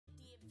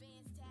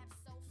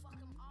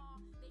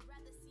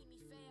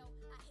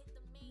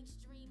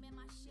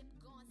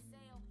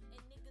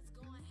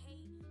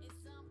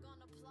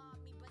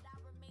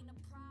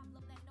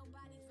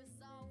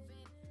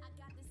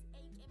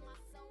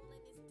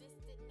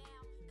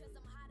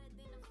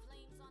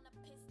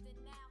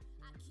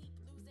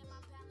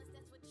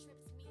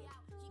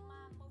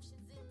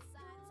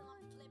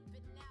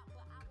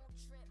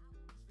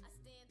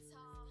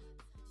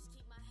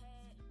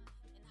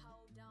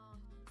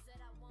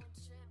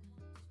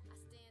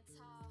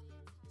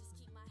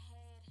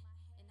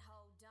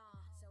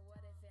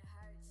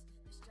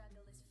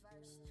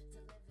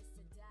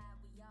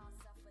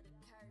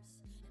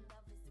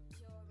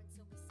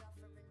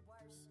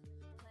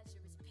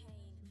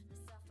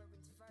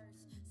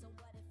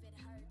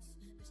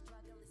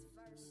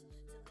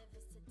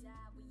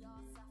we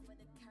all suffer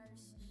the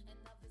curse. And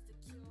love is the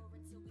cure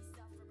until we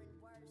suffering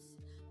worse.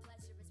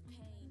 Pleasure is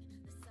pain,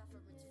 the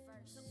suffering's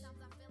first. Sometimes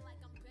I feel like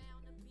I'm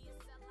bound to be a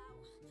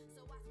sellout.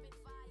 So I spit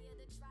fire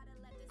to try to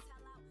let this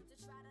hell out. To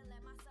try to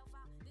let myself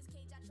out. This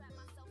cage I trap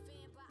myself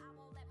in, but I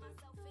won't let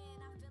myself in.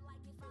 I feel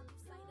like if I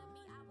lose sight of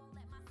me, I won't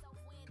let myself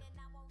win. And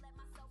I won't let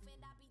myself in.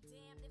 I'd be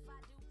damned if I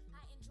do.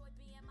 I enjoy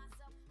being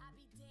myself. I'd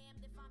be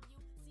damned if I'm you.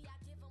 See, I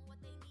give them what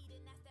they need,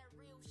 and that's that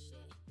real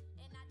shit.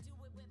 And I do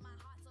it with my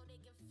heart so they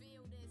can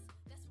feel this.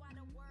 That's why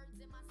the words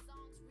in my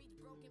songs reach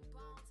broken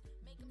bones.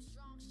 Make them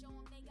strong, show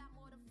them they got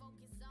more to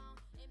focus on.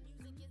 And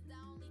music is the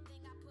only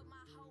thing I put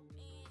my hope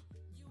in.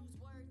 Use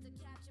words to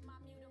capture my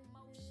mute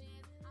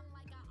emotions. I'm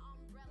like an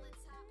umbrella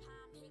top,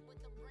 how I'm hit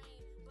with the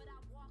rain. But I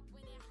walk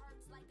when it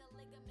hurts like a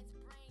ligament's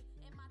brain.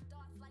 And my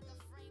thoughts like a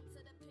frame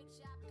to the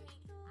picture I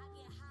paint. I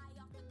get high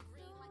off the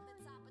green like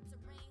the top of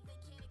terrain. They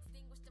can't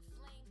extinguish the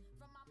flame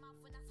from my mouth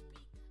when I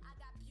speak. I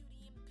got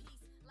beauty and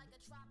peace like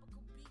a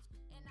tropical beach.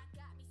 And I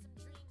got me some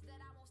dreams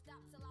that I won't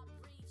stop till I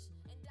reach.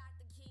 And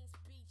Dr. King's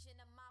speech in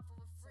the mouth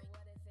of a freak. So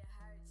what if it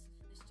hurts?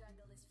 The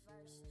struggle is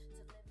first.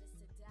 To live is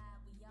to die.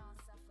 We all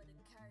suffer the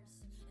curse.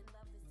 And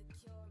love is the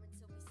cure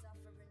until we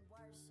suffering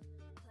worse.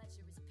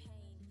 Pleasure is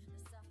pain.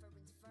 The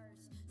suffering's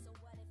first. So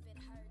what if it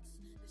hurts?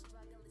 The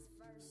struggle is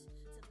first.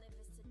 To live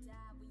is to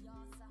die. We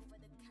all suffer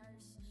the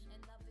curse.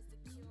 And love is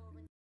the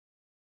cure.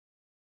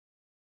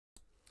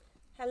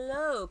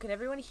 Hello, can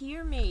everyone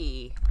hear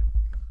me?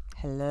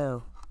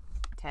 Hello.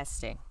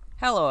 Testing.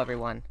 Hello,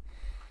 everyone.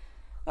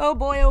 Oh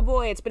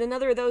boy, it's been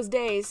another of those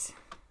days.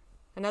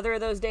 Another of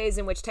those days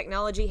in which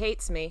technology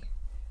hates me.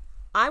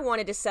 I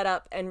wanted to set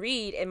up and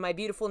read in my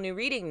beautiful new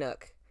reading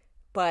nook,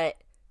 but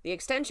the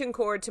extension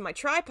cord to my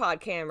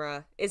tripod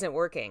camera isn't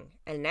working.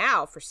 And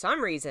now, for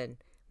some reason,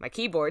 my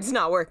keyboard's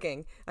not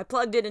working. I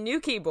plugged in a new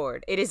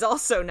keyboard. It is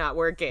also not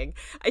working.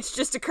 It's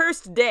just a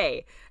cursed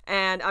day,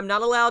 and I'm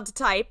not allowed to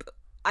type.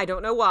 I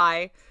don't know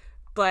why,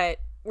 but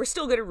we're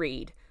still gonna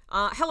read.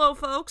 Hello,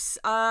 folks.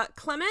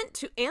 Clement,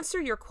 to answer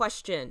your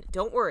question,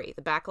 don't worry,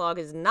 the backlog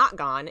is not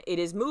gone. It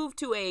is moved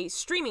to a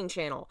streaming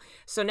channel.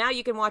 So now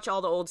you can watch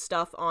all the old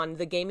stuff on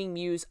the Gaming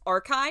Muse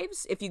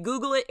archives. If you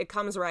Google it, it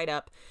comes right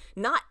up.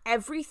 Not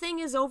everything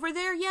is over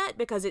there yet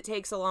because it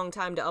takes a long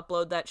time to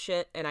upload that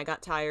shit, and I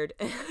got tired.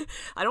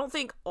 I don't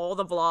think all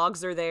the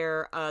vlogs are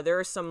there. There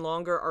are some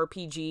longer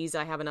RPGs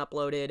I haven't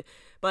uploaded,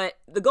 but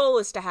the goal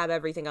is to have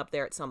everything up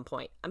there at some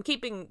point. I'm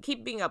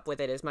keeping up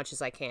with it as much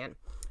as I can.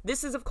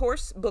 This is, of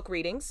course, book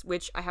readings,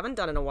 which I haven't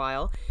done in a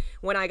while.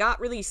 When I got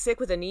really sick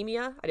with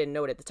anemia, I didn't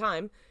know it at the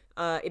time,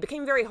 it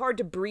became very hard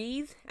to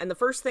breathe, and the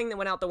first thing that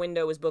went out the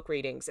window was book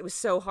readings. It was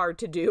so hard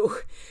to do.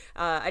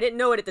 I didn't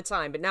know it at the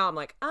time, but now I'm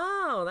like,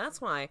 oh, that's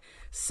why.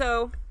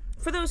 So,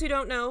 for those who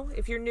don't know,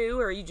 if you're new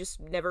or you just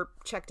never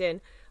checked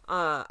in,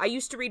 I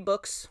used to read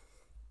books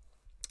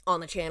on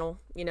the channel.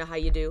 You know how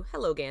you do.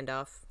 Hello,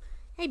 Gandalf.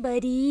 Hey,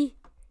 buddy.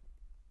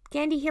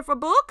 Candy here for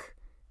book?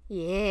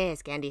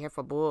 Yes, Candy here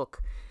for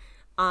book.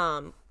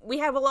 We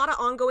have a lot of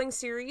ongoing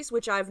series,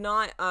 which we've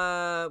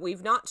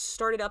not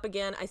started up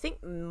again. I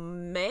think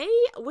May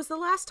was the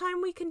last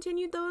time we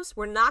continued those.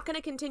 We're not going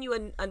to continue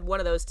one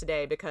of those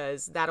today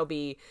because I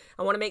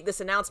want to make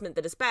this announcement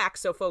that it's back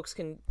so folks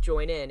can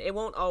join in. It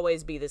won't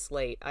always be this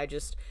late. I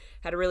just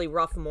had a really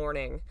rough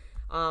morning.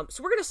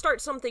 So we're going to start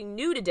something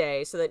new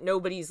today so that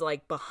nobody's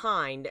like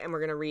behind, and we're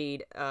going to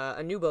read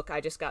a new book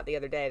I just got the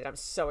other day that I'm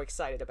so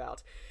excited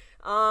about.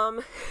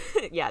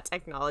 Yeah,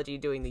 technology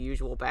doing the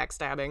usual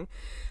backstabbing.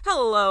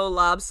 Hello,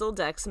 Lobsel,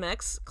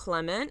 Dexmex,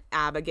 Clement,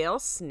 Abigail,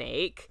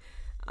 Snake,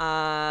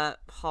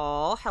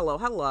 Paul,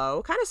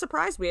 hello. Kind of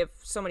surprised we have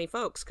so many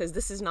folks, because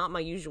this is not my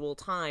usual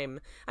time.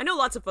 I know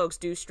lots of folks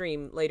do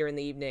stream later in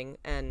the evening,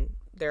 and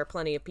there are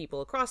plenty of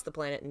people across the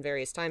planet in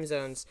various time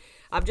zones.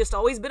 I've just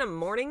always been a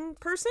morning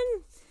person.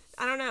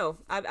 I don't know.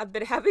 I've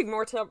been having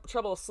more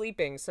trouble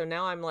sleeping, so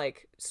now I'm,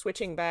 like,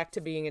 switching back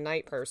to being a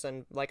night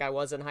person like I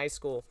was in high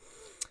school.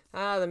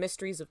 The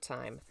mysteries of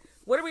time.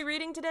 What are we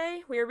reading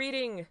today? We are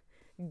reading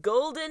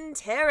Golden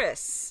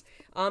Terrace.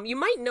 You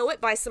might know it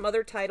by some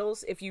other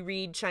titles if you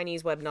read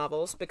Chinese web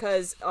novels,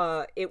 because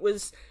it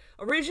was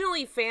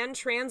originally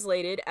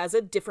fan-translated as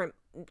a different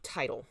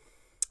title.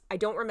 I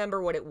don't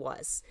remember what it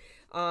was.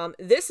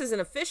 This is an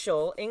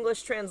official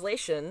English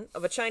translation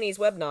of a Chinese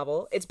web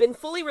novel. It's been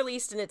fully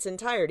released in its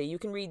entirety. You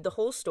can read the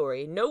whole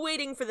story. No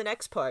waiting for the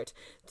next part.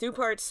 2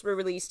 parts were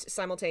released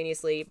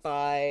simultaneously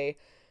by...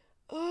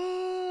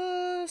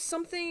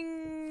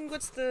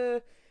 what's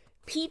the...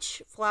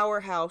 Peach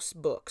Flower House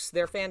Books.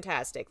 They're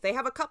fantastic. They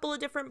have a couple of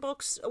different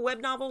books,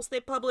 web novels they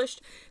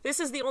published. This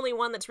is the only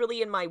one that's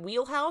really in my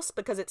wheelhouse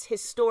because it's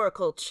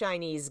historical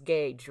Chinese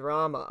gay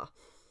drama.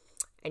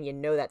 And you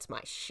know that's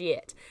my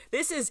shit.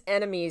 This is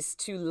enemies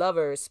to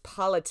lovers,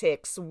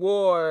 politics,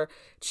 war,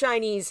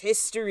 Chinese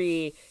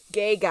history,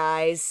 gay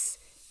guys.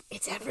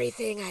 It's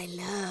everything I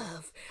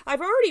love. I've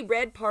already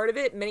read part of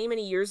it many,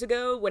 many years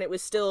ago when it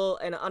was still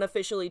an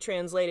unofficially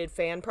translated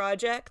fan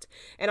project,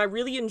 and I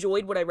really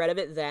enjoyed what I read of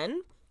it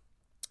then.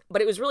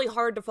 But it was really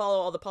hard to follow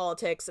all the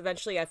politics.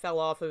 Eventually I fell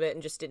off of it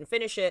and just didn't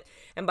finish it,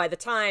 and by the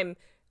time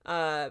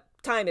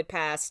time had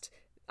passed.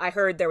 I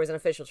heard there was an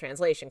official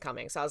translation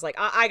coming, so I was like,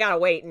 I gotta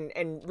wait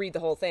and read the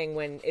whole thing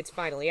when it's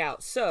finally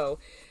out. So,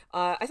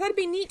 I thought it'd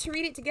be neat to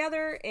read it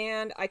together,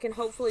 and I can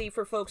hopefully,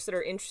 for folks that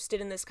are interested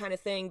in this kind of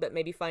thing, but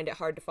maybe find it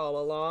hard to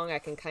follow along, I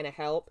can kind of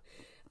help.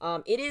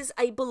 It is,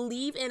 I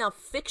believe, in a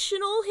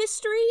fictional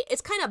history.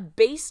 It's kind of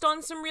based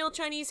on some real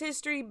Chinese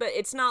history, but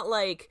it's not,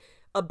 like,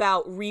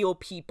 about real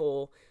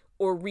people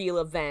or real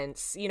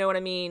events. You know what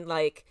I mean?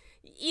 Like,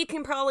 you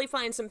can probably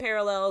find some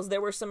parallels.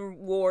 There were some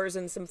wars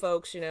and some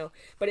folks, you know,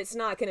 but it's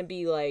not going to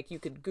be like you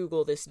could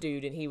Google this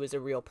dude and he was a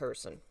real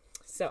person.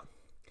 So,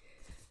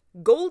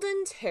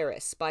 Golden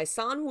Terrace by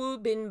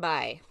Sanwu Bin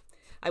Bai.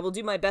 I will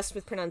do my best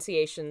with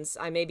pronunciations.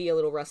 I may be a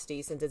little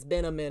rusty since it's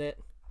been a minute.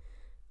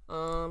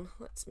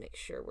 Let's make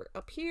sure we're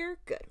up here.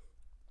 Good.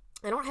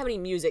 I don't have any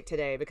music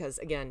today because,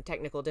 again,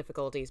 technical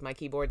difficulties. My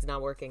keyboard's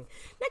not working.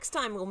 Next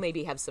time we'll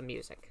maybe have some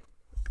music.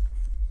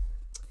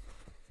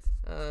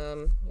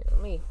 Here,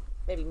 let me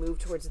maybe move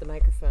towards the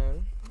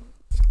microphone.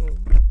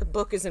 The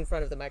book is in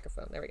front of the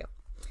microphone. There we go.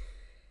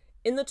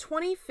 In the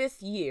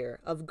 25th year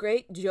of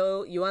Great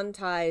Zhou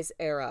Yuantai's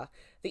era,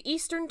 the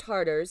Eastern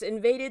Tartars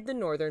invaded the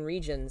northern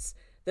regions.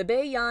 The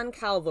Beiyan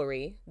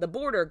Cavalry, the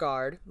border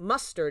guard,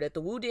 mustered at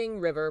the Wuding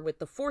River with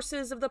the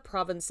forces of the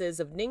provinces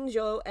of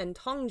Ningzhou and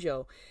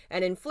Tongzhou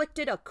and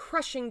inflicted a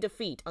crushing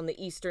defeat on the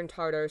Eastern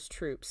Tartars'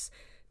 troops,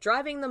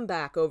 driving them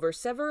back over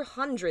several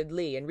hundred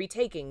li and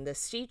retaking the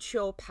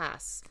Xiqiu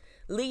Pass.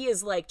 Li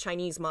is like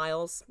Chinese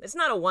miles. It's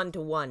not a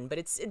one-to-one, but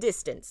it's a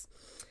distance.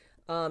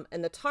 And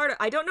the Tartar...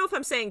 I don't know if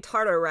I'm saying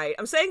tartar right.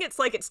 I'm saying it's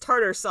like it's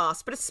tartar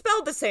sauce, but it's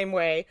spelled the same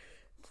way.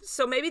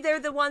 So maybe they're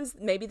the ones...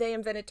 Maybe they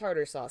invented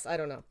tartar sauce. I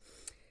don't know.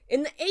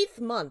 In the 8th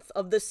month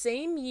of the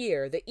same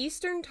year, the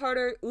Eastern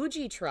Tartar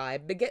Uji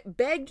tribe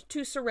begged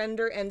to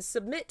surrender and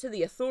submit to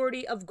the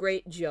authority of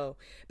Great Zhou,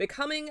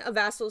 becoming a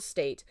vassal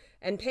state,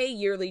 and pay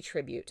yearly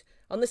tribute.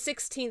 On the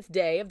 16th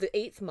day of the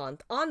 8th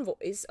month,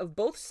 envoys of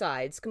both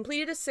sides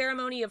completed a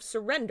ceremony of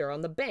surrender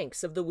on the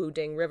banks of the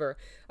Wuding River,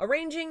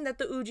 arranging that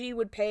the Uji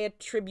would pay a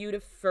tribute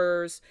of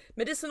furs,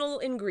 medicinal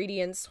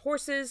ingredients,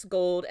 horses,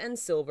 gold, and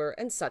silver,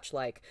 and such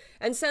like,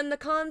 and send the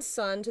Khan's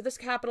son to this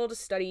capital to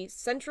study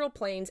Central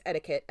Plains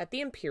etiquette at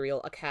the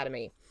Imperial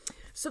Academy.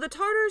 So the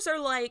Tartars are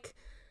like,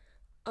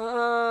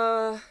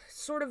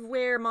 sort of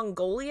where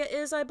Mongolia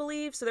is, I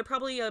believe. So they're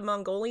probably a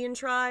Mongolian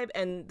tribe,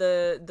 and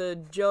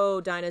the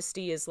Zhou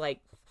dynasty is like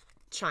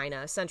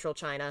China, central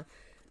China.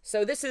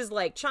 So this is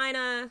like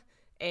China,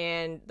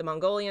 and the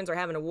Mongolians are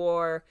having a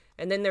war,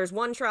 and then there's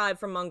one tribe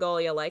from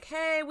Mongolia like,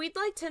 hey, we'd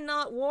like to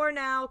not war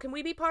now. Can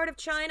we be part of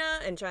China?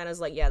 And China's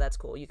like, yeah, that's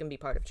cool. You can be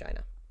part of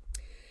China.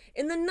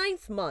 In the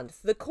 9th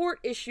month, the court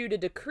issued a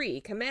decree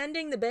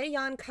commanding the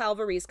Beiyan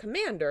Cavalry's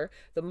commander,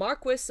 the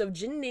Marquis of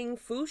Jingning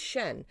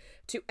Shen,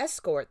 to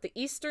escort the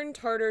Eastern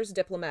Tartars'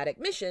 diplomatic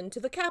mission to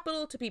the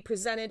capital to be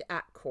presented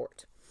at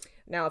court.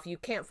 Now, if you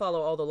can't follow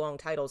all the long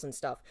titles and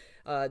stuff,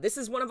 this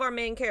is one of our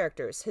main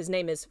characters. His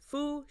name is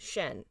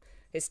Shen.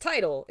 His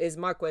title is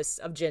Marquis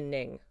of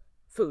Jingning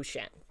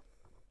Shen.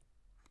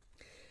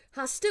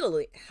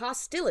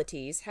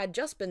 Hostilities had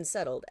just been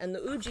settled, and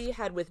the Uji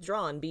had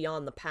withdrawn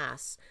beyond the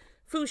pass.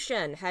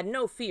 Shen had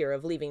no fear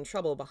of leaving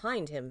trouble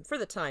behind him for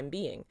the time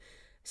being,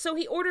 so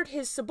he ordered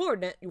his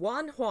subordinate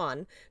Yuan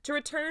Huan to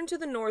return to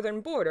the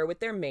northern border with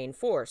their main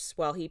force,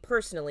 while he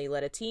personally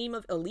led a team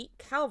of elite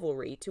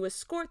cavalry to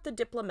escort the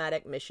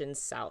diplomatic mission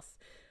south.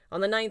 On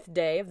the 9th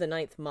day of the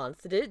 9th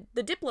month,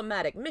 the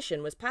diplomatic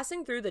mission was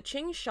passing through the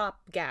Qingsha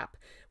Gap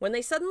when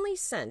they suddenly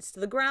sensed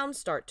the ground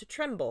start to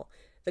tremble.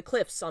 The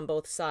cliffs on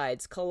both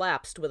sides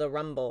collapsed with a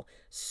rumble.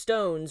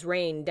 Stones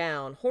rained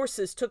down.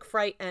 Horses took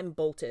fright and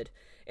bolted.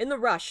 In the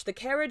rush, the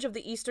carriage of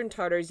the Eastern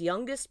Tartars'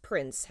 youngest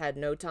prince had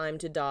no time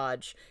to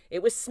dodge.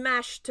 It was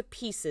smashed to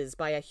pieces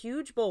by a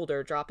huge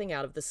boulder dropping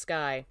out of the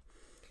sky.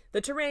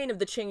 The terrain of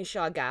the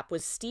Qingsha Gap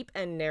was steep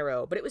and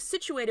narrow, but it was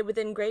situated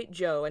within Great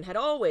Zhou and had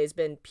always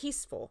been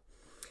peaceful.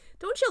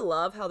 Don't you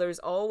love how there's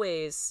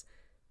always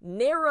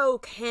narrow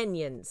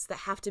canyons that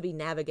have to be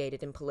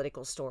navigated in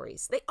political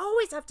stories? They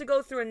always have to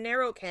go through a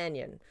narrow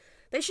canyon.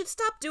 They should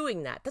stop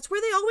doing that. That's where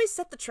they always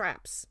set the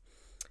traps.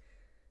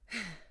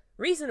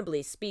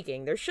 Reasonably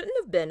speaking, there shouldn't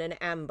have been an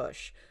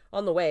ambush.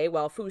 On the way,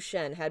 while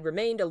Shen had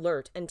remained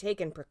alert and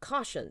taken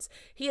precautions,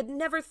 he had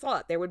never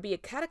thought there would be a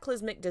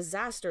cataclysmic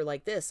disaster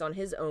like this on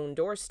his own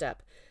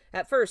doorstep.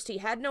 At first, he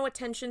had no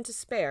attention to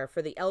spare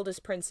for the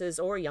eldest princes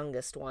or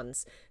youngest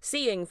ones.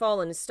 Seeing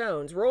fallen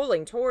stones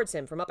rolling towards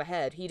him from up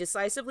ahead, he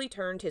decisively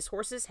turned his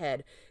horse's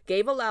head,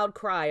 gave a loud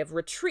cry of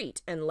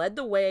retreat, and led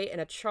the way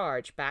in a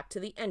charge back to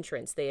the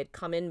entrance they had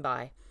come in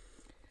by.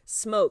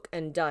 Smoke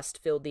and dust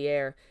filled the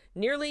air,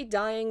 nearly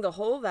dyeing the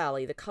whole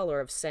valley the color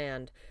of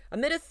sand.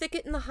 Amid a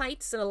thicket in the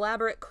heights, an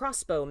elaborate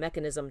crossbow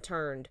mechanism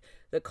turned.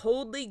 The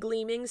coldly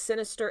gleaming,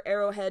 sinister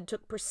arrowhead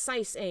took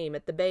precise aim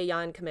at the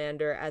Beiyan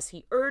commander as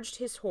he urged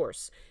his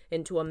horse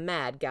into a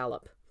mad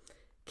gallop.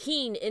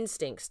 Keen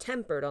instincts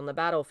tempered on the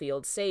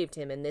battlefield saved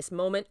him in this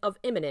moment of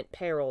imminent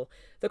peril.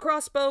 The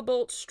crossbow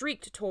bolt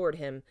streaked toward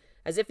him.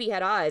 As if he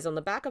had eyes on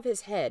the back of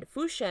his head,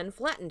 Fu Shen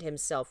flattened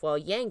himself while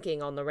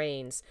yanking on the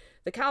reins.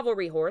 The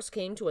cavalry horse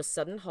came to a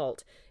sudden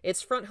halt,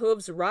 its front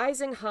hooves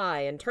rising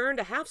high, and turned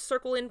a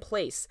half-circle in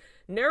place,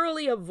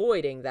 narrowly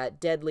avoiding that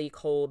deadly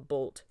cold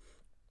bolt.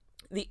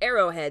 The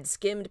arrowhead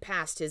skimmed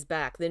past his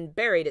back, then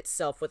buried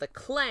itself with a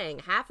clang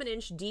half an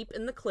inch deep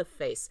in the cliff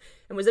face,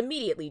 and was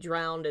immediately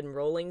drowned in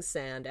rolling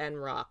sand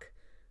and rock.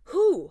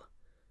 Who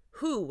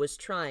was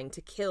trying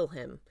to kill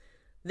him?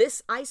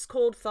 This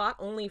ice-cold thought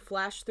only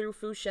flashed through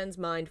Fu Shen's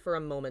mind for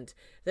a moment.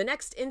 The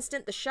next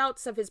instant, the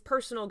shouts of his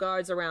personal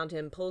guards around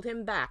him pulled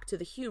him back to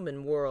the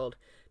human world.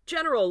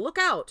 "General, look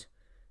out!"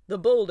 The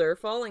boulder,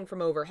 falling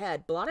from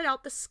overhead, blotted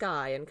out the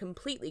sky and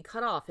completely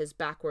cut off his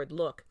backward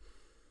look.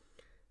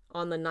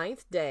 On the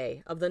 9th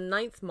day of the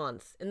 9th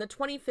month, in the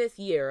 25th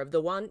year of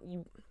the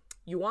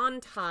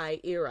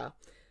Yuantai Era,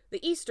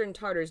 the Eastern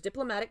Tartars'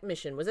 diplomatic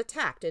mission was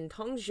attacked in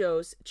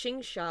Tongzhou's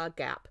Qingsha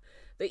Gap.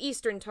 The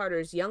Eastern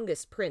Tartars'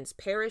 youngest prince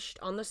perished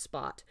on the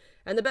spot,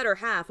 and the better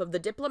half of the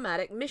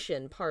diplomatic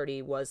mission party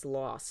was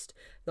lost.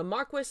 The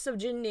Marquis of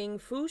Jingning,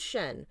 Fu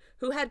Shen,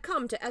 who had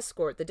come to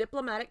escort the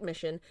diplomatic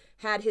mission,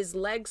 had his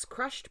legs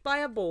crushed by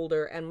a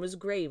boulder and was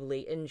gravely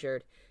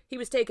injured. He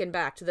was taken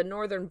back to the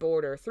northern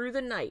border through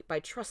the night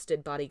by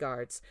trusted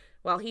bodyguards.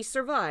 While he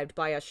survived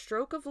by a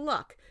stroke of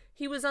luck,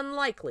 he was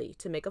unlikely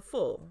to make a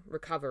full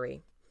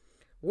recovery.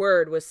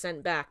 Word was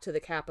sent back to the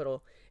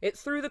capital. It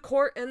threw the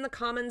court and the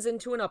commons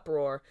into an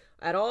uproar.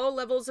 At all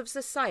levels of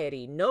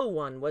society, no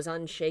one was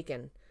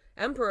unshaken.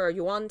 Emperor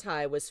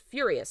Yuantai was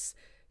furious.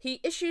 He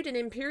issued an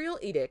imperial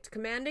edict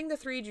commanding the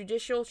 3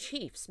 judicial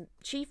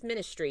chief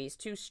ministries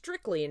to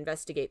strictly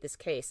investigate this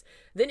case,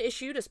 then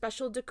issued a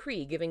special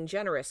decree giving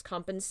generous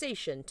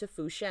compensation to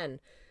Fu Shen.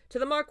 To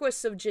the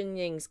Marquis of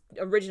Jingning's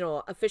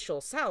original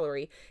official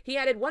salary, he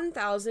added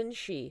 1,000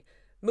 shi,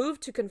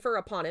 moved to confer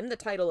upon him the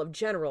title of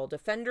General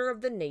Defender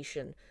of the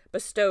Nation,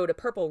 bestowed a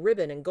purple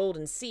ribbon and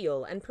golden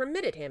seal, and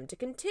permitted him to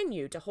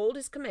continue to hold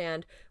his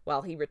command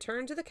while he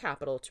returned to the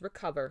capital to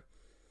recover.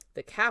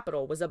 The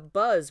capital was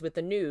abuzz with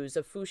the news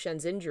of Fu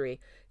Shen's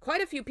injury.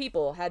 Quite a few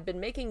people had been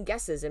making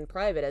guesses in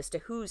private as to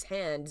whose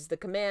hands the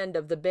command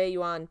of the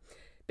Beiyan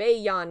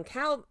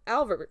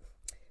Cavalry.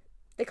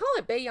 They call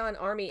it Beiyan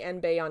Army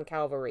and Beiyan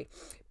Cavalry.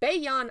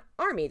 Beiyan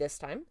Army this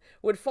time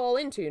would fall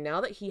into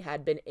now that he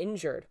had been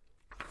injured.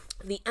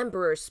 The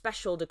emperor's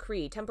special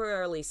decree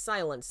temporarily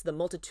silenced the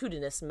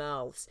multitudinous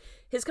mouths.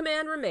 His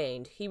command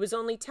remained. He was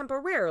only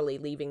temporarily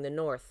leaving the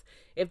north.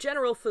 If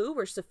General Fu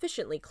were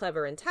sufficiently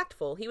clever and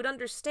tactful, he would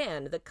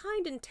understand the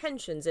kind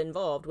intentions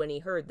involved when he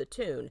heard the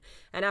tune,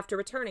 and after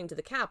returning to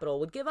the capital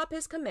would give up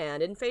his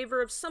command in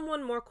favor of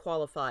someone more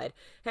qualified,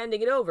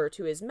 handing it over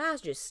to his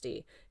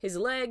majesty, his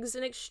legs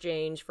in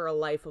exchange for a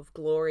life of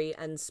glory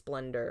and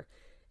splendor.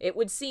 It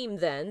would seem,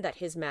 then, that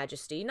His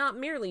Majesty, not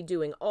merely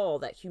doing all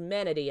that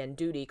humanity and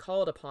duty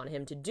called upon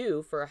him to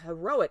do for a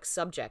heroic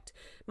subject,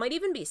 might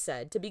even be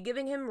said to be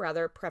giving him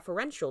rather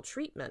preferential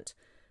treatment.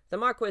 The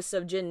Marquis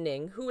of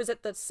Jingning, who was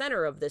at the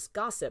center of this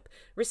gossip,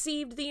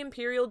 received the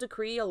imperial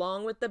decree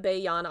along with the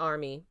Beiyan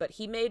army, but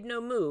he made no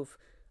move.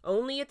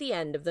 Only at the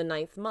end of the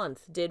 9th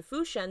month did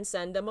Fu Shen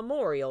send a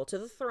memorial to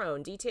the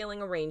throne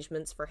detailing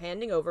arrangements for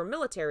handing over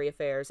military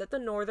affairs at the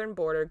northern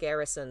border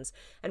garrisons,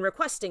 and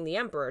requesting the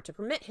emperor to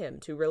permit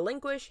him to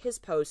relinquish his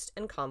post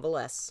and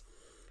convalesce.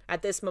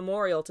 At this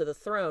memorial to the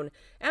throne,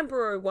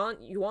 Emperor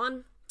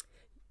Yuan...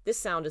 This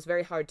sound is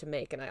very hard to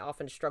make, and I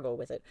often struggle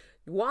with it.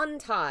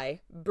 Yuantai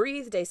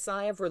breathed a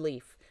sigh of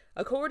relief.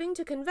 According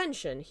to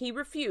convention, he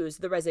refused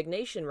the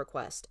resignation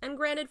request and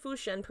granted Fu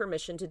Shen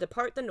permission to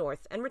depart the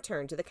north and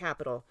return to the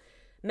capital.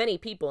 Many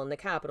people in the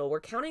capital were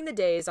counting the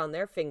days on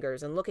their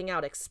fingers and looking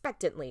out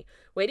expectantly,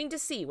 waiting to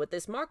see what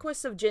this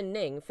Marquis of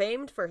Jingning,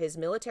 famed for his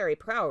military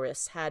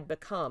prowess, had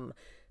become.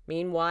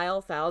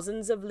 Meanwhile,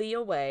 thousands of li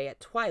away,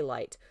 at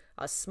twilight,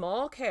 a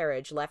small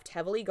carriage left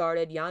heavily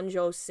guarded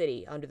Yanzhou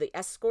City under the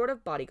escort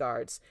of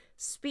bodyguards,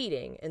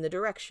 speeding in the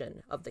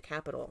direction of the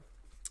capital.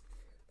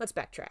 Let's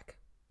backtrack.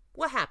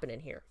 What happened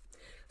in here?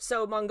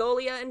 So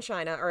Mongolia and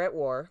China are at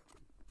war.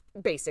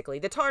 Basically,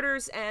 the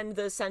Tartars and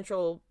the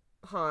Central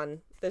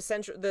Han, the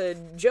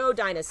Zhou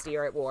dynasty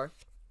are at war.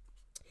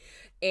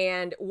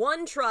 And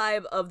one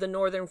tribe of the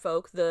northern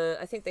folk,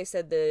 I think they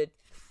said the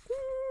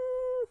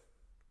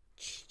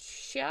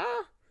Xia?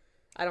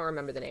 I don't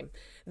remember the name.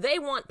 They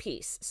want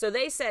peace. So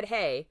they said,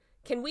 hey,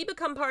 can we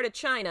become part of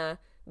China?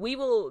 We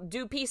will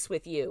do peace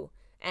with you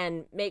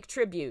and make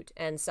tribute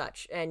and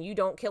such, and you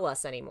don't kill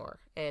us anymore.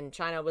 And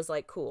China was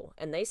like, cool.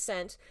 And they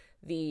sent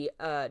the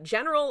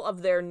general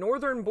of their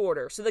northern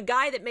border, so the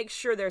guy that makes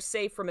sure they're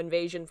safe from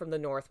invasion from the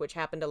north, which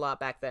happened a lot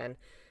back then,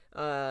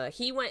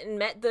 he went and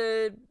met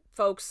the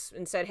folks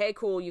and said, hey,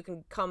 cool, you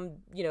can come,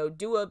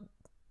 do a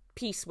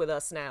peace with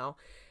us now.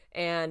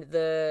 And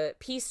the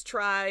peace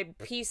tribe,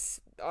 peace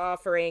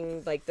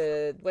offering, like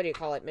the,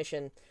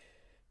 mission,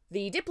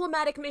 the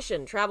diplomatic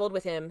mission traveled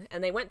with him,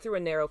 and they went through a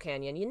narrow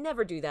canyon. You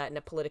never do that in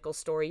a political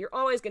story. You're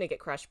always going to get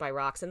crushed by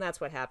rocks, and that's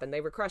what happened.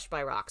 They were crushed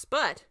by rocks.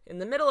 But in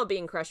the middle of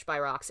being crushed by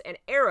rocks, an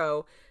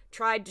arrow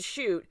tried to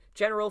shoot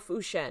General Fu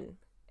Shen,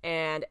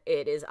 And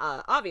it is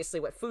obviously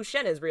what Fu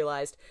Shen has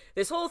realized.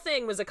 This whole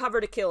thing was a cover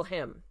to kill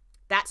him.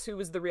 That's who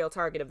was the real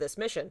target of this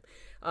mission.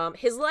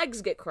 His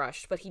legs get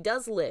crushed, but he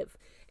does live.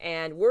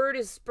 And word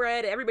is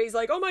spread. Everybody's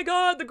like, oh my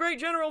god, the great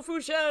General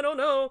Fu Shen, oh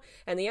no.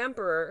 And the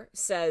Emperor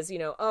says,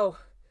 oh,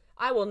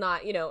 I will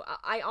not,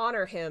 I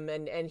honor him,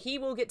 and he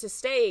will get to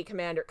stay,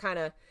 Commander, kind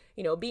of,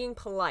 being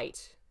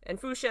polite. And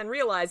Fu Shen,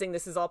 realizing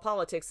this is all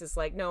politics, is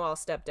like, no, I'll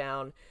step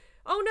down.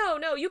 Oh,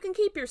 no, you can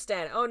keep your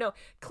stand. Oh, no.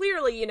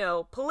 Clearly,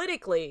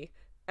 politically,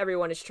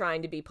 everyone is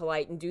trying to be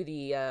polite and do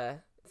the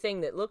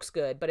thing that looks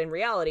good. But in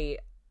reality,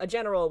 a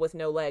general with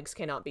no legs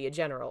cannot be a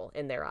general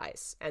in their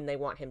eyes. And they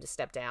want him to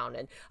step down.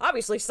 And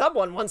obviously,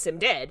 someone wants him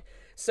dead.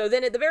 So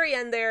then at the very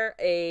end there,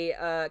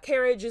 a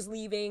carriage is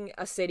leaving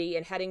a city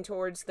and heading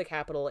towards the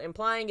capital,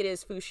 implying it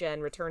is Fu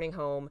Shen returning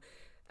home.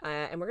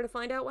 And we're going to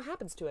find out what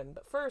happens to him.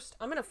 But first,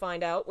 I'm going to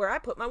find out where I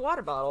put my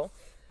water bottle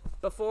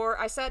before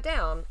I sat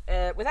down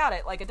without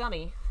it, like a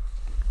dummy.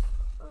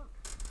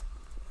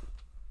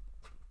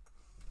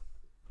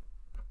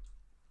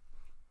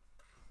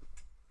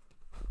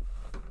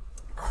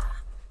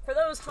 For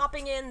those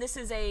hopping in, this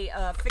is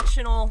a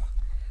fictional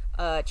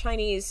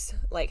Chinese,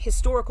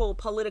 historical,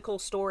 political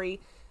story.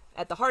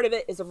 At the heart of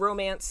it is a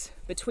romance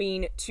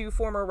between two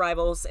former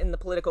rivals in the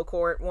political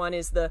court. One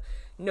is the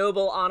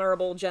noble,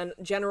 honorable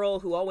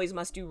general who always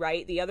must do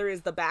right. The other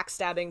is the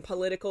backstabbing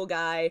political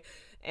guy.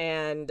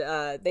 And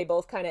they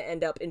both kind of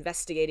end up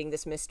investigating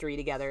this mystery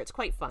together. It's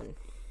quite fun.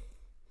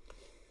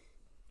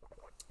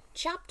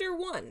 Chapter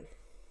 1.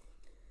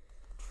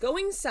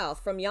 Going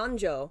south from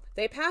Yanzhou,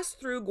 they passed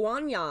through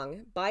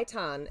Guanyang,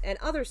 Baitan, and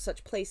other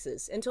such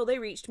places until they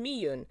reached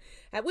Miyun,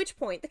 at which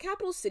point the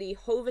capital city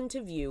hove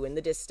into view in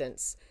the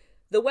distance.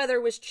 The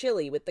weather was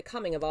chilly with the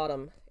coming of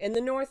autumn. In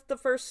the north, the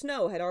first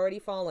snow had already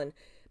fallen,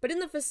 but in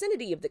the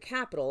vicinity of the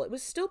capital, it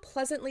was still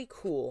pleasantly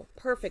cool,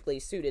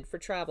 perfectly suited for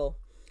travel.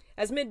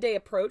 As midday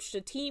approached,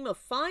 a team of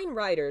fine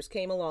riders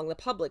came along the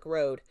public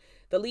road.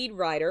 The lead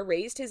rider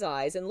raised his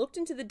eyes and looked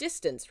into the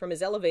distance from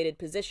his elevated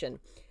position.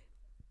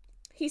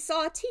 He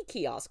saw a tea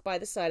kiosk by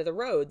the side of the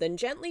road, then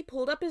gently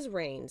pulled up his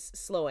reins,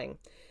 slowing.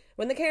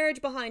 When the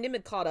carriage behind him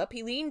had caught up,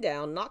 he leaned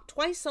down, knocked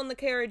twice on the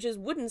carriage's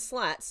wooden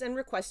slats, and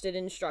requested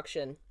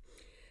instruction.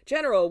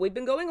 "General, we've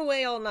been going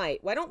away all night.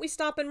 Why don't we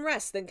stop and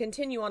rest, then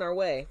continue on our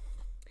way?"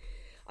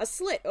 A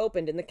slit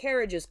opened in the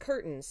carriage's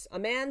curtains. A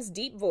man's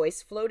deep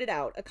voice floated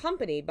out,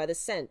 accompanied by the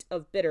scent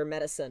of bitter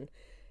medicine.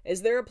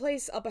 "Is there a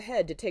place up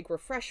ahead to take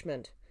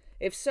refreshment?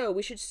 If so,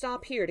 we should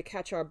stop here to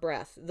catch our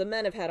breath. The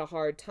men have had a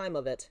hard time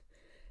of it."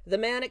 The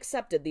man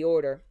accepted the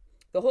order.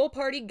 The whole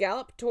party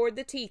galloped toward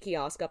the tea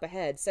kiosk up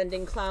ahead,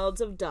 sending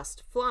clouds of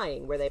dust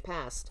flying where they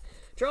passed,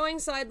 drawing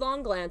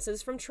sidelong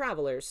glances from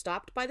travelers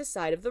stopped by the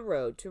side of the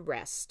road to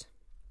rest.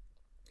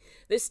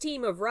 This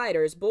team of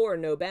riders bore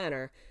no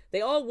banner.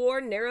 They all wore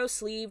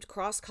narrow-sleeved,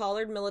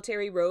 cross-collared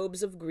military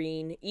robes of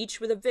green,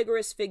 each with a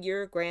vigorous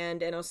figure,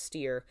 grand and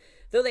austere.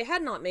 Though they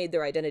had not made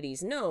their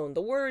identities known,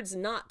 the words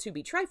not to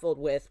be trifled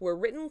with were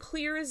written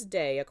clear as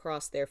day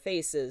across their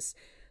faces.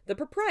 The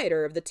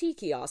proprietor of the tea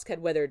kiosk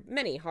had weathered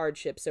many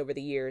hardships over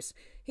the years.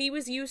 He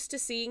was used to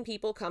seeing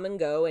people come and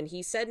go, and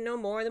he said no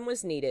more than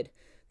was needed.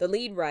 The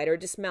lead rider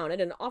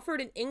dismounted and offered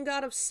an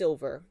ingot of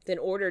silver, then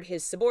ordered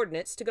his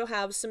subordinates to go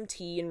have some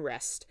tea and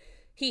rest.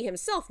 He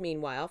himself,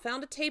 meanwhile,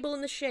 found a table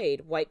in the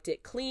shade, wiped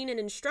it clean, and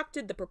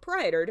instructed the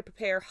proprietor to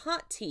prepare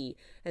hot tea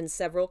and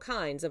several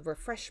kinds of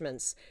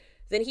refreshments.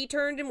 Then he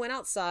turned and went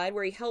outside,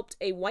 where he helped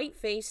a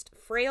white-faced,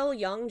 frail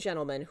young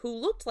gentleman who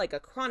looked like a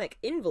chronic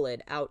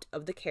invalid out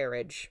of the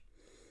carriage.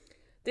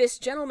 This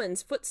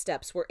gentleman's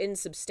footsteps were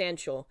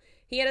insubstantial.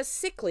 He had a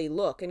sickly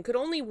look and could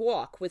only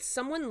walk with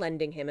someone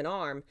lending him an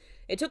arm.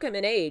 It took him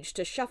an age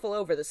to shuffle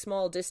over the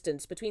small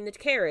distance between the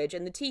carriage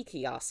and the tea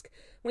kiosk.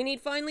 When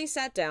he'd finally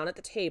sat down at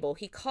the table,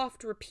 he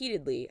coughed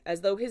repeatedly,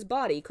 as though his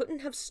body couldn't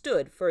have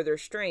stood further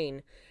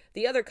strain.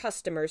 The other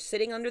customers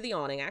sitting under the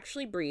awning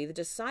actually breathed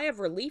a sigh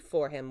of relief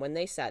for him when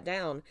they sat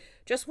down.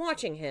 Just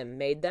watching him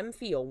made them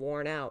feel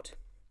worn out.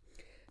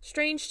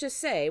 Strange to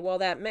say, while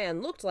that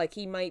man looked like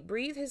he might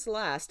breathe his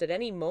last at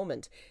any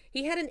moment,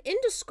 he had an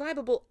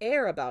indescribable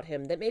air about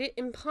him that made it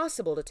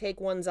impossible to take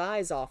one's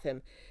eyes off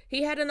him.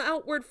 He had an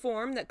outward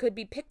form that could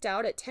be picked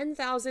out at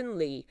 10,000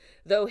 li,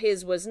 though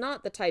his was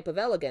not the type of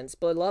elegance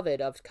beloved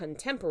of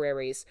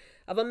contemporaries,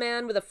 of a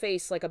man with a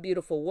face like a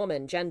beautiful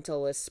woman,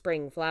 gentle as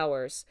spring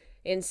flowers.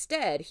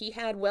 Instead, he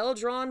had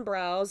well-drawn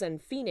brows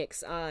and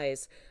phoenix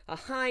eyes, a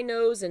high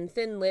nose and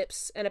thin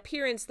lips, an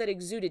appearance that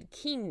exuded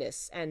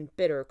keenness and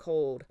bitter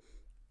cold.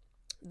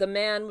 The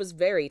man was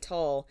very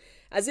tall.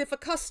 As if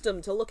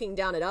accustomed to looking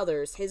down at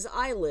others, his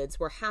eyelids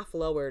were half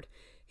lowered.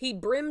 He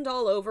brimmed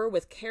all over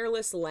with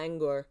careless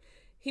languor.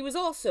 He was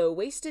also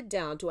wasted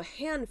down to a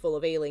handful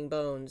of ailing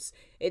bones.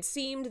 It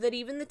seemed that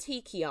even the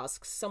tea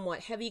kiosk's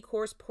somewhat heavy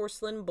coarse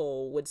porcelain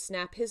bowl would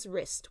snap his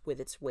wrist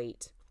with its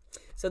weight.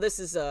 So this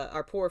is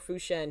our poor Fu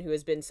Shen, who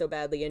has been so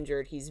badly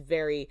injured. He's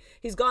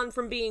gone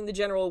from being the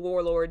general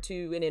warlord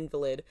to an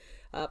invalid.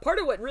 Part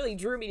of what really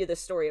drew me to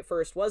this story at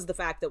first was the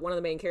fact that one of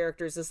the main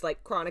characters is,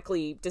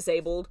 chronically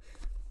disabled.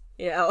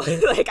 You know,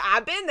 like,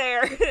 I've been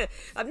there.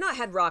 I've not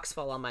had rocks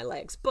fall on my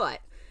legs, but,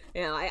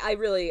 you know, I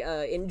really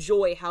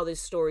enjoy how this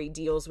story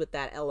deals with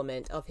that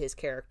element of his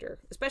character,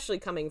 especially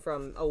coming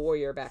from a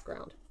warrior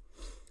background.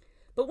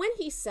 But when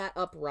he sat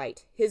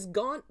upright, his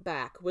gaunt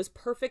back was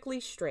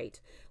perfectly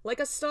straight, like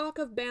a stalk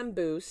of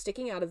bamboo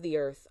sticking out of the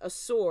earth, a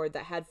sword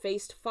that had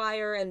faced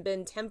fire and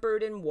been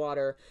tempered in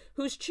water,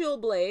 whose chill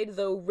blade,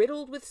 though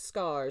riddled with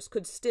scars,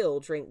 could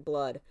still drink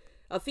blood.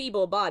 A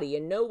feeble body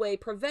in no way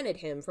prevented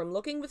him from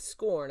looking with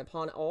scorn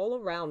upon all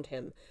around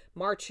him,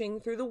 marching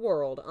through the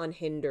world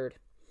unhindered.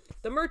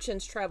 The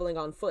merchants traveling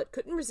on foot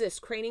couldn't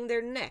resist craning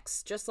their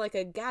necks, just like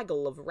a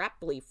gaggle of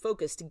raptly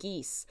focused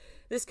geese.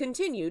 This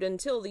continued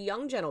until the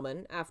young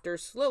gentleman, after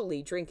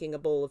slowly drinking a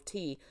bowl of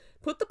tea,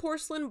 put the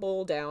porcelain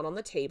bowl down on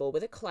the table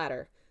with a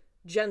clatter.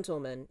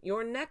 "Gentlemen,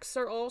 your necks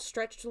are all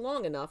stretched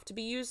long enough to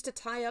be used to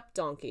tie up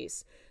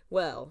donkeys.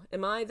 Well,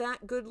 am I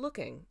that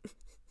good-looking?"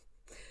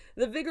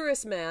 The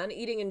vigorous man,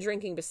 eating and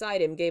drinking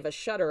beside him, gave a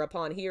shudder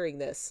upon hearing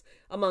this.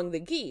 Among the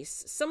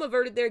geese, some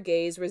averted their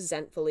gaze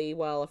resentfully,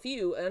 while a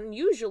few,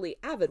 unusually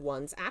avid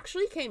ones,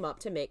 actually came up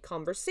to make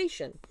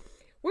conversation.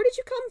 "Where did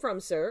you come from,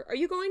 sir? Are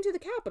you going to the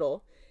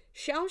capital?"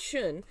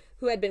 Xiaohan,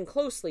 who had been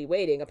closely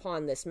waiting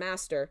upon this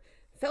master,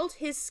 felt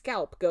his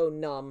scalp go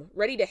numb,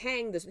 ready to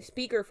hang the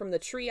speaker from the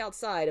tree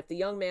outside if the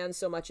young man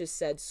so much as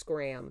said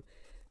scram.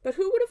 But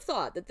who would have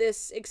thought that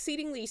this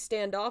exceedingly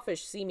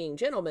standoffish-seeming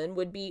gentleman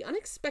would be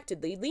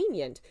unexpectedly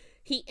lenient?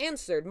 He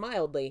answered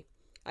mildly,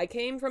 "I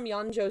came from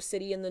Yanzhou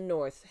City in the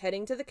north,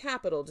 heading to the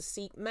capital to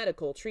seek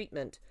medical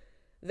treatment."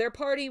 Their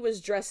party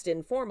was dressed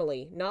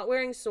informally, not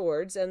wearing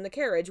swords, and the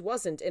carriage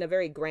wasn't in a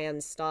very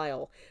grand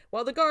style.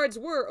 While the guards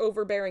were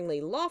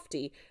overbearingly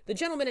lofty, the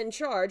gentleman in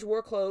charge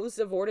wore clothes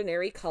of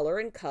ordinary color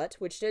and cut,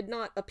 which did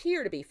not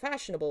appear to be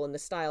fashionable in the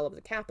style of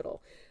the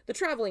capital. The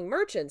traveling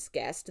merchants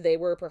guessed they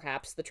were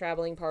perhaps the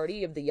traveling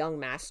party of the young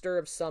master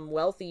of some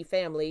wealthy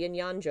family in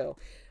Yanzhou.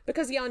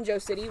 Because Yanzhou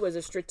City was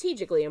a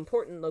strategically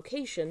important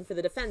location for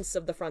the defense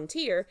of the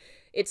frontier,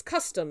 its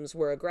customs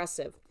were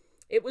aggressive.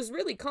 It was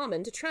really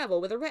common to travel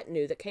with a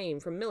retinue that came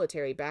from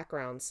military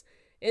backgrounds.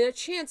 In a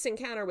chance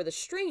encounter with a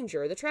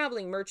stranger, the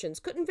traveling merchants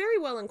couldn't very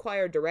well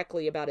inquire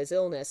directly about his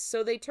illness,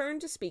 so they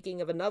turned to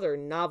speaking of another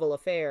novel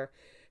affair.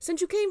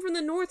 "Since you came from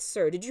the north,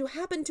 sir, did you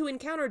happen to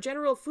encounter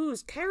General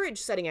Fu's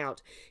carriage setting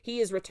out? He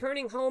is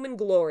returning home in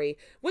glory.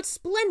 What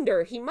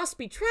splendor he must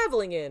be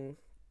traveling in!"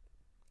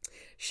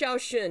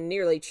 Xiaohan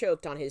nearly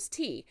choked on his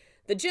tea.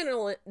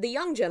 The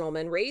young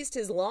gentleman raised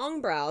his long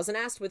brows and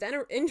asked with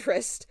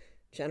interest,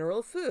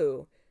 "General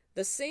Fu?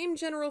 The same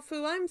General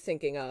Fu I'm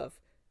thinking of."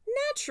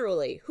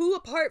 "Naturally! Who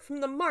apart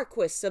from the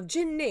Marquis of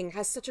Jingning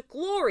has such a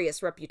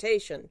glorious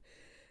reputation?"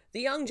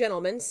 The young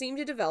gentleman seemed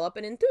to develop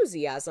an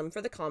enthusiasm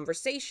for the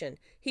conversation.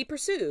 He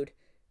pursued,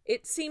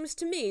 "It seems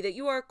to me that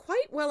you are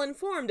quite well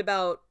informed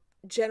about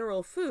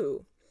General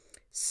Fu."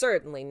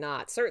 "Certainly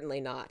not, certainly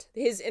not,"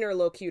 his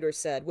interlocutor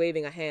said,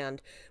 waving a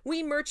hand.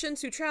 "We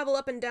merchants who travel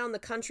up and down the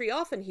country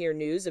often hear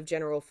news of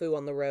General Fu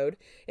on the road.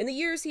 In the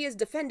years he has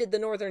defended the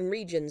northern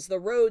regions, the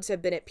roads have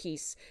been at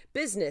peace.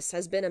 Business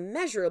has been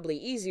immeasurably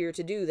easier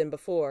to do than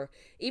before.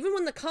 Even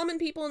when the common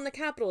people in the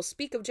capital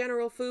speak of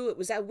General Fu, it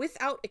was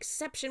without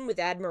exception with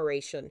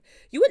admiration.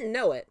 You wouldn't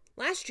know it.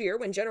 Last year,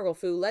 when General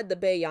Fu led the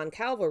Beiyan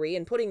Cavalry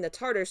in putting the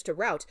Tartars to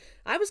rout,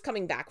 I was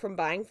coming back from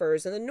buying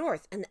furs in the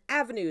north, and the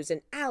avenues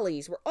and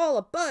alleys were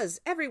all abuzz,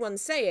 everyone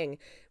saying,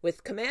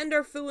 'With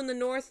Commander Fu in the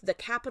north, the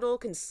capital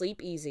can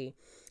sleep easy.'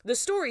 The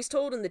stories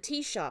told in the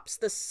tea shops,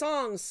 the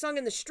songs sung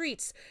in the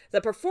streets,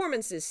 the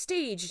performances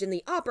staged in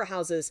the opera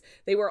houses,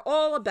 they were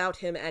all about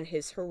him and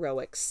his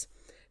heroics.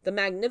 The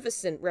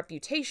magnificent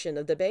reputation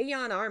of the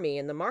Beiyan army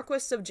and the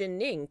Marquis of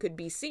Jingning could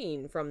be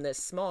seen from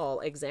this small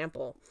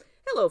example."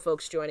 Hello,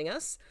 folks joining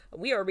us.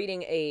 We are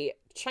reading a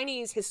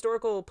Chinese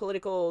historical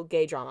political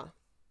gay drama.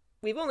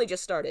 We've only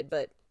just started,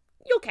 but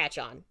you'll catch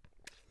on.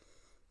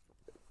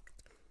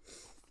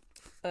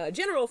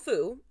 General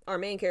Fu, our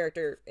main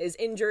character, is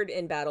injured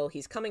in battle.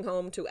 He's coming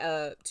home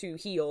to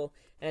heal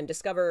and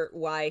discover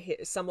why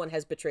someone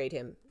has betrayed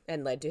him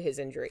and led to his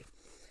injury.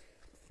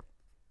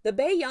 The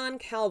Beiyan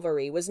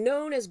Cavalry was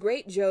known as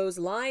Great Zhou's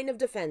line of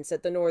defense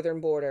at the northern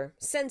border.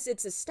 Since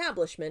its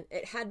establishment,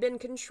 it had been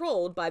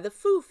controlled by the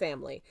Fu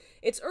family.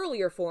 Its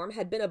earlier form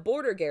had been a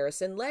border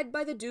garrison led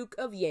by the Duke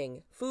of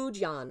Ying, Fu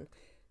Jian.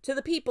 To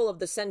the people of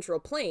the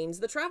Central Plains,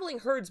 the traveling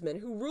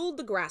herdsmen who ruled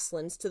the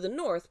grasslands to the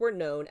north were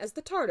known as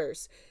the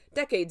Tartars.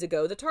 Decades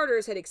ago, the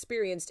Tartars had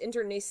experienced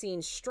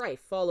internecine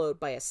strife followed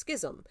by a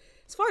schism.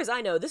 As far as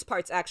I know, this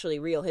part's actually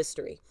real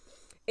history.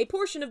 A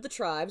portion of the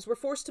tribes were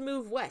forced to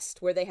move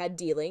west, where they had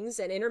dealings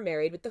and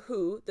intermarried with the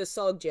Hu, the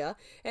Sogjia,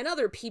 and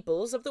other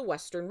peoples of the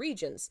western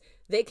regions.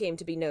 They came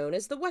to be known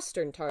as the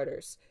Western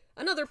Tartars.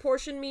 Another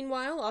portion,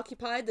 meanwhile,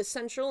 occupied the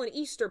central and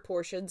eastern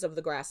portions of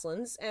the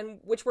grasslands, and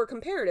which were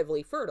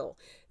comparatively fertile.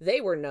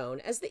 They were known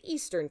as the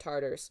Eastern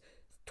Tartars.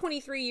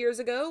 23 years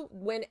ago,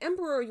 when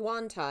Emperor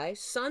Yuantai,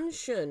 son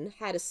Shen,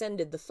 had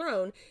ascended the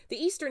throne,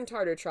 the Eastern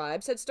Tartar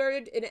tribes had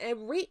started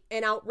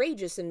an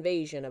outrageous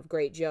invasion of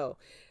Great Zhou.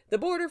 The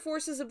border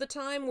forces of the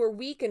time were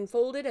weak and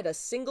folded at a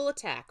single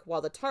attack,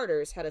 while the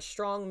Tartars had a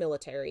strong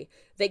military.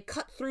 They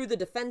cut through the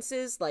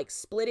defenses like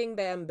splitting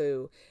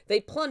bamboo.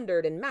 They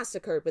plundered and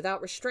massacred without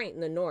restraint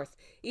in the north,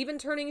 even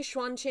turning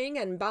Xuanqing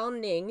and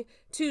Baoning,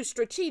 two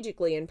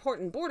strategically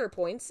important border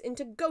points,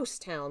 into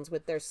ghost towns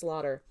with their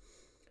slaughter.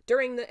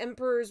 During the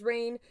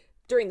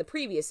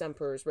previous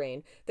emperor's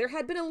reign, there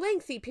had been a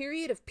lengthy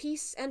period of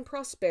peace and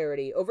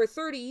prosperity, over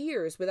 30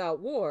 years without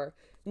war.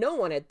 No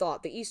one had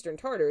thought the Eastern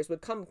Tartars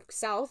would come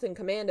south in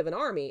command of an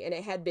army, and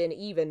it had been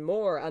even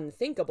more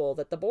unthinkable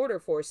that the border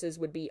forces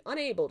would be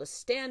unable to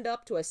stand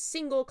up to a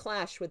single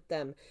clash with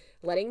them,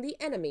 letting the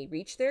enemy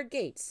reach their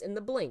gates in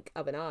the blink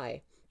of an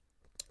eye.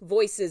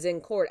 Voices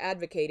in court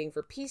advocating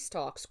for peace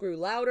talks grew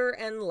louder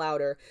and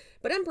louder,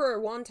 but Emperor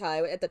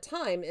Yuantai, at the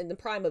time in the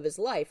prime of his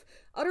life,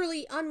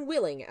 utterly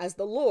unwilling as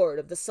the lord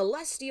of the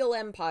celestial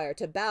empire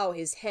to bow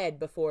his head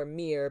before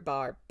mere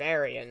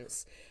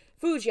barbarians.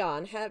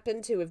 Fujian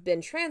happened to have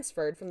been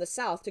transferred from the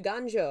south to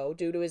Ganzhou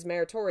due to his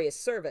meritorious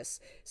service,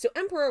 so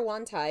Emperor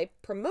Yuantai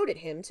promoted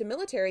him to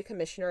military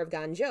commissioner of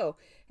Ganzhou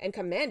and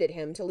commanded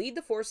him to lead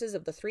the forces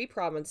of the three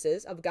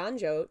provinces of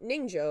Ganzhou,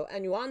 Ningzhou,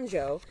 and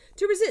Yuanzhou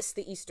to resist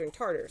the Eastern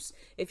Tartars.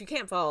 If you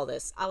can't follow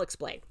this, I'll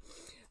explain.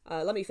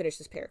 Let me finish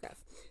this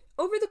paragraph.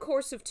 Over the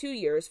course of 2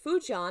 years,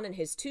 Fujian and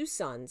his 2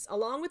 sons,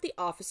 along with the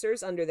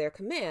officers under their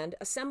command,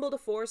 assembled a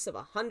force of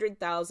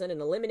 100,000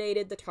 and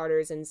eliminated the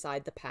Tartars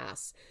inside the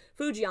pass.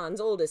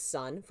 Fujian's oldest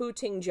son, Fu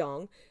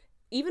Tingjong,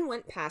 even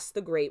went past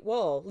the Great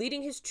Wall,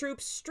 leading his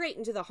troops straight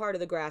into the heart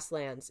of the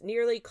grasslands,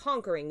 nearly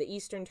conquering the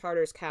Eastern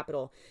Tartars'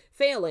 capital,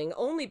 failing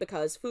only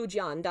because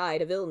Fujian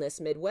died of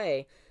illness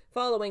midway.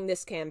 Following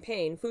this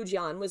campaign,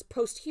 Fujian was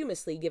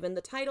posthumously given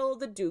the title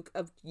the Duke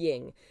of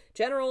Ying,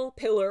 General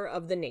Pillar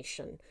of the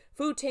Nation.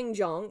 Fu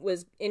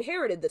Tingjong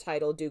inherited the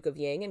title Duke of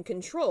Ying and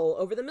control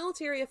over the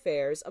military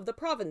affairs of the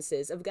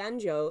provinces of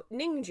Ganzhou,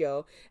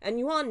 Ningzhou, and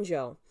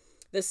Yuanzhou.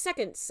 The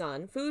second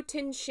son, Fu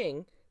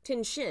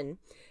Tinshin,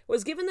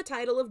 was given the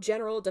title of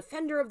General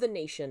Defender of the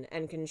Nation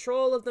and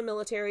control of the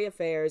military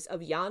affairs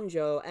of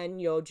Yanzhou and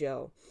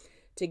Yozhou.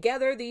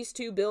 Together, these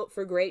two built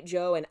for Great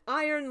Zhou an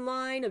iron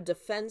line of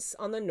defense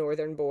on the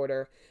northern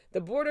border. The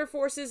border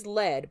forces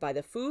led by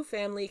the Fu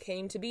family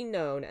came to be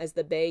known as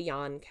the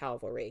Beiyan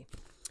Cavalry.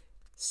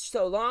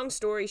 So, long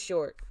story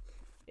short,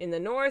 in the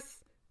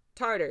north,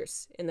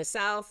 Tartars. In the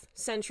south,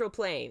 Central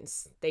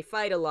Plains. They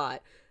fight a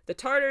lot. The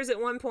Tartars at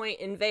one point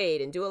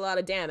invade and do a lot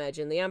of damage,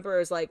 and the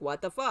Emperor's like,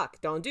 what the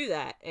fuck? Don't do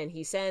that. And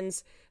he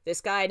sends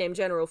this guy named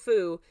General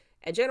Fu,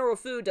 and General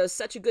Fu does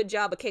such a good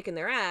job of kicking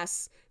their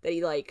ass that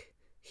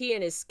he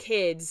and his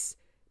kids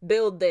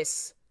build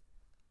this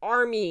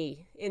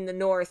army in the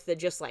north that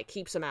just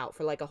keeps them out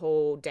for a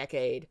whole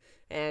decade.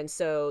 And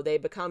so they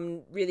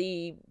become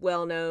really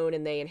well known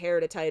and they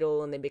inherit a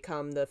title and they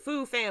become the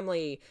Fu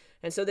family.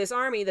 And so this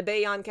army, the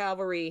Beiyan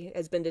Cavalry,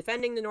 has been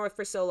defending the north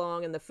for so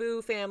long, and the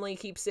Fu family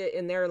keeps it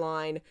in their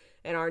line.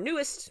 And our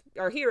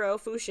hero,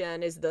 Fu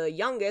Shen, is the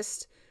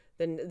youngest,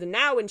 the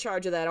now in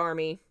charge of that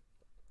army.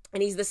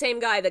 And he's the same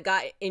guy that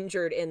got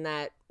injured in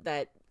that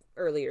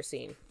earlier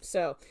scene.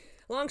 So,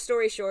 long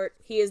story short,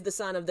 he is the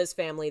son of this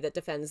family that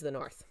defends the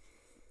north.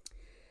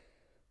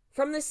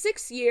 From the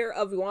 6th year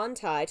of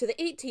Yuantai to the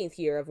 18th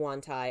year of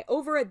Yuantai,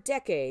 over a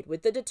decade,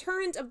 with the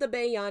deterrent of the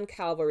Beiyan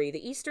Cavalry,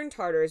 the Eastern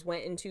Tartars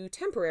went into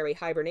temporary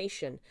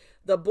hibernation.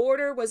 The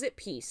border was at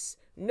peace.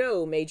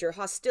 No major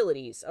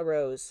hostilities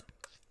arose.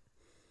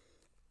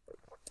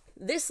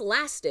 This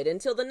lasted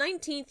until the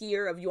 19th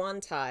year of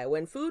Yuantai,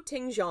 when Fu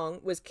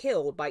Tingjong was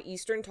killed by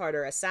Eastern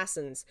Tartar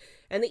assassins,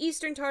 and the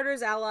Eastern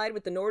Tartars allied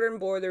with the northern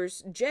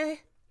borders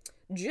Zhe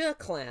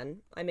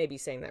clan. I may be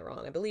saying that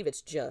wrong. I believe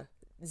it's Zhe.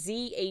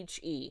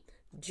 Z-H-E.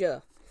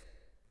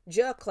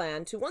 Zhe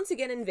clan to once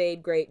again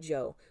invade Great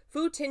Zhou.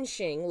 Fu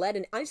Tinxing led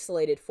an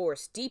isolated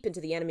force deep into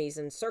the enemy's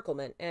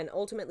encirclement and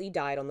ultimately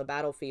died on the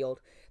battlefield.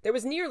 There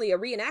was nearly a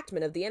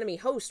reenactment of the enemy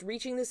host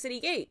reaching the city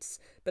gates,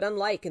 but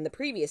unlike in the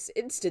previous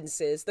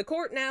instances, the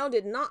court now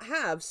did not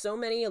have so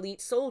many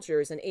elite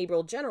soldiers and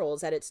able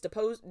generals at its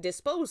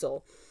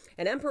disposal,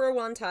 and Emperor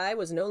Yuantai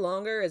was no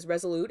longer as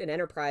resolute and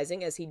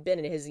enterprising as he'd been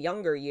in his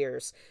younger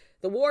years.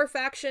 The war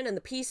faction and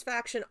the peace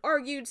faction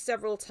argued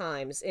several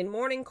times in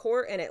morning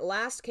court and at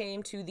last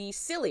came to the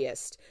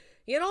silliest,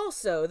 yet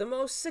also the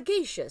most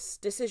sagacious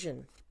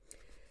decision.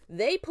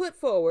 They put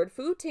forward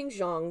Fu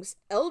Tingjong's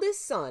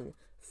eldest son,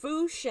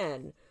 Fu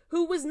Shen,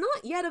 who was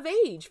not yet of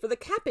age for the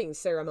capping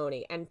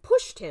ceremony, and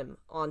pushed him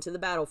onto the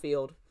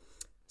battlefield.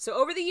 So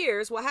over the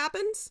years, what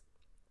happens?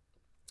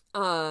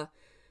 The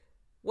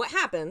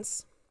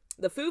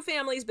Fu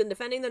family's been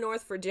defending the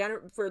north for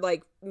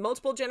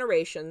multiple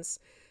generations.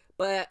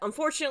 But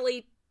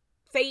unfortunately,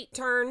 fate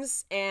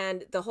turns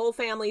and the whole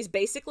family's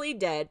basically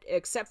dead,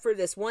 except for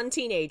this one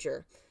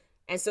teenager.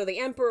 And so the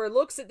emperor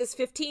looks at this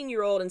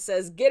 15-year-old and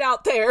says, get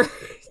out there,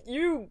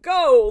 you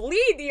go,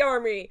 lead the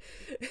army,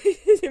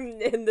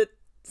 and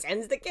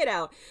sends the kid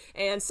out.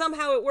 And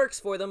somehow it works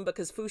for them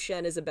because Fu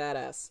Shen is a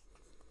badass.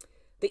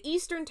 The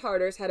Eastern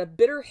Tartars had a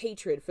bitter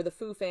hatred for the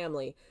Fu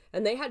family,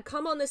 and they had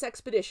come on this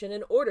expedition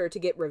in order to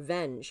get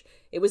revenge.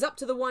 It was up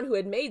to the one who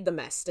had made the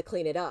mess to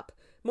clean it up.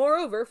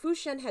 Moreover, Fu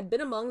Shen had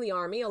been among the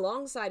army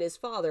alongside his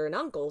father and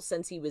uncle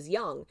since he was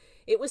young.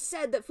 It was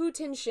said that Fu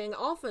Tinxing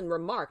often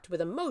remarked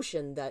with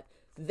emotion that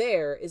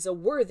there is a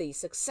worthy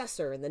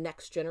successor in the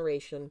next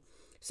generation.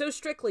 So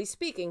strictly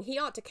speaking, he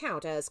ought to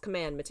count as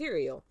command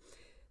material.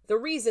 The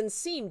reasons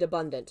seemed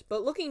abundant,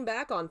 but looking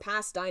back on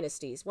past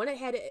dynasties, when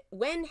had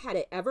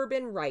it ever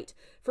been right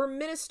for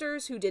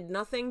ministers who did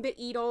nothing but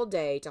eat all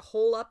day to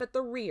hole up at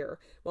the rear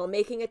while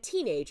making a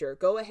teenager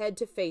go ahead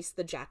to face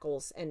the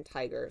jackals and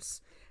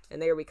tigers?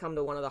 And there we come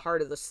to one of the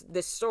heart of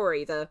this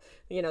story, the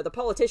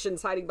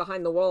politicians hiding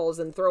behind the walls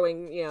and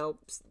throwing,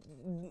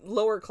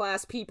 lower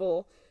class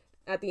people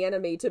at the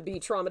enemy to be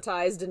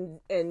traumatized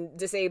and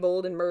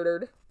disabled and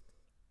murdered.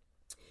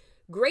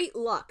 Great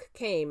luck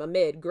came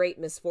amid great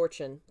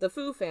misfortune. The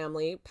Fu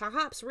family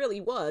perhaps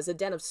really was a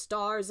den of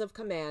stars of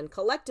command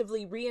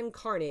collectively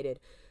reincarnated.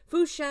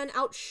 Fu Shen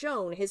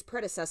outshone his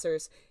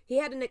predecessors. He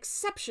had an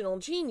exceptional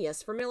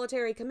genius for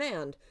military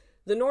command.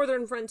 The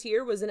northern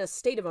frontier was in a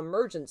state of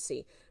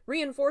emergency.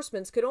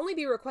 Reinforcements could only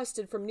be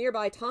requested from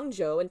nearby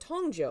Tangzhou and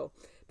Tongzhou.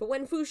 But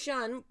when Fu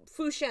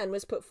Shen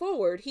was put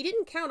forward, he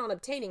didn't count on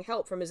obtaining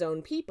help from his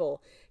own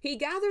people. He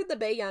gathered the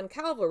Beiyan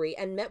Cavalry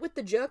and met with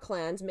the Zhe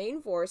clan's main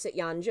force at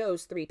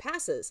Yanzhou's Three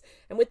Passes,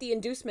 and with the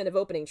inducement of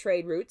opening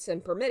trade routes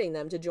and permitting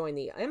them to join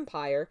the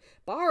empire,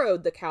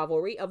 borrowed the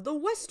cavalry of the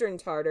Western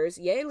Tartars'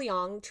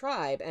 Yeiliang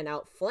tribe and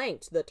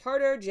outflanked the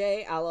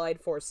Tartar-Jie allied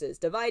forces,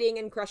 dividing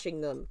and crushing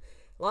them.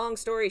 Long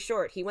story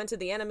short, he went to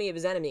the enemy of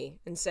his enemy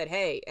and said,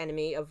 "Hey,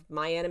 enemy of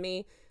my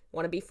enemy,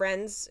 want to be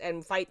friends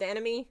and fight the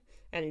enemy?"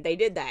 And they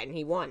did that, and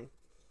he won.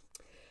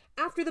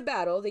 After the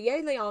battle, the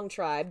Yeiliang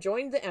tribe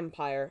joined the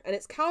empire, and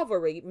its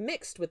cavalry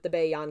mixed with the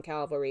Beiyan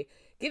cavalry.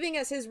 Giving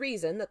as his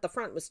reason that the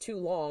front was too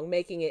long,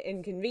 making it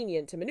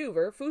inconvenient to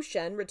maneuver, Fu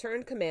Shen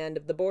returned command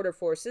of the border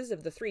forces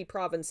of the three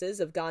provinces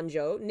of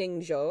Ganzhou,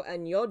 Ningzhou,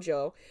 and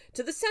Youzhou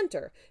to the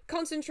center,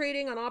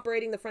 concentrating on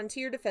operating the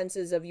frontier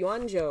defenses of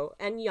Yuanzhou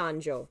and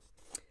Yanzhou.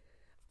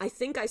 I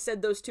think I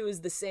said those two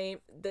is the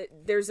same.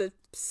 There's a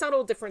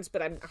subtle difference,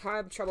 but I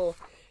have trouble.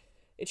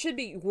 It should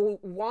be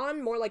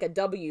Wan, more like a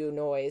W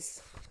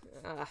noise.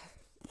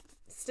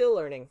 Still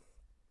learning.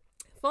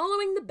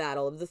 Following the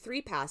Battle of the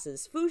Three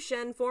Passes, Fu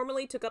Shen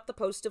formally took up the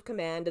post of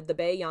command of the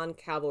Beiyan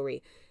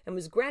Cavalry and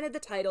was granted the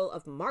title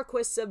of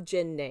Marquis of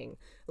Jingning.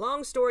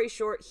 Long story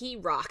short, he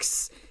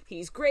rocks.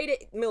 He's great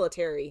at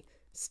military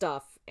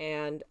stuff,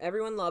 and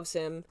everyone loves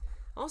him.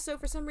 Also,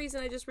 for some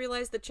reason, I just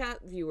realized the chat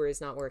viewer is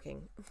not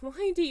working.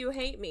 Why do you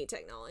hate me,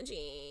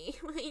 technology?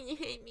 Why do you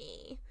hate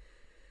me?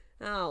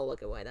 I'll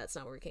look at why that's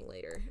not working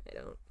later. I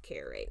don't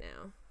care right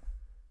now.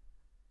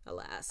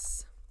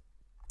 Alas.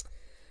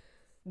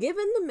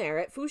 Given the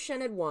merit Fu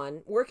Shen had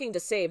won, working to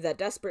save that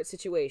desperate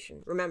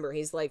situation, remember,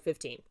 he's like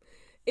 15,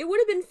 it would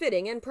have been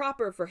fitting and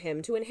proper for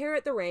him to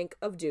inherit the rank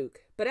of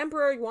Duke, but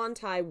Emperor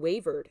Yuantai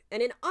wavered,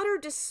 and in utter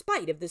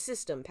despite of the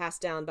system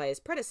passed down by his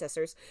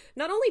predecessors,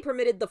 not only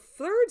permitted the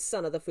third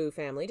son of the Fu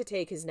family to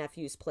take his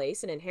nephew's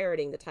place in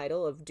inheriting the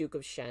title of Duke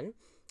of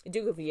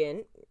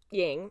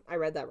Ying, I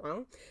read that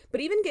wrong,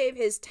 but even gave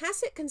his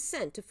tacit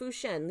consent to Fu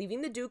Shen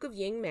leaving the Duke of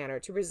Ying Manor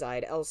to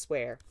reside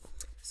elsewhere.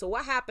 So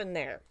what happened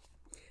there?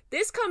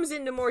 This comes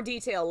into more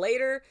detail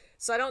later,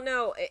 so I don't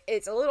know,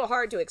 it's a little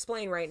hard to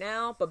explain right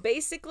now, but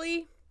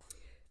basically,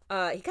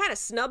 he kind of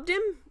snubbed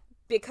him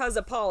because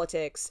of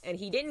politics, and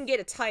he didn't get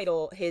a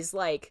title. His,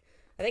 I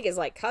think his,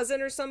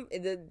 cousin or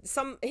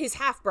his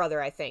half-brother,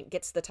 I think,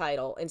 gets the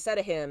title instead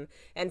of him,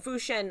 and Fu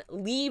Shen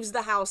leaves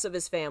the house of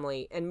his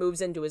family and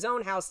moves into his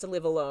own house to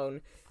live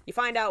alone. You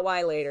find out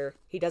why later.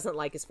 He doesn't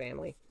like his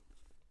family.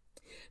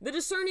 The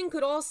discerning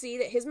could all see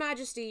that His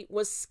Majesty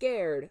was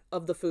scared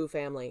of the Fu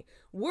family,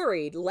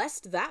 worried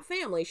lest that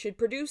family should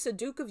produce a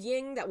Duke of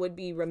Ying that would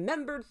be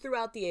remembered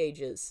throughout the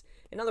ages.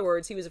 In other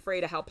words, he was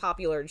afraid of how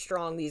popular and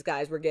strong these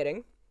guys were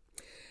getting.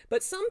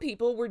 But some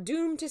people were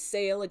doomed to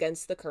sail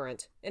against the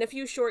current. In a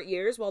few short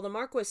years, while the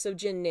Marquis of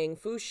Jingning,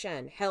 Fu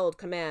Shen, held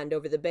command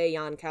over the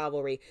Beiyan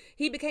Cavalry,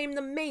 he became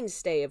the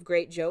mainstay of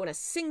Great Zhou in a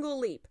single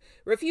leap,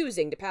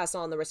 refusing to pass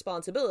on the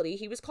responsibility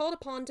he was called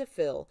upon to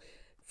fill,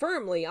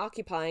 firmly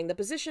occupying the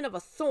position of a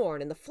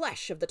thorn in the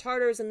flesh of the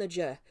Tartars and the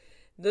Zhe.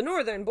 The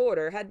northern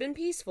border had been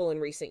peaceful in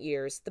recent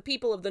years, the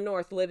people of the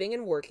north living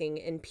and working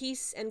in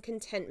peace and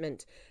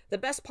contentment. The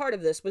best part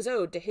of this was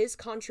owed to his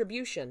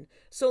contribution.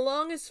 So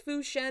long as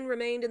Fu Shen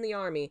remained in the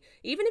army,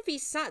 even if he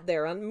sat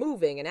there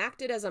unmoving and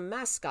acted as a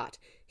mascot,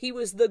 he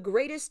was the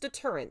greatest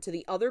deterrent to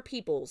the other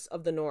peoples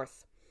of the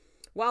north.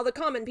 While the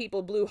common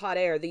people blew hot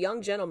air, the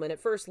young gentleman at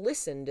first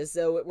listened as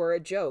though it were a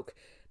joke.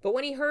 But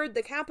when he heard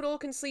the capital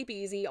can sleep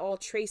easy, all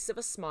trace of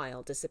a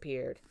smile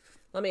disappeared.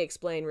 Let me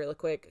explain really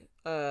quick.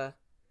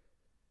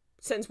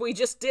 Since we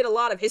just did a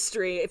lot of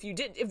history, if you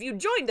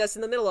joined us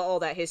in the middle of all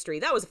that history,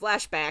 that was a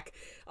flashback.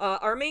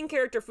 Our main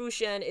character, Fu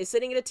Shen, is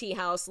sitting at a tea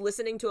house,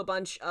 listening to a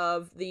bunch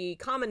of the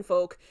common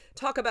folk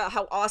talk about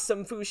how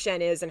awesome Fu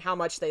Shen is and how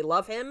much they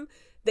love him.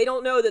 They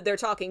don't know that they're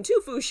talking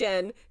to Fu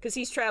Shen because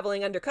he's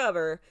traveling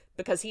undercover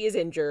because he is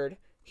injured.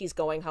 He's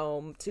going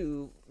home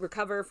to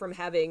recover from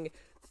having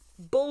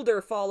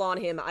boulder fall on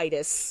him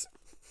itis.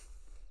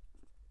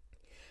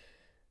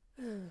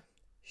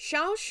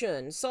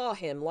 Xiaohan saw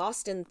him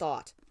lost in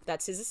thought.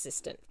 That's his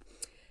assistant.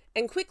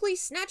 And quickly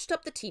snatched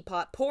up the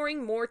teapot,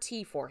 pouring more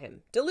tea for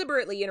him.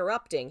 Deliberately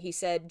interrupting, he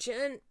said,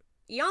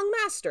 Young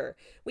master,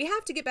 we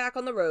have to get back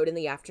on the road in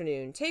the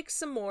afternoon. Take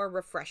some more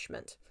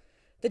refreshment.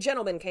 The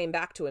gentleman came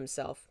back to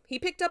himself. He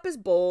picked up his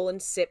bowl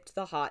and sipped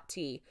the hot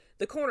tea.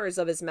 The corners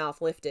of his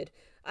mouth lifted.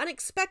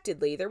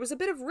 Unexpectedly, there was a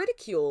bit of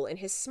ridicule in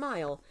his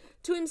smile.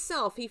 To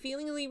himself, he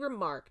feelingly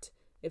remarked,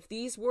 if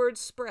these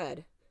words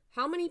spread,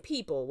 how many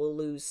people will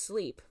lose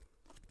sleep?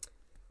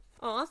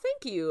 Aw,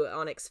 thank you,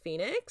 Onyx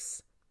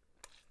Phoenix.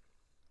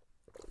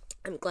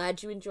 I'm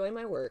glad you enjoy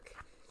my work.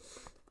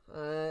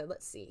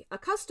 Let's see. A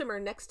customer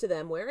next to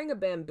them wearing a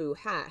bamboo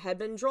hat had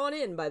been drawn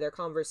in by their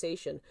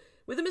conversation.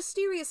 With a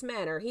mysterious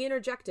manner, he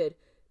interjected,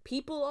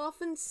 People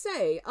often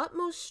say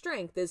utmost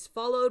strength is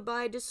followed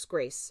by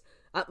disgrace.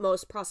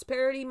 Utmost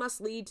prosperity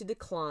must lead to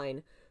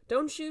decline.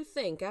 Don't you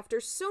think,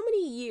 after so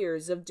many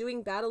years of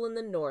doing battle in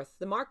the north,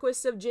 the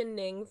Marquis of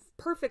Jingning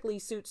perfectly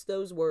suits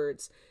those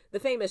words? The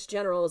famous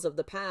generals of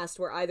the past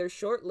were either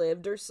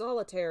short-lived or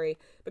solitary,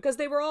 because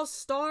they were all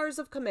stars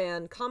of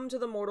command come to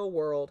the mortal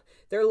world,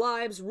 their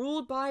lives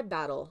ruled by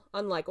battle,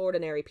 unlike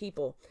ordinary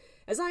people.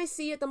 As I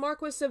see it, the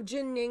Marquis of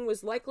Jingning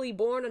was likely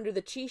born under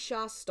the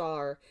Qisha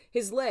star.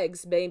 His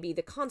legs may be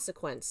the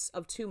consequence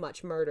of too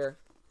much murder.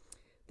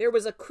 There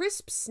was a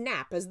crisp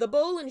snap as the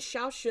bowl in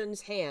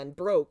Xiaohan's hand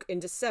broke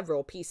into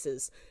several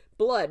pieces.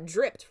 Blood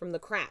dripped from the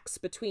cracks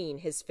between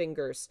his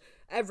fingers.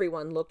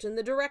 Everyone looked in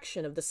the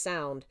direction of the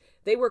sound.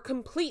 They were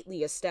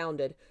completely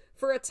astounded.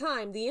 For a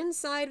time, the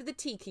inside of the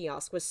tea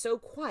kiosk was so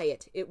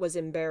quiet it was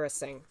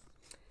embarrassing.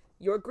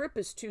 Your grip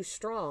is too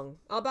strong.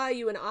 I'll buy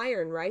you an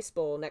iron rice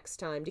bowl next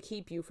time to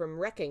keep you from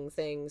wrecking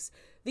things.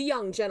 The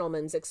young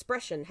gentleman's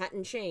expression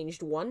hadn't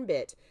changed one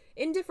bit.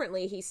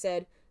 Indifferently, he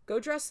said, Go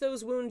dress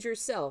those wounds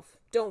yourself.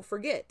 Don't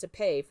forget to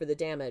pay for the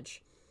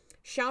damage.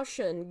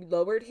 Xiaohan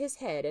lowered his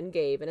head and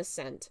gave an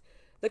assent.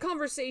 The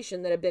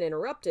conversation that had been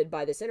interrupted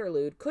by this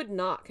interlude could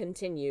not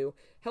continue.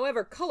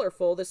 However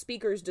colorful the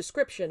speaker's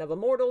description of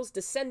immortals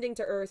descending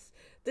to earth,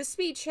 the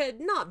speech had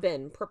not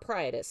been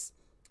propitious.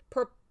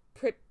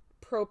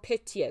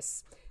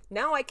 Propitious.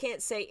 Now I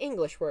can't say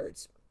English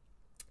words.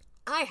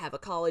 I have a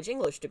college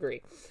English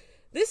degree.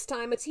 This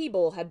time a tea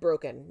bowl had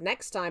broken.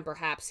 Next time,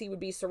 perhaps, he would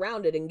be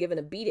surrounded and given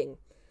a beating.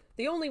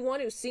 The only one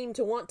who seemed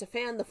to want to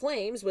fan the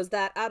flames was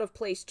that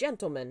out-of-place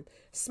gentleman.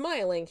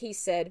 Smiling, he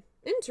said,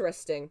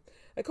 Interesting.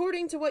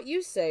 According to what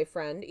you say,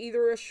 friend,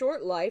 either a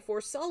short life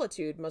or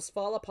solitude must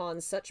fall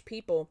upon such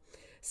people.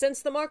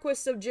 Since the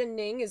Marquis of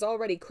Jingning is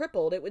already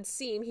crippled, it would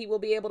seem he will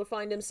be able to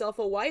find himself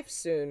a wife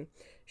soon.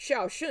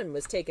 Xiaohan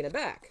was taken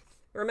aback.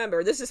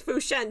 Remember, this is Fu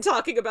Shen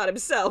talking about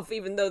himself,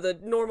 even though the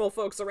normal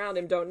folks around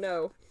him don't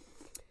know.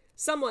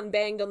 Someone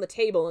banged on the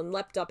table and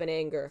leapt up in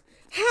anger.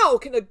 How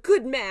can a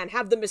good man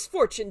have the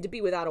misfortune to be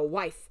without a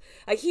wife?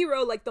 A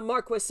hero like the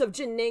Marquis of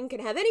Jingning can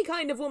have any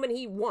kind of woman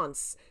he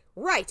wants.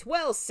 Right,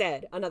 well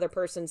said, another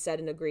person said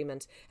in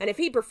agreement. And if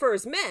he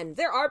prefers men,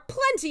 there are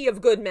plenty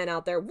of good men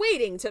out there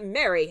waiting to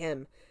marry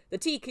him. The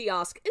tea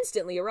kiosk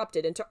instantly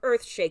erupted into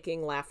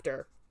earth-shaking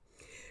laughter.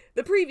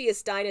 The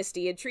previous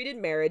dynasty had treated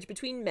marriage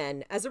between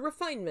men as a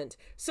refinement,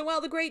 so while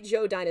the Great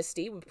Zhou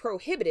dynasty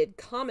prohibited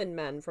common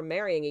men from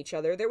marrying each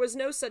other, there was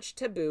no such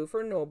taboo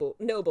for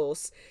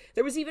nobles.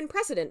 There was even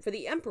precedent for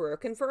the emperor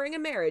conferring a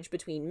marriage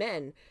between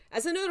men.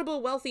 As a notable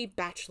wealthy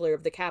bachelor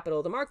of the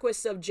capital, the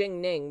Marquis of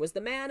Jingning was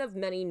the man of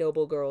many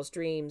noble girls'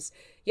 dreams.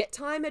 Yet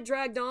time had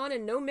dragged on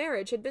and no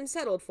marriage had been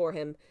settled for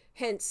him.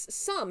 Hence,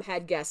 some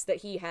had guessed that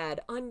he had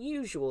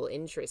unusual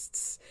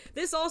interests.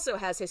 This also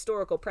has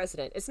historical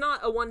precedent. It's not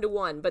a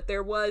one-to-one, but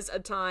there was a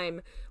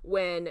time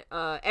when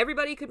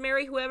everybody could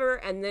marry whoever,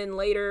 and then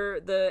later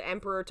the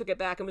emperor took it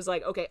back and was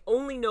like, okay,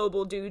 only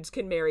noble dudes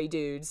can marry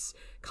dudes.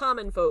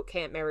 Common folk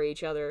can't marry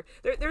each other.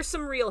 There's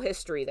some real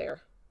history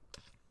there.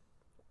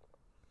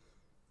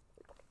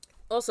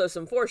 Also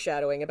some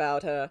foreshadowing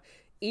about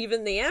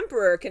even the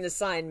emperor can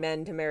assign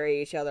men to marry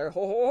each other.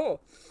 Ho ho ho.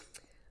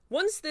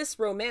 Once this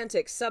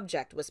romantic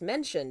subject was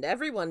mentioned,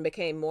 everyone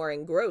became more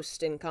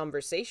engrossed in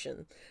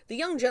conversation. The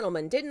young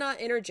gentleman did not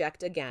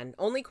interject again,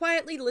 only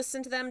quietly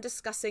listened to them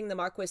discussing the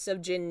Marquis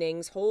of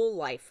Jinning's whole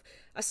life,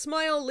 a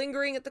smile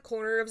lingering at the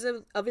corner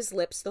of his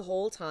lips the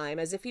whole time,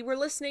 as if he were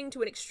listening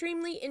to an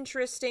extremely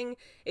interesting,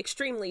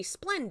 extremely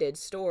splendid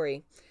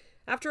story.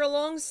 After a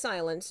long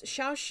silence,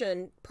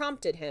 Xiaohan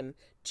prompted him,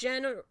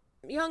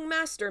 Young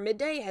master,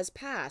 midday has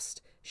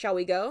passed. Shall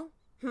we go?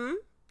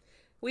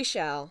 We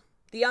shall.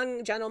 The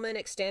young gentleman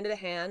extended a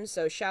hand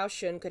so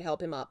Xiaohan could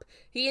help him up.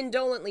 He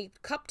indolently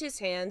cupped his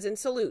hands in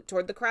salute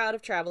toward the crowd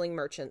of traveling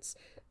merchants.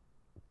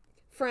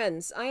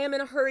 Friends, I am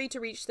in a hurry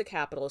to reach the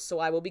capital, so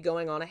I will be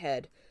going on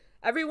ahead.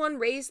 Everyone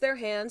raised their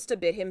hands to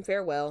bid him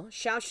farewell.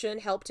 Xiaohan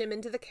helped him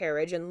into the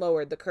carriage and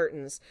lowered the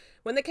curtains.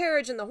 When the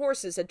carriage and the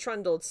horses had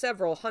trundled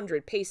several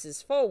hundred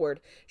paces forward,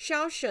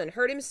 Xiaohan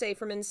heard him say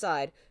from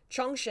inside,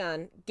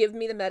 "Chongshan, give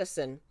me the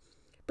medicine."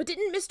 "But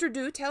didn't Mr.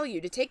 Du tell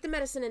you to take the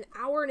medicine an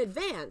hour in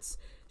advance?"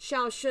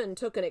 Xiaohan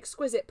took an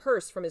exquisite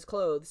purse from his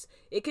clothes.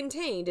 It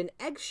contained an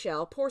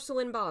eggshell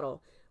porcelain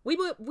bottle. We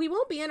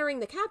won't be entering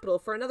the capital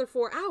for another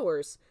 4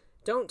 hours."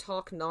 "Don't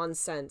talk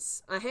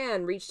nonsense." A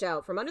hand reached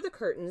out from under the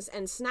curtains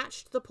and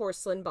snatched the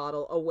porcelain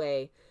bottle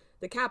away.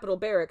 "The capital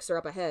barracks are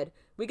up ahead.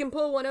 We can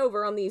pull one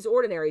over on these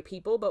ordinary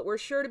people, but we're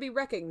sure to be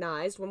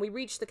recognized when we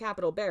reach the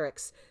capital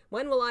barracks.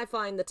 When will I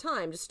find the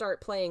time to start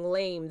playing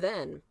lame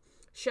then?"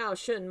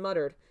 Xiaohan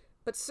muttered,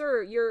 "But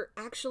sir, you're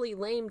actually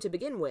lame to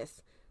begin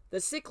with." The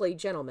sickly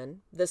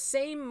gentleman, the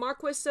same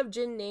Marquis of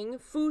Jingning,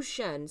 Fu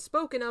Shen,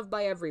 spoken of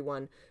by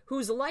everyone,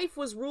 whose life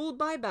was ruled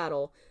by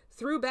battle,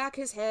 threw back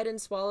his head and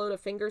swallowed a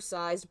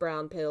finger-sized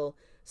brown pill.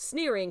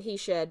 Sneering, he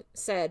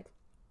said,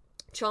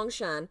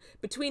 "Chongshan,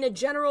 between a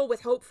general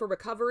with hope for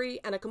recovery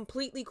and a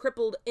completely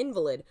crippled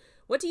invalid,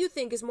 what do you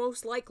think is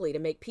most likely to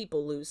make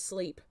people lose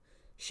sleep?"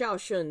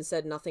 Xiaohan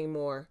said nothing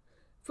more.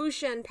 Fu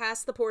Shen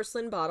passed the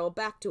porcelain bottle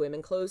back to him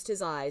and closed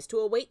his eyes to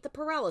await the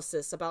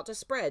paralysis about to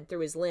spread through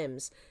his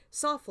limbs.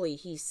 Softly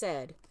he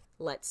said,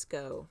 "Let's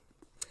go."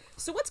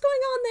 So what's going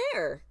on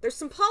there? There's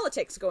some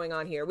politics going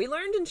on here. We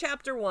learned in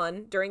Chapter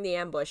 1, during the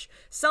ambush,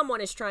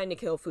 someone is trying to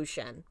kill Fu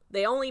Shen.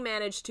 They only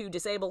managed to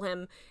disable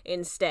him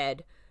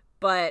instead,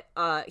 but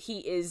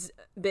he is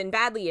been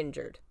badly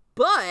injured.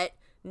 But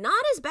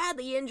not as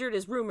badly injured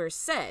as rumors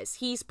says.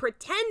 He's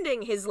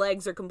pretending his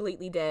legs are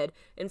completely dead.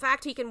 In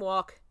fact, he can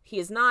walk. He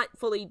is not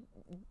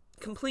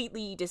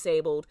completely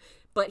disabled,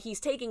 but he's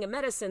taking a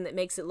medicine that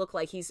makes it look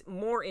like he's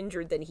more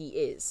injured than he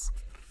is,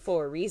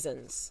 for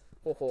reasons.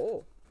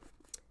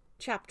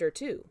 Chapter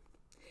 2.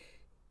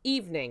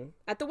 Evening.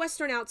 At the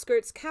western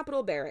outskirts,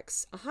 capital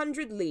barracks,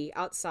 100 li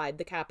outside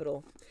the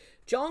capital.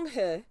 Zhang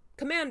He,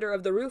 commander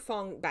of the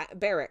Rufang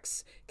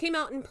barracks, came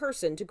out in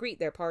person to greet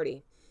their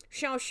party.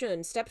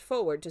 Xiaohan stepped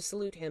forward to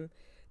salute him.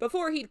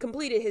 Before he'd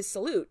completed his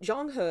salute,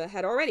 Zhang He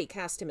had already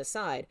cast him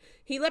aside.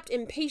 He leapt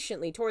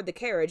impatiently toward the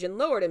carriage and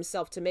lowered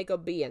himself to make Why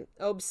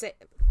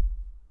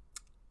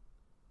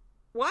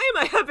am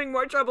I having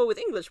more trouble with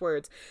English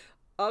words?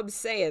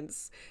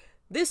 Obeisance.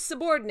 This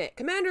subordinate,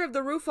 commander of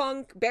the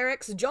Rufang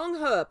barracks, Zhang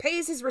He,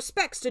 pays his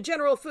respects to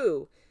General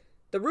Fu.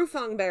 The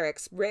Rufang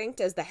barracks ranked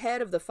as the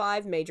head of the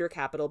 5 major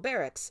capital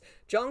barracks.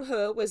 Zhang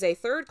He was a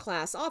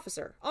third-class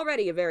officer,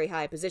 already a very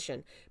high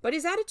position, but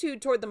his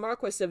attitude toward the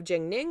Marquis of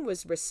Jingning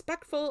was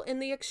respectful in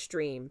the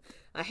extreme.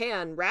 A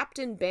hand wrapped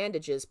in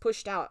bandages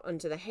pushed out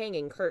onto the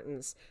hanging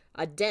curtains.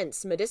 A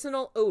dense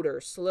medicinal odor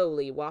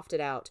slowly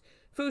wafted out.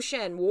 Fu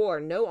Shen wore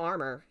no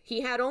armor.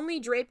 He had only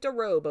draped a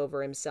robe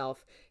over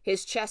himself.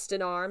 His chest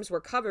and arms were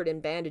covered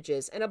in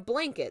bandages, and a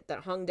blanket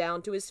that hung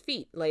down to his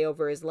feet lay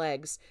over his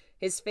legs.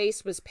 His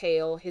face was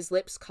pale, his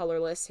lips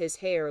colorless, his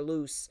hair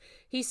loose.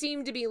 He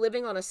seemed to be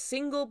living on a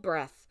single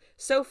breath,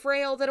 so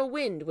frail that a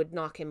wind would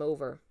knock him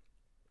over.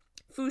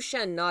 Fu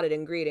Shen nodded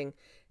in greeting.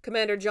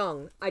 "Commander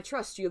Zhang, I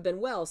trust you have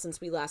been well since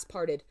we last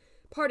parted.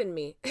 Pardon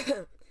me.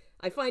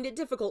 I find it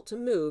difficult to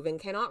move and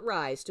cannot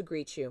rise to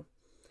greet you."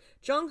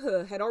 Zhang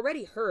He had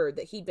already heard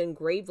that he'd been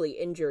gravely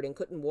injured and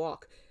couldn't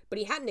walk, but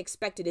he hadn't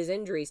expected his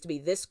injuries to be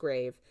this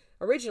grave.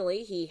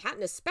 Originally, he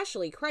hadn't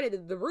especially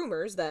credited the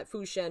rumors that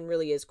Fu Shen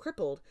really is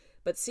crippled,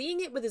 but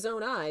seeing it with his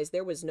own eyes,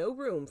 there was no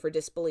room for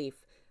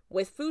disbelief.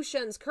 With Fu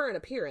Shen's current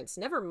appearance,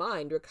 never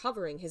mind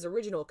recovering his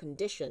original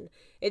condition,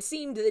 it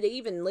seemed that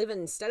even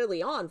living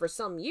steadily on for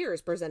some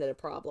years presented a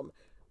problem.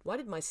 Why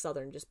did my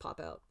southern just pop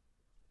out?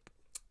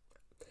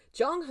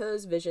 Zhang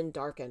He's vision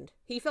darkened.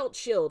 He felt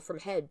chilled from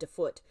head to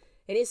foot.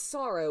 In his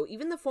sorrow,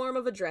 even the form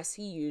of address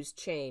he used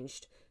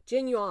changed.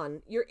 "Jing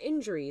Yuan, your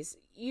injuries,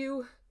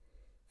 you—"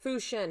 Fu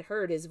Shen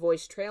heard his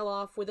voice trail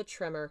off with a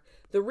tremor,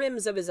 the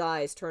rims of his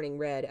eyes turning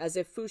red, as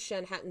if Fu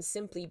Shen hadn't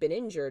simply been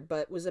injured,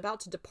 but was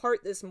about to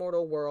depart this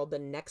mortal world the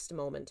next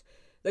moment.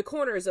 The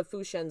corners of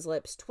Fu Shen's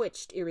lips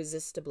twitched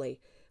irresistibly.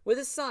 With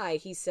a sigh,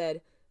 he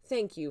said,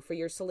 "Thank you for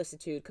your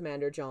solicitude,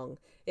 Commander Zhang.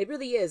 It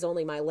really is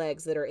only my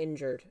legs that are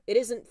injured. It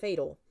isn't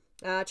fatal.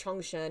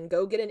 Chongshan,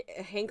 go get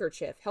a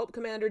handkerchief. Help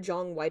Commander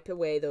Zhang wipe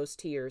away those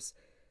tears."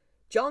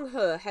 Zhang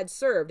He had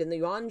served in the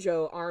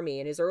Yuanzhou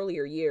army in his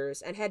earlier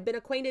years, and had been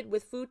acquainted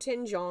with Fu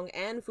Tinzhong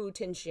and Fu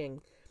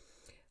Tinxing.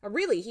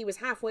 Really, he was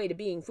halfway to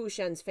being Fu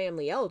Shen's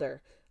family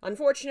elder.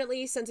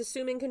 Unfortunately, since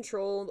assuming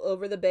control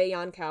over the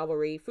Beiyan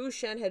Cavalry, Fu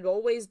Shen had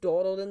always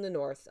dawdled in the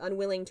north,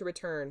 unwilling to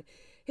return.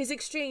 His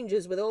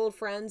exchanges with old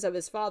friends of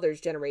his father's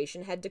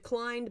generation had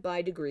declined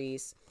by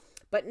degrees.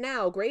 But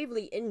now,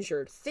 gravely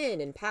injured,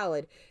 thin and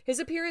pallid, his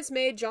appearance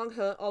made Zhang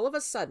He all of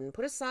a sudden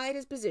put aside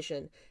his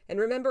position and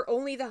remember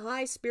only the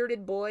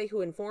high-spirited boy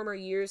who in former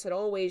years had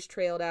always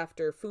trailed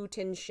after Fu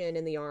Tinxin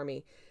in the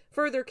army.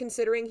 Further,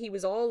 considering he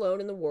was all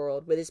alone in the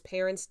world, with his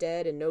parents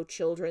dead and no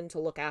children to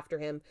look after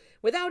him,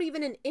 without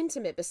even an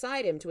intimate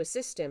beside him to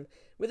assist him,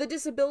 with a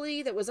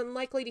disability that was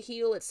unlikely to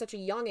heal at such a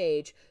young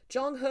age,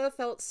 Zhang He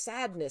felt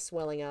sadness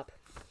welling up.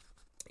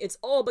 It's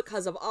all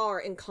because of our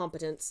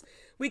incompetence.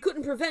 We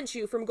couldn't prevent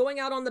you from going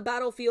out on the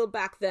battlefield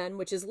back then,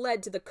 which has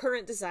led to the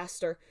current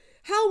disaster.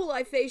 How will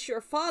I face your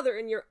father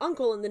and your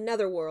uncle in the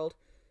netherworld?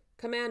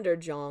 Commander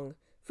Zhang,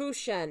 Fu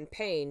Shen,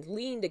 pained,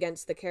 leaned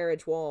against the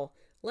carriage wall.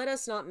 Let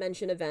us not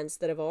mention events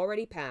that have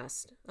already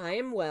passed. I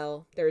am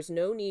well. There is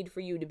no need for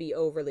you to be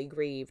overly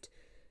grieved.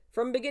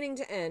 From beginning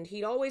to end,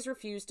 he'd always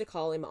refused to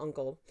call him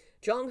uncle.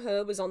 Zhang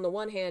He was on the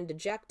one hand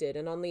dejected,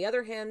 and on the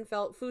other hand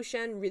felt Fu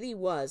Shen really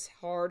was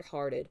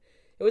hard-hearted.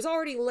 It was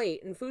already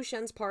late, and Fu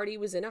Shen's party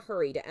was in a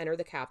hurry to enter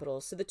the capital,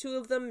 so the two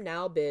of them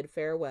now bid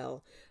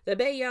farewell. The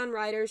Beiyan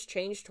riders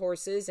changed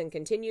horses and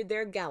continued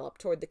their gallop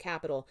toward the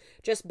capital,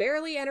 just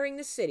barely entering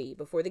the city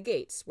before the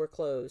gates were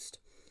closed.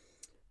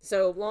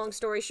 So, long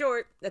story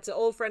short, that's an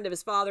old friend of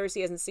his father's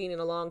he hasn't seen in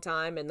a long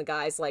time, and the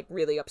guy's, like,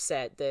 really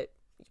upset that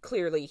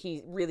clearly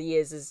he really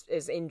is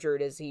as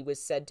injured as he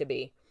was said to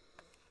be.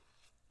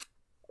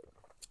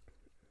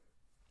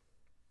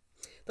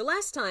 The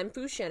last time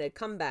Fu Shen had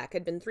come back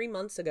had been 3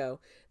 months ago.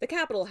 The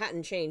capital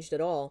hadn't changed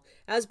at all.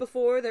 As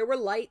before, there were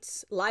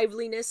lights,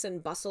 liveliness,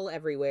 and bustle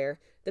everywhere.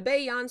 The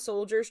Beiyan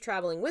soldiers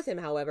traveling with him,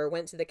 however,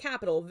 went to the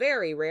capital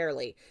very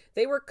rarely.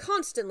 They were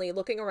constantly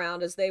looking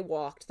around as they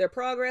walked, their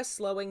progress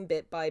slowing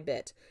bit by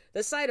bit.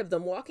 The sight of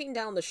them walking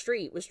down the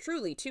street was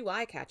truly too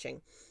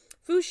eye-catching.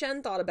 Fu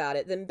Shen thought about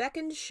it, then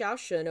beckoned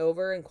Xiaohan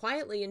over and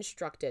quietly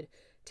instructed,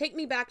 "Take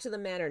me back to the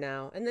manor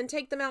now, and then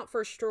take them out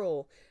for a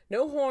stroll.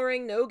 No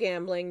whoring, no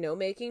gambling, no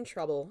making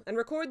trouble, and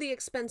record the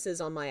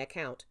expenses on my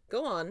account.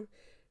 Go on."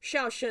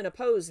 Xiaohan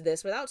opposed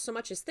this without so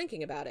much as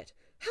thinking about it.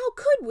 "How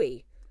could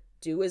we?"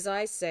 "Do as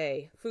I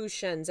say." Fu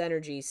Shen's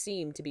energy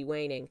seemed to be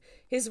waning.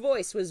 His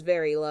voice was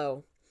very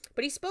low.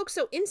 But he spoke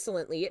so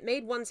insolently it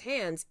made one's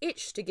hands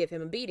itch to give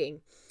him a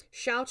beating.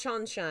 "Xiao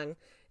Changshang,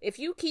 if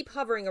you keep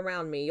hovering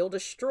around me, you'll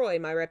destroy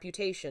my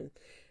reputation.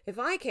 If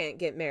I can't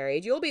get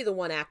married, you'll be the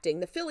one acting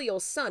the filial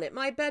son at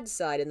my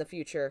bedside in the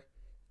future."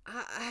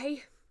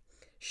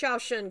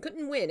 Xiaohan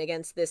couldn't win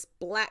against this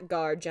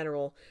blackguard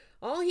general.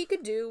 All he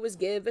could do was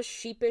give a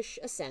sheepish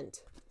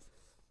assent.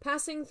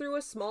 Passing through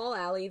a small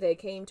alley, they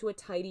came to a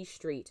tidy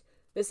street.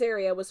 This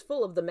area was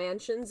full of the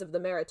mansions of the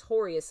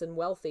meritorious and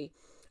wealthy,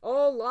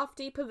 all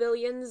lofty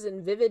pavilions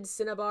in vivid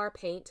cinnabar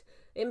paint,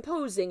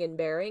 imposing in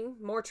bearing,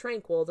 more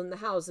tranquil than the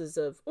houses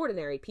of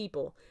ordinary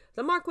people.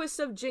 The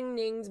Marquis of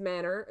Jingning's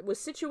manor was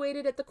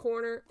situated at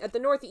the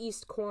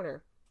northeast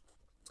corner.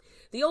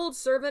 The old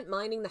servant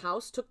minding the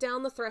house took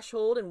down the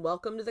threshold and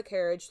welcomed the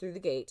carriage through the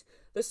gate.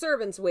 The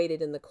servants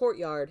waited in the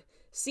courtyard.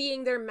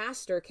 Seeing their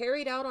master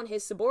carried out on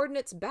his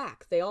subordinate's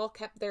back, they all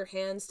kept their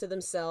hands to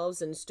themselves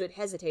and stood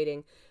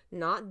hesitating,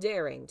 not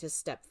daring to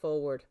step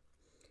forward.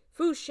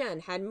 Fu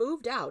Shen had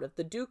moved out of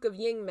the Duke of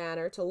Ying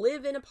manor to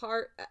live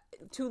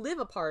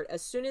apart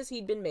as soon as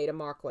he'd been made a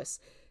marquis.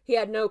 He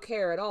had no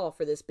care at all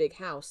for this big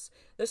house.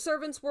 The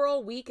servants were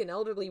all weak and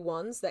elderly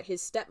ones that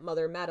his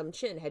stepmother, Madame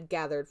Chin, had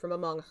gathered from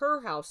among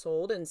her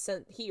household and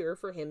sent here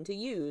for him to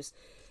use.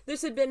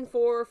 This had been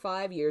 4 or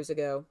 5 years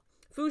ago.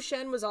 Fu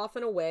Shen was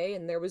often away,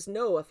 and there was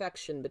no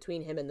affection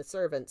between him and the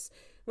servants.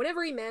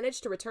 Whenever he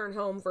managed to return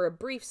home for a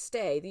brief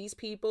stay, these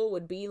people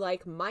would be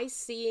like mice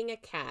seeing a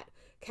cat,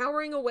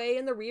 cowering away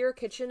in the rear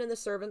kitchen and the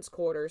servants'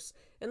 quarters.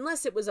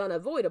 Unless it was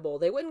unavoidable,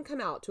 they wouldn't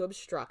come out to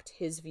obstruct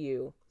his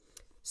view.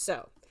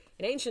 So,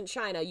 in ancient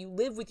China, you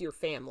live with your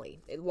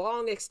family. A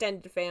long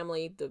extended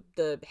family.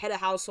 The head of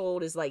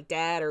household is like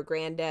dad or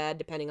granddad,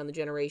 depending on the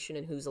generation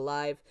and who's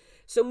alive.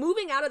 So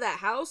moving out of that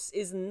house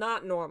is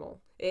not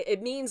normal.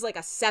 It means like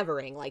a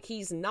severing. Like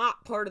he's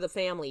not part of the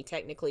family,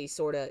 technically,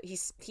 sort of.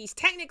 He's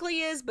technically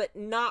is, but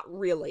not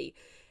really.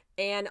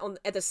 And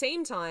at the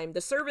same time,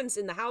 the servants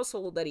in the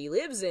household that he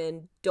lives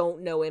in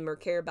don't know him or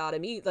care about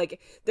him.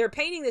 Like, they're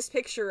painting this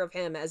picture of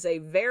him as a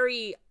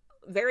very,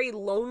 very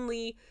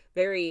lonely,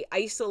 very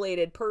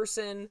isolated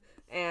person.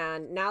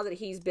 And now that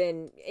he's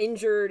been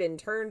injured and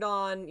turned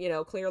on,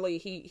 clearly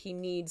he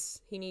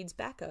needs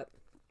backup.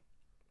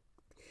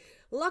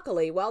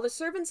 Luckily, while the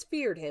servants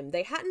feared him,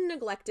 they hadn't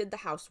neglected the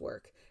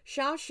housework.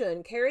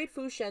 Xiaohan carried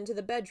Fu Shen to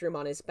the bedroom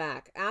on his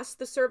back, asked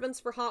the servants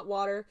for hot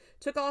water,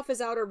 took off his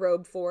outer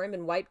robe for him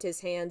and wiped his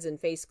hands and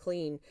face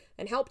clean,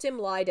 and helped him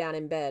lie down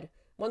in bed.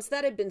 Once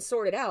that had been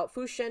sorted out,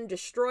 Fu Shen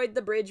destroyed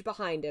the bridge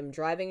behind him,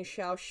 driving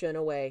Xiaohan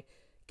away.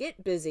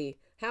 "Get busy.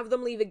 Have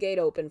them leave a gate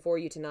open for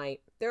you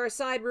tonight. There are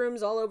side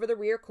rooms all over the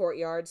rear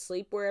courtyard.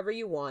 Sleep wherever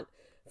you want.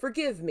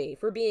 Forgive me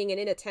for being an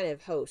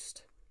inattentive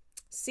host."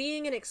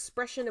 Seeing an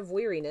expression of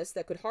weariness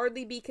that could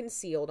hardly be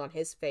concealed on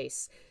his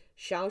face,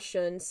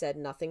 Xiaohan said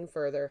nothing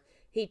further.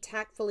 He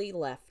tactfully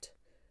left.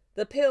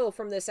 The pill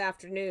from this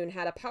afternoon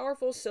had a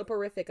powerful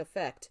soporific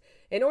effect.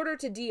 In order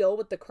to deal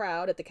with the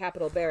crowd at the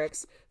capital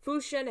barracks, Fu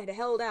Shen had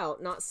held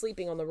out, not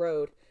sleeping on the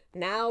road.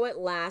 Now, at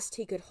last,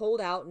 he could hold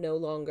out no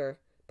longer.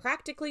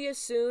 Practically as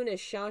soon as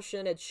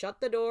Xiaohan had shut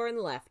the door and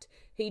left,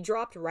 he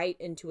dropped right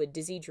into a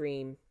dizzy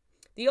dream.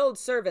 The old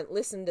servant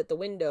listened at the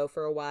window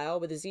for a while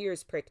with his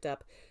ears pricked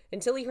up,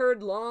 until he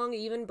heard long,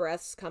 even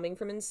breaths coming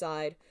from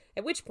inside,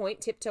 at which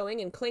point,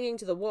 tiptoeing and clinging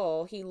to the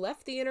wall, he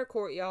left the inner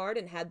courtyard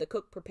and had the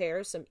cook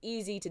prepare some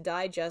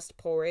easy-to-digest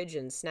porridge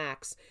and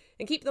snacks,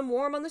 and keep them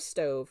warm on the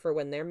stove for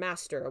when their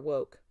master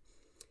awoke.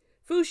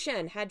 Fu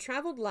Shen had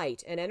traveled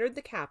light and entered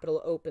the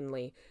capital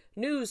openly.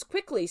 News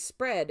quickly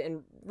spread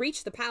and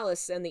reached the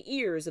palace and the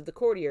ears of the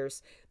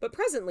courtiers, but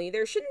presently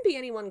there shouldn't be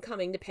anyone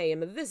coming to pay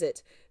him a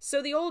visit,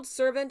 so the old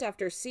servant,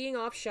 after seeing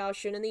off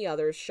Xiaohan and the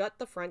others, shut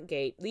the front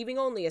gate, leaving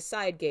only a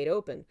side gate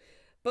open.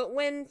 But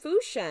when Fu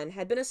Shen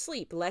had been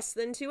asleep less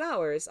than 2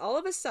 hours, all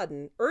of a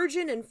sudden,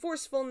 urgent and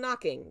forceful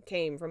knocking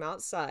came from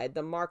outside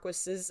the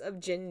Marquis of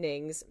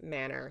Jingning's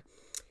manor.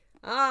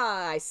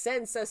 "Ah, I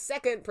sense a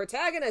second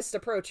protagonist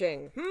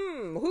approaching.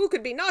 Who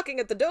could be knocking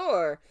at the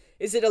door?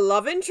 Is it a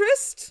love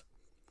interest?"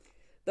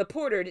 The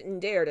porter didn't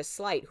dare to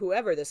slight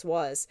whoever this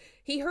was.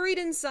 He hurried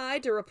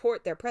inside to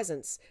report their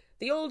presence.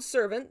 The old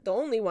servant, the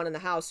only one in the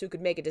house who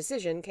could make a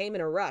decision, came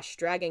in a rush,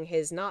 dragging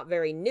his not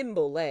very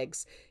nimble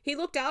legs. He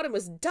looked out and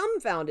was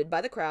dumbfounded by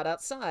the crowd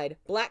outside.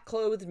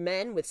 Black-clothed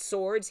men with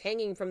swords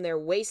hanging from their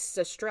waists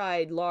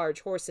astride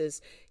large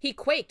horses. He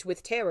quaked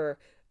with terror.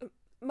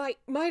 Might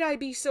I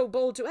be so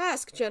bold to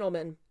ask,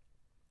 gentlemen?"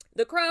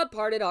 The crowd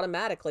parted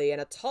automatically,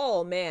 and a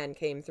tall man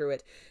came through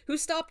it, who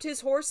stopped his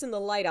horse in the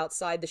light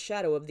outside the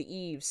shadow of the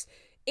eaves.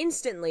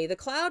 Instantly, the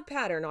cloud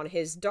pattern on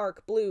his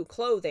dark blue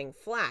clothing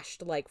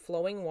flashed like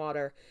flowing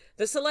water.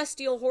 The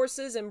celestial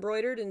horses,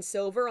 embroidered in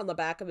silver on the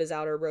back of his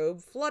outer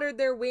robe, fluttered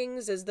their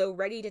wings as though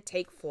ready to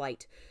take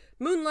flight.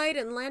 Moonlight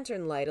and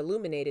lantern light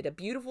illuminated a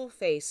beautiful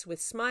face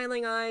with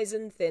smiling eyes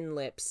and thin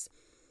lips.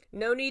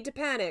 "No need to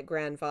panic,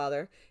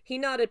 grandfather." He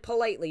nodded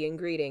politely in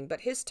greeting,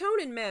 but his tone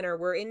and manner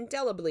were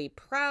indelibly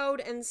proud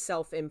and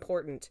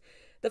self-important.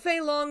 The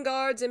Feilong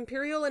Guard's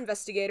Imperial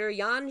Investigator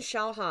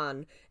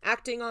Xiaohan,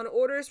 acting on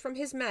orders from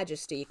His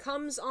Majesty,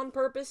 comes on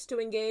purpose to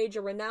engage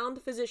a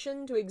renowned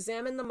physician to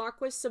examine the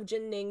Marquis of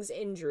Jingning's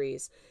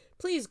injuries.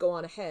 Please go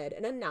on ahead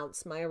and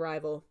announce my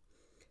arrival.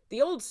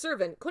 The old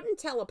servant couldn't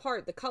tell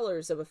apart the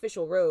colors of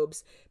official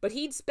robes, but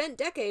he'd spent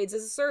decades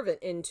as a servant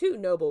in 2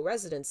 noble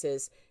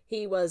residences.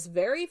 He was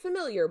very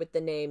familiar with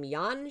the name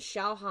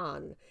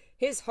Xiaohan.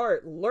 His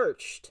heart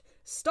lurched.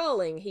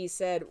 Stalling, he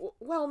said,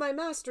 "Well, my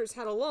master's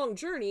had a long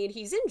journey and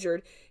he's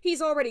injured.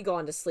 He's already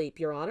gone to sleep,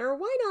 Your Honor.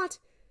 Why not?"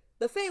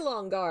 The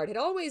Feilong Guard had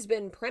always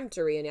been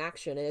peremptory in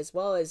action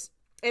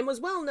and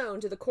was well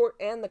known to the court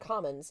and the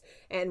commons,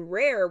 and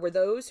rare were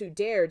those who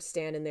dared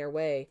stand in their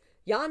way.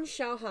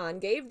 Xiaohan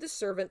gave the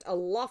servant a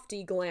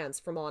lofty glance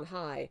from on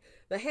high.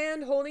 The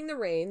hand holding the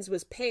reins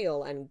was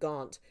pale and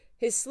gaunt.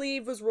 His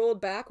sleeve was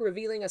rolled back,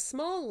 revealing a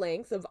small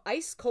length of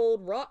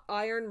ice-cold wrought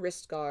iron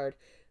wrist guard.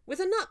 With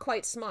a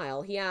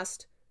not-quite-smile, he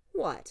asked,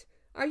 "What?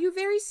 Are you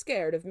very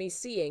scared of me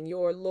seeing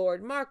your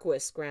Lord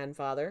Marquis,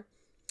 grandfather?"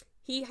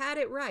 He had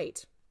it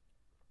right.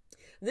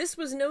 This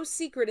was no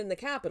secret in the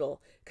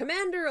capital.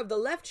 Commander of the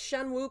Left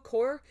Shanwu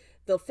Corps,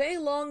 the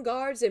Feilong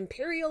Guard's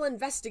Imperial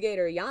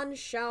Investigator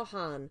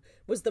Xiaohan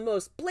was the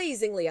most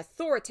blazingly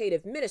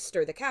authoritative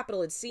minister the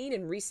capital had seen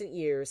in recent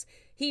years.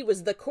 He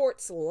was the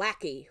court's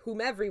lackey,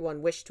 whom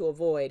everyone wished to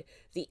avoid,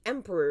 the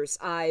emperor's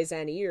eyes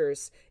and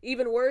ears.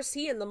 Even worse,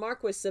 he and the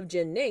Marquis of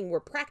Jingning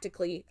were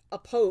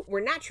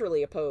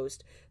naturally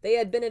opposed. They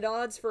had been at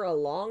odds for a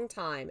long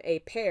time, a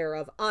pair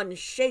of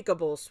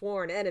unshakable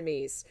sworn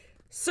enemies.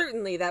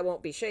 Certainly that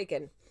won't be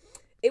shaken.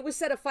 It was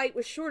said a fight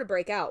was sure to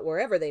break out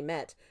wherever they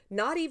met.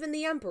 Not even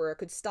the emperor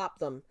could stop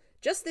them.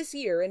 Just this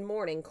year, in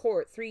morning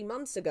court 3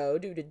 months ago,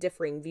 due to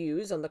differing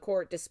views on the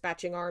court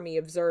dispatching army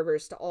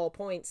observers to all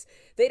points,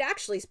 they'd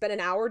actually spent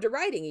an hour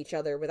deriding each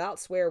other without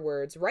swear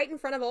words, right in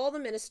front of all the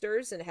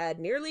ministers, and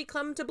had nearly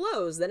come to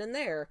blows then and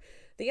there.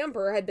 The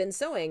emperor had been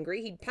so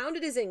angry he'd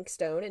pounded his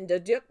inkstone and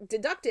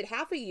deducted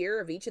half a year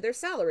of each of their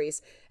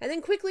salaries, and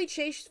then quickly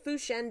chased Fu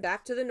Shen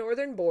back to the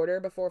northern border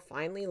before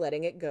finally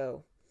letting it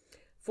go.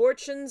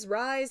 Fortunes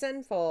rise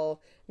and fall.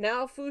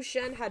 Now Fu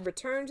Shen had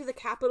returned to the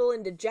capital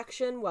in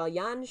dejection, while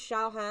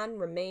Xiaohan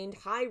remained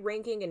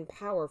high-ranking and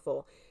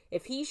powerful.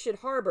 If he should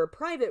harbor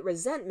private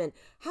resentment,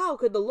 how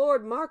could the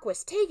Lord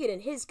Marquis take it in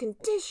his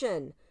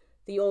condition?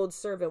 The old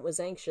servant was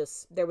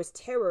anxious. There was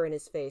terror in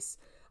his face.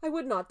 "I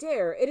would not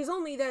dare. It is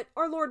only that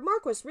our Lord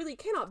Marquis really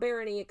cannot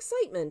bear any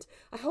excitement.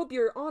 I hope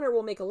your honor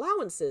will make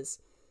allowances."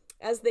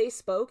 As they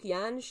spoke,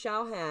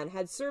 Xiaohan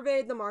had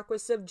surveyed the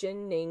Marquis of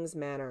Jingning's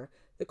manor.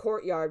 The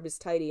courtyard was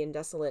tidy and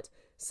desolate.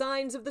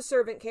 Signs of the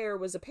servant care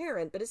was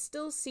apparent, but it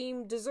still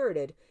seemed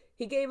deserted.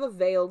 He gave a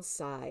veiled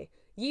sigh.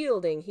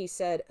 Yielding, he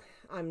said,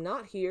 "I'm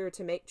not here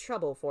to make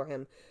trouble for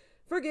him.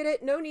 Forget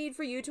it, no need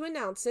for you to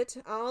announce it.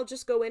 I'll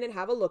just go in and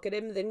have a look at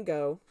him, then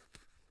go."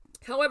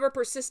 However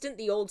persistent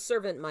the old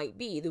servant might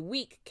be, the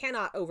weak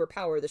cannot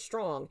overpower the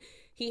strong.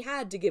 He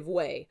had to give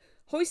way.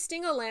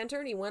 Hoisting a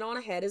lantern, he went on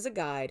ahead as a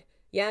guide.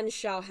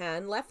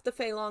 Xiaohan left the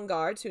Feilong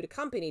Guards who'd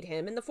accompanied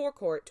him in the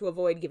forecourt to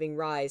avoid giving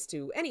rise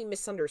to any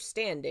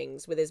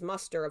misunderstandings with his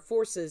muster of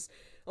forces,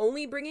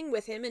 only bringing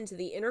with him into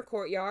the inner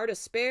courtyard a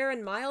spare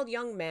and mild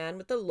young man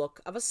with the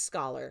look of a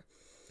scholar.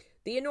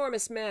 The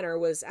enormous manor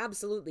was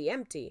absolutely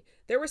empty.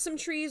 There were some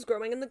trees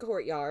growing in the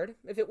courtyard.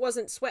 If it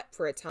wasn't swept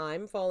for a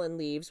time, fallen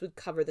leaves would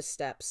cover the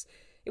steps.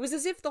 It was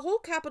as if the whole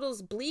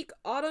capital's bleak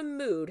autumn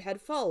mood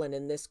had fallen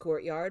in this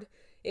courtyard.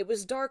 It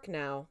was dark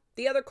now.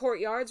 The other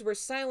courtyards were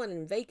silent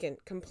and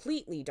vacant,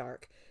 completely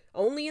dark.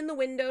 Only in the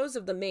windows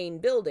of the main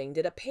building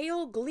did a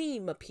pale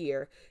gleam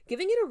appear,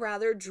 giving it a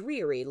rather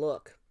dreary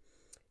look.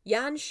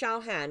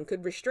 Xiaohan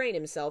could restrain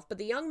himself, but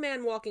the young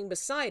man walking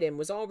beside him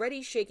was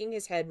already shaking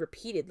his head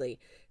repeatedly.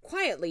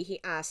 Quietly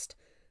he asked,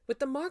 "With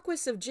the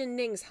Marquis of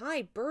Jingning's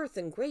high birth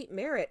and great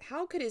merit,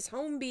 how could his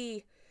home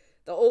be—"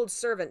 The old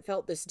servant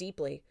felt this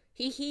deeply.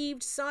 He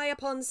heaved sigh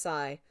upon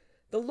sigh.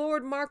 "The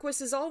Lord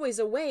Marquis is always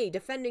away,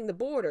 defending the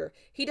border.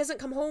 He doesn't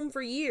come home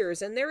for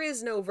years, and there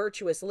is no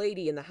virtuous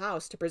lady in the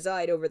house to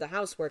preside over the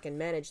housework and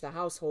manage the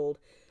household.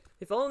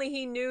 If only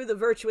he knew the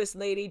virtuous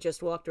lady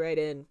just walked right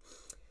in.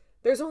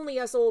 There's only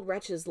us old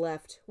wretches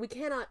left. We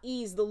cannot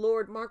ease the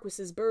Lord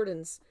Marquis's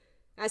burdens."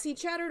 As he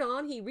chattered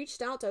on, he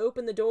reached out to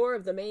open the door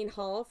of the main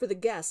hall for the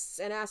guests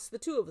and asked the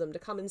two of them to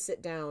come and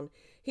sit down.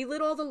 He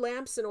lit all the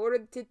lamps and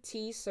ordered the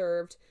tea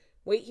served.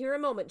 "Wait here a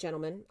moment,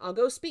 gentlemen. I'll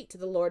go speak to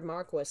the Lord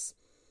Marquis."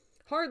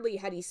 Hardly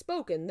had he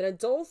spoken than a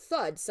dull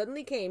thud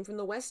suddenly came from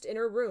the west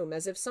inner room,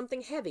 as if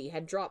something heavy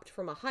had dropped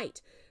from a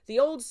height. The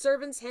old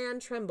servant's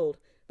hand trembled.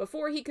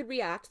 Before he could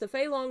react, the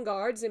Feilong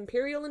Guard's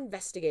Imperial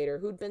Investigator,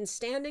 who'd been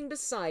standing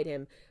beside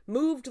him,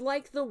 moved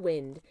like the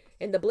wind.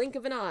 In the blink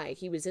of an eye,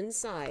 he was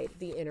inside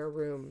the inner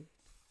room.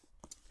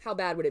 How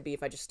bad would it be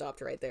if I just stopped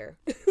right there?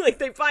 Like,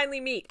 they finally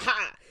meet.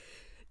 Ha!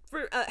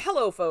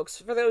 Hello, folks.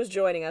 For those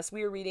joining us,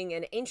 we are reading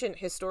an ancient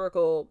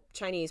historical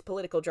Chinese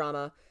political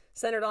drama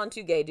centered on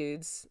two gay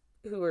dudes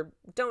who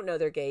don't know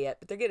they're gay yet,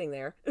 but they're getting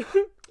there.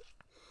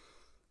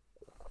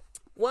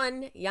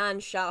 One,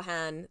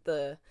 Xiaohan,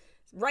 the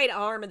right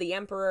arm of the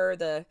emperor,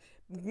 the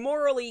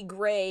morally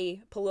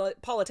gray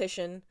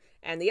politician,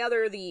 and the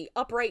other, the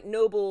upright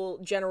noble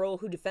general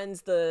who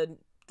defends the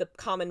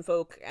common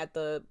folk at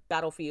the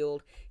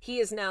battlefield. He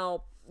is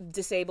now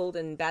disabled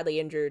and badly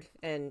injured,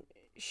 and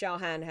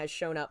Xiaohan has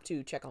shown up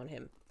to check on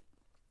him.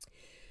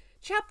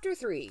 Chapter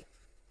 3.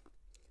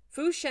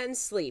 Fu Shen's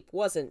sleep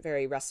wasn't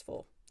very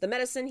restful. The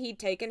medicine he'd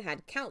taken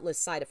had countless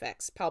side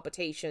effects: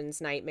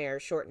 palpitations,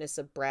 nightmares, shortness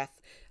of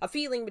breath, a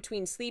feeling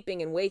between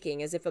sleeping and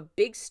waking as if a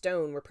big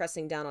stone were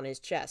pressing down on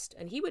his chest,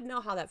 and he would know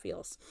how that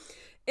feels.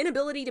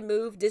 Inability to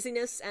move,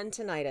 dizziness, and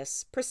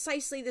tinnitus,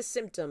 precisely the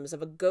symptoms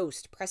of a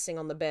ghost pressing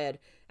on the bed,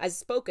 as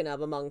spoken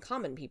of among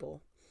common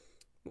people.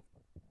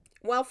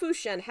 While Fu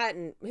Shen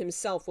hadn't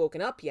himself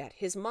woken up yet,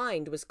 his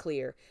mind was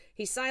clear.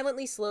 He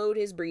silently slowed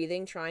his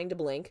breathing, trying to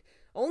blink.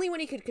 Only when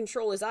he could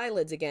control his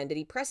eyelids again did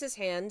he press his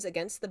hands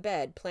against the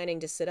bed, planning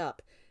to sit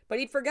up. But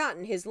he'd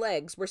forgotten his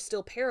legs were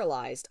still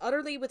paralyzed,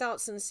 utterly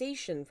without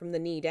sensation from the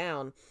knee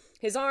down.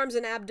 His arms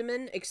and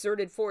abdomen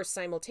exerted force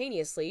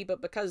simultaneously,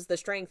 but because the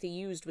strength he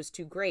used was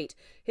too great,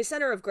 his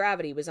center of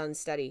gravity was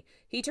unsteady.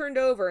 He turned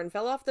over and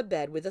fell off the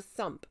bed with a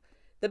thump.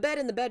 The bed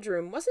in the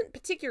bedroom wasn't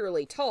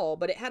particularly tall,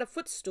 but it had a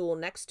footstool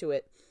next to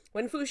it.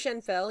 When Fu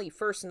Shen fell, he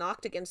first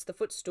knocked against the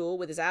footstool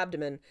with his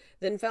abdomen,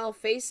 then fell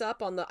face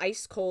up on the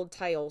ice-cold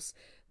tiles.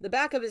 The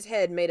back of his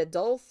head made a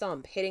dull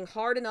thump, hitting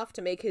hard enough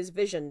to make his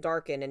vision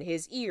darken and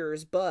his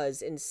ears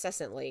buzz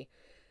incessantly.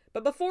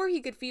 But before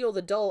he could feel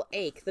the dull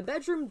ache, the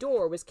bedroom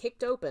door was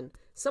kicked open.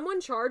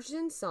 Someone charged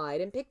inside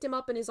and picked him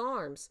up in his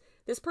arms.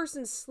 This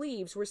person's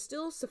sleeves were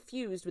still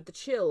suffused with the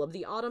chill of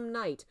the autumn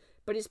night,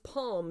 but his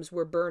palms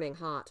were burning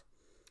hot.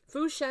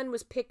 Fu Shen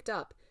was picked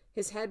up,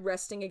 his head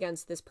resting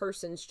against this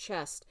person's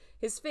chest,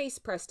 his face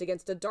pressed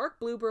against a dark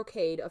blue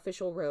brocade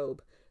official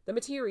robe. The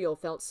material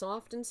felt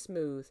soft and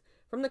smooth.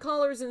 From the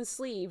collars and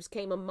sleeves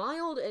came a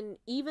mild and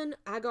even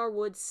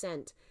agarwood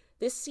scent.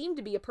 This seemed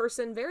to be a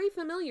person very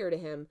familiar to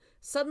him,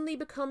 suddenly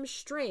become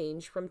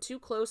strange from too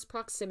close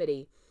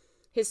proximity.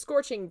 His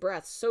scorching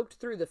breath soaked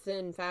through the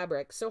thin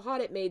fabric, so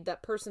hot it made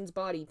that person's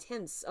body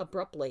tense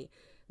abruptly.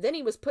 Then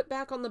he was put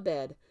back on the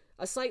bed.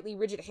 A slightly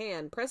rigid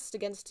hand pressed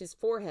against his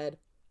forehead.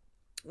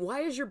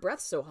 "Why is your breath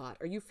so hot?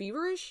 Are you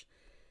feverish?"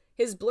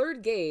 His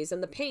blurred gaze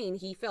and the pain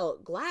he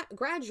felt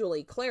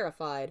gradually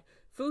clarified.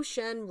 Fu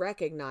Shen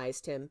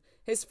recognized him.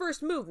 His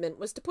first movement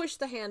was to push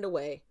the hand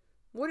away.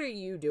 "What are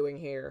you doing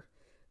here?"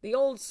 The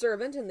old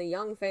servant and the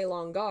young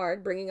Feilong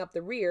Guard, bringing up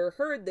the rear,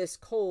 heard this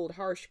cold,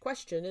 harsh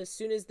question as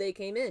soon as they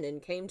came in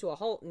and came to a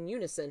halt in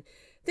unison,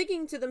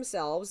 thinking to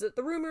themselves that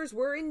the rumors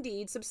were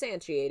indeed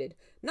substantiated.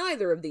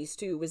 Neither of these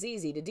two was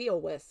easy to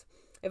deal with.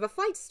 If a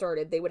fight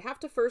started, they would have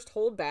to first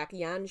hold back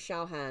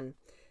Xiaohan.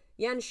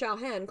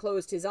 Xiaohan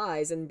closed his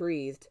eyes and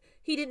breathed.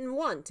 He didn't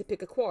want to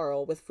pick a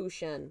quarrel with Fu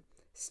Shen.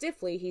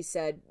 Stiffly, he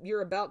said,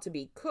 "You're about to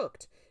be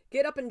cooked.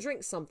 Get up and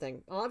drink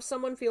something. I'll have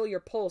someone feel your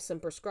pulse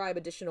and prescribe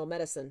additional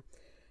medicine."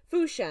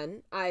 Fu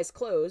Shen, eyes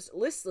closed,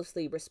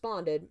 listlessly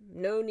responded,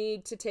 "No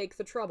need to take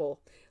the trouble.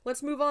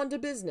 Let's move on to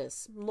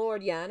business.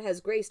 Lord Yan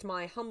has graced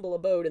my humble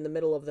abode in the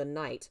middle of the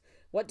night.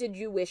 What did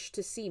you wish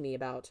to see me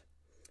about?"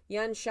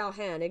 Yan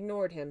Xiaohan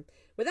ignored him.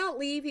 Without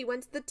leave, he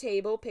went to the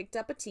table, picked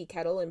up a tea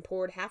kettle, and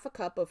poured half a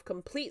cup of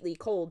completely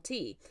cold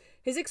tea.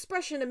 His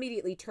expression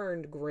immediately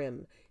turned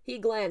grim. He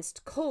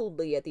glanced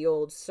coldly at the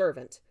old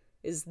servant.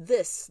 "Is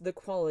this the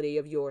quality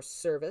of your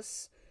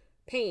service?"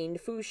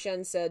 Pained, Fu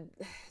Shen said,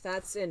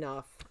 "That's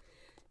enough."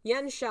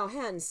 Yan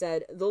Xiaohan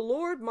said, "The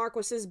Lord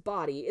Marquis's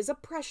body is a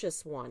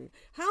precious one.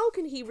 How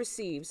can he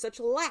receive such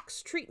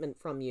lax treatment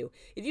from you?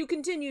 If you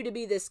continue to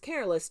be this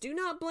careless, do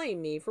not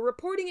blame me for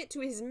reporting it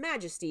to His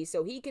Majesty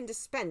so he can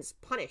dispense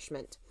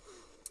punishment.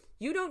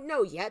 You don't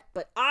know yet,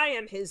 but I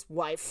am his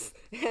wife,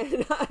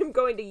 and I'm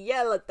going to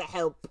yell at the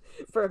help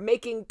for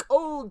making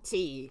cold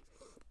tea."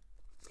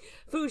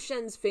 Fu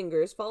Shen's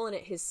fingers, fallen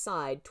at his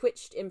side,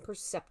 twitched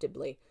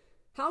imperceptibly.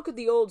 How could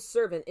the old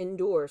servant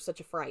endure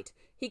such a fright?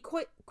 He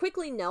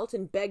quickly knelt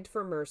and begged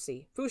for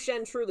mercy. Fu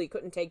Shen truly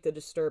couldn't take the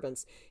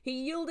disturbance. He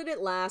yielded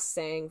at last,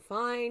 saying,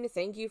 "Fine,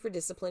 thank you for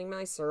disciplining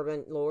my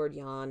servant, Lord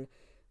Yan."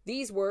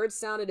 These words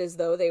sounded as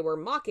though they were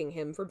mocking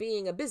him for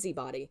being a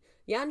busybody.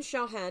 Yan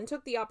Xiaohan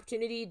took the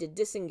opportunity to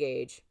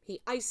disengage.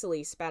 He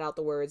icily spat out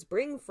the words,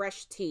 "Bring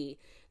fresh tea,"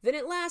 then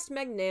at last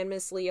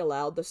magnanimously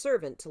allowed the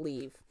servant to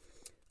leave.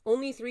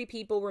 Only 3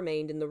 people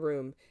remained in the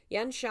room.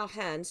 Yan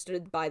Xiaohan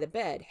stood by the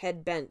bed,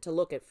 head bent to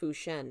look at Fu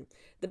Shen.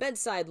 The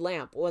bedside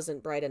lamp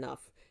wasn't bright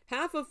enough.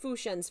 Half of Fu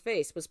Shen's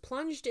face was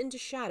plunged into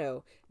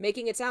shadow,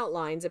 making its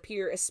outlines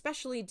appear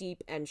especially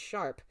deep and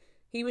sharp.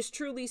 He was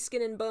truly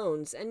skin and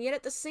bones, and yet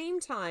at the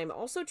same time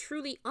also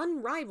truly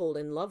unrivaled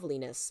in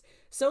loveliness.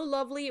 So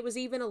lovely it was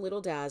even a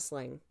little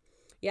dazzling.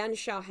 Yan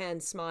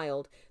Xiaohan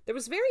smiled. There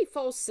was very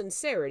false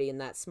sincerity in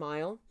that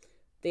smile.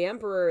 "The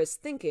Emperor is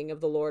thinking of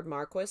the Lord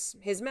Marquis.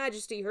 His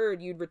Majesty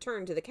heard you'd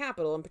returned to the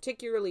capital and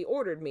particularly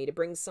ordered me to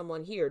bring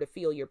someone here to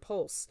feel your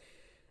pulse."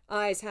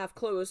 Eyes half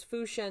closed,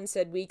 Fu Shen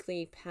said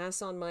weakly,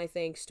 "Pass on my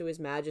thanks to His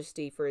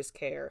Majesty for his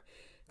care.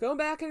 Go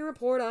back and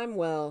report I'm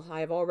well. I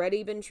have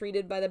already been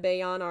treated by the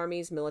Beiyan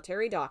army's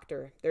military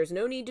doctor. There's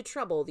no need to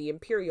trouble the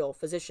imperial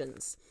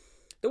physicians."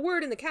 The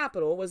word in the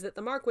capital was that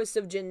the Marquis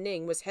of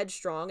Jingning was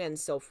headstrong and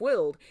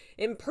self-willed,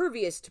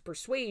 impervious to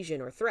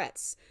persuasion or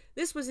threats.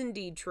 This was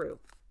indeed true.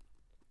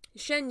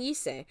 Shen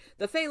Yise,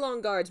 the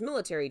Feilong Guard's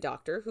military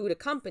doctor, who'd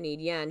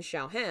accompanied Yan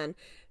Xiaohan,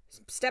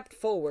 stepped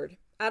forward.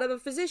 Out of a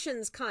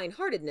physician's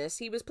kind-heartedness,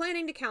 he was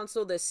planning to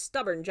counsel this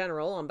stubborn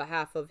general on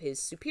behalf of his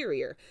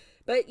superior,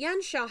 but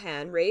Yan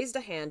Xiaohan raised a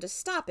hand to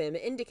stop him,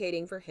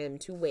 indicating for him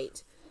to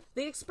wait.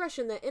 The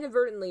expression that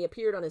inadvertently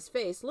appeared on his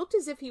face looked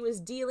as if he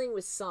was dealing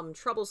with some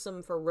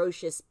troublesome,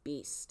 ferocious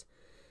beast.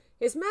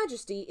 "His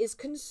Majesty is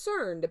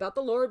concerned about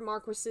the Lord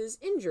Marquis's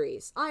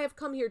injuries. I have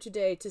come here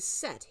today to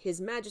set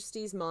His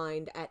Majesty's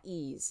mind at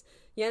ease."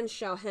 Yan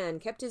Xiaohan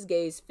kept his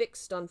gaze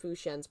fixed on Fu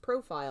Shen's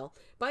profile,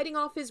 biting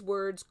off his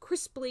words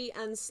crisply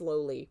and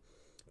slowly.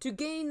 To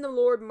gain the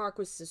Lord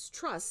Marquis's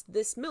trust,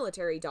 this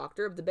military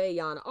doctor of the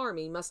Beiyan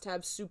army must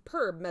have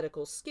superb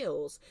medical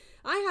skills.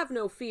 I have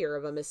no fear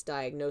of a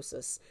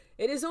misdiagnosis.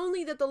 It is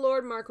only that the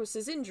Lord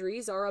Marquis's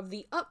injuries are of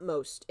the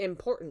utmost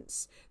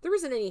importance. There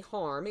isn't any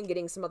harm in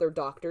getting some other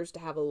doctors to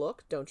have a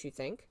look, don't you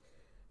think?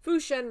 Fu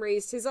Shen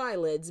raised his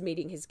eyelids,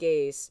 meeting his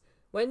gaze.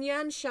 When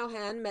Yan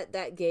Xiaohan met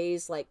that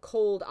gaze like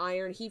cold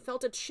iron, he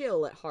felt a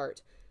chill at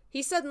heart.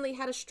 He suddenly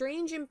had a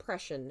strange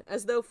impression,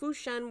 as though Fu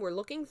Shen were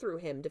looking through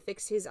him to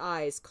fix his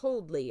eyes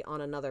coldly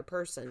on another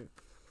person.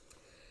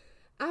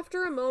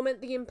 After a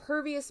moment, the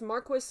impervious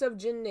Marquis of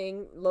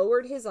Jingning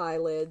lowered his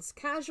eyelids,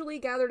 casually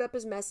gathered up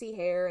his messy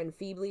hair, and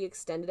feebly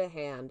extended a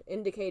hand,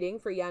 indicating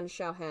for Yan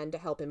Xiaohan to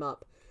help him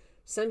up.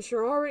 "Since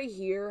you're already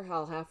here,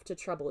 I'll have to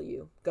trouble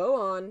you. Go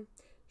on."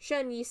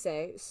 Shen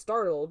Yise,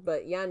 startled,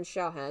 but Yan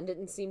Xiaohan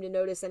didn't seem to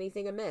notice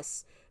anything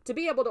amiss. To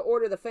be able to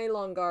order the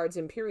Feilong Guard's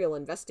Imperial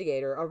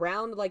Investigator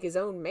around like his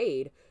own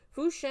maid,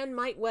 Fu Shen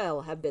might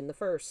well have been the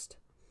first.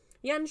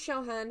 Yan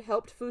Xiaohan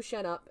helped Fu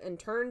Shen up and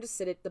turned to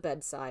sit at the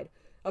bedside.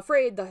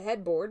 Afraid the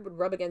headboard would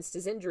rub against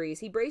his injuries,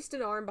 he braced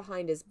an arm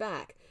behind his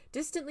back,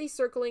 distantly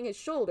circling his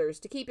shoulders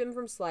to keep him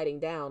from sliding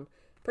down.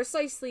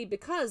 Precisely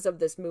because of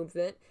this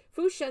movement,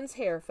 Fu Shen's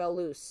hair fell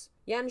loose.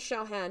 Yan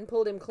Xiaohan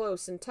pulled him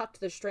close and tucked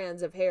the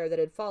strands of hair that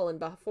had fallen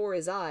before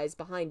his eyes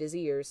behind his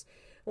ears.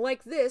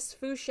 Like this,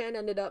 Fu Shen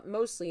ended up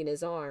mostly in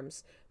his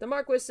arms. The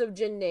Marquis of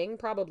Jingning,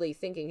 probably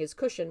thinking his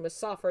cushion was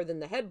softer than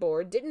the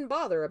headboard, didn't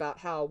bother about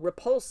how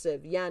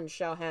repulsive Yan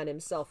Xiaohan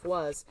himself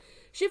was.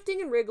 Shifting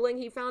and wriggling,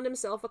 he found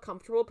himself a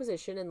comfortable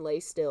position and lay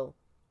still.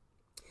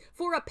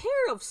 For a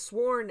pair of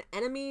sworn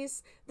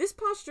enemies, this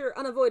posture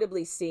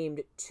unavoidably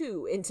seemed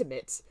too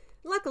intimate.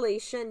 Luckily,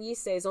 Shen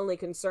Yise's only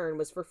concern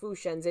was for Fu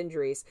Shen's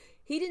injuries.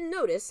 He didn't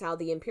notice how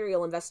the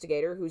Imperial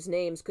Investigator, whose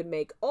names could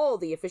make all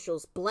the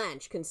officials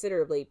blanch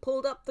considerably,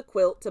 pulled up the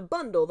quilt to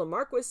bundle the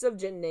Marquis of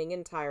Jingning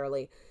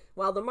entirely,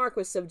 while the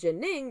Marquis of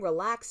Jingning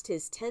relaxed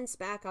his tense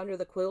back under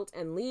the quilt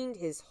and leaned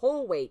his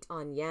whole weight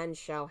on Yan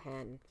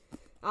Xiaohan.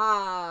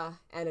 Ah,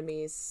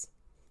 enemies.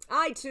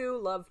 I, too,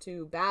 love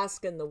to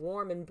bask in the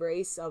warm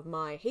embrace of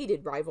my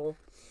hated rival.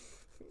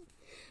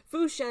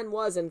 Fu Shen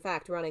was, in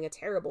fact, running a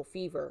terrible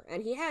fever,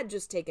 and he had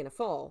just taken a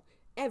fall.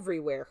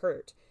 Everywhere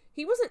hurt.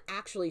 He wasn't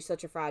actually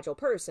such a fragile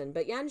person,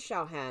 but Yan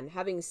Xiaohan,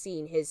 having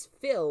seen his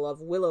fill of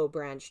willow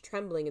branch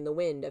trembling in the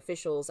wind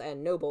officials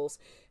and nobles,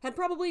 had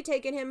probably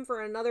taken him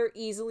for another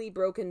easily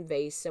broken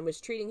vase and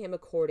was treating him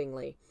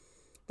accordingly.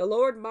 The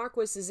Lord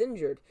Marquis is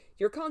injured.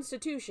 Your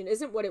constitution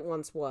isn't what it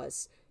once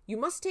was. You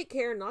must take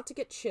care not to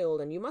get chilled,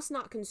 and you must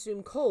not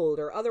consume cold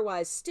or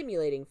otherwise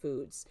stimulating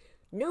foods.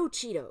 No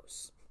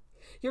Cheetos.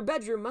 Your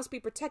bedroom must be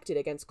protected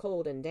against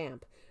cold and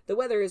damp. The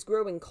weather is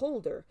growing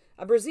colder.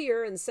 A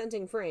brazier and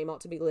scenting frame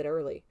ought to be lit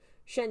early.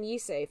 Shen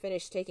Yisei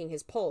finished taking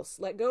his pulse,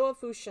 let go of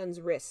Fu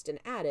Shen's wrist, and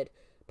added,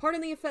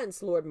 Pardon the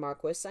offense, Lord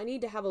Marquis. I need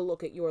to have a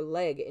look at your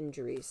leg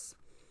injuries.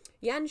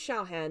 Yan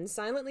Xiaohan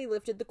silently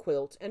lifted the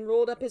quilt and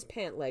rolled up his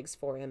pant legs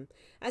for him.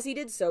 As he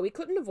did so, he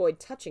couldn't avoid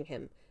touching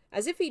him.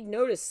 As if he'd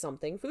noticed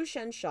something, Fu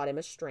Shen shot him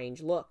a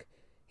strange look.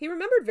 He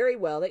remembered very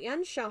well that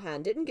Yan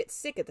Xiaohan didn't get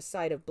sick at the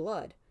sight of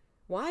blood.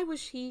 Why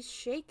was he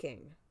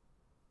shaking?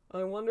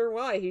 I wonder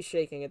why he's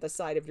shaking at the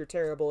sight of your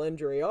terrible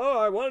injury. Oh,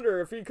 I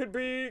wonder if he could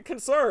be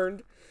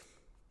concerned.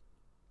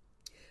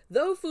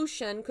 Though Fu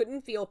Shen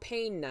couldn't feel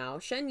pain now,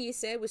 Shen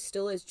Yisei was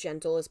still as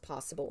gentle as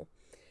possible.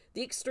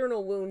 The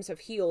external wounds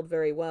have healed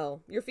very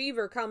well. Your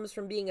fever comes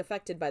from being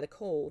affected by the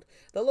cold.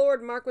 The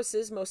Lord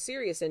Marquis's most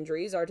serious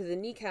injuries are to the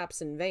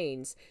kneecaps and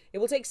veins. It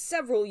will take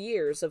several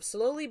years of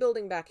slowly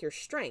building back your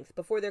strength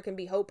before there can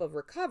be hope of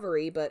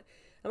recovery, but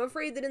I'm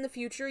afraid that in the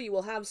future you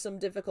will have some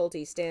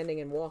difficulty standing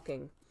and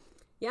walking.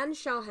 Yan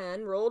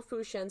Xiaohan rolled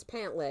Fu Shen's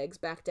pant legs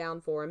back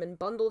down for him and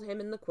bundled him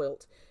in the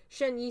quilt.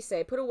 Shen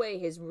Yisei put away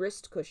his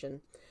wrist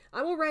cushion.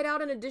 I will write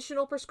out an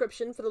additional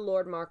prescription for the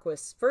Lord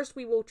Marquis. First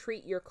we will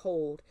treat your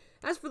cold.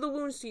 As for the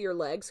wounds to your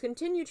legs,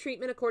 continue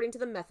treatment according to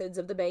the methods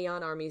of the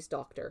Beiyan army's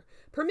doctor.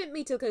 Permit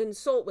me to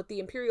consult with the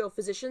imperial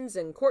physicians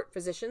and court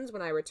physicians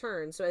when I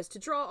return, so as to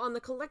draw on the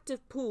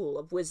collective pool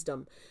of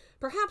wisdom.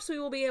 Perhaps we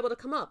will be able to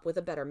come up with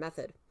a better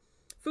method.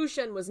 Fu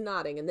Shen was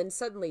nodding and then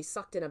suddenly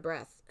sucked in a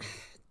breath.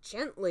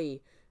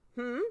 Gently.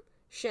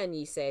 Shen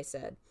Yisei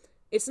said.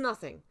 It's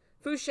nothing.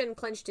 Fu Shen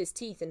clenched his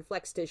teeth and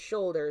flexed his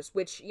shoulders,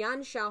 which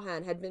Yan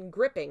Xiaohan had been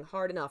gripping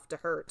hard enough to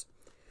hurt.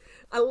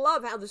 I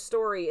love how the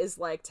story is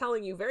like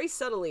telling you very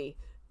subtly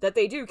that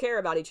they do care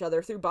about each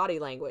other through body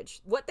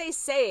language. What they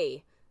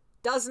say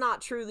does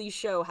not truly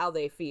show how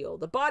they feel.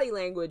 The body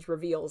language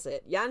reveals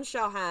it. Yan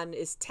Xiaohan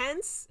is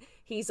tense.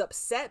 He's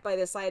upset by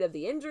the sight of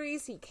the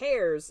injuries. He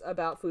cares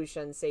about Fu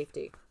Shen's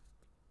safety.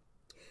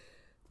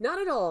 Not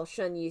at all,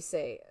 Shen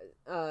Yisei.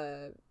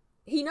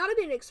 He nodded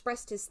and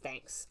expressed his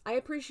thanks. I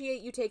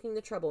appreciate you taking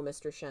the trouble,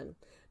 Mr. Shen.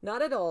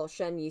 Not at all,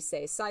 Shen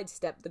Yisei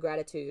sidestepped the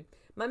gratitude.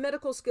 My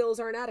medical skills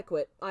are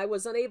inadequate. I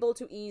was unable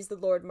to ease the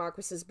Lord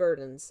Marquis's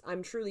burdens.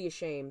 I'm truly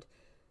ashamed.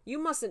 You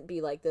mustn't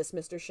be like this,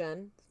 Mr.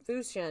 Shen.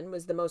 Fu Shen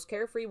was the most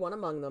carefree one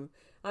among them.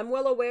 I'm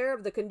well aware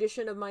of the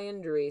condition of my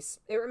injuries.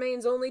 It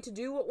remains only to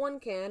do what one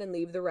can and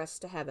leave the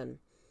rest to heaven.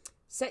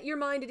 Set your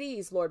mind at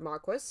ease, Lord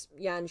Marquis,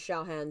 Yan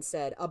Xiaohan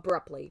said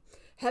abruptly.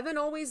 Heaven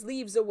always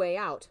leaves a way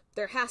out.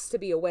 There has to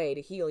be a way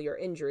to heal your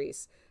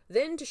injuries.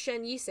 Then to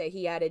Shen Yisei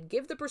he added,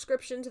 Give the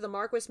prescription to the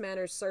Marquis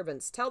Manor's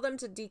servants. Tell them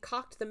to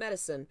decoct the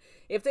medicine.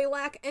 If they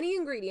lack any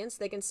ingredients,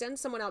 they can send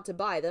someone out to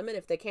buy them, and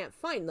if they can't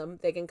find them,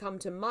 they can come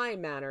to my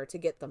manor to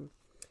get them.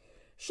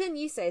 Shen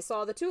Yisei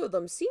saw the two of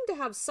them seemed to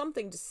have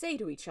something to say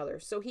to each other,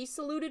 so he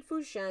saluted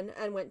Fu Shen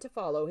and went to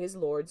follow his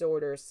lord's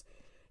orders.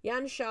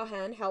 Yan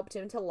Xiaohan helped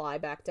him to lie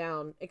back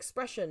down,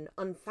 expression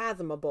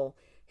unfathomable.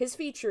 His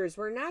features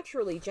were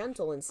naturally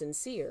gentle and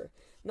sincere.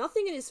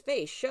 Nothing in his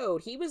face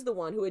showed he was the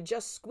one who had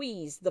just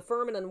squeezed the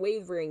firm and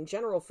unwavering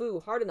General Fu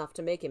hard enough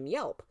to make him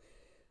yelp.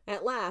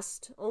 At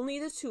last, only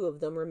the two of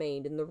them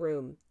remained in the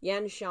room.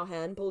 Yan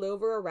Xiaohan pulled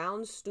over a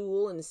round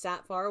stool and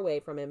sat far away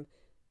from him.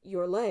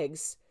 Your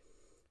legs.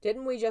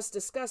 Didn't we just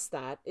discuss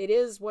that? It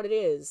is what it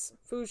is.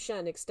 Fu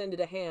Shen extended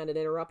a hand and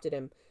interrupted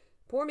him.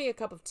 Pour me a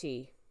cup of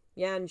tea.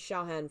 Yan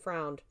Xiaohan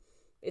frowned.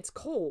 It's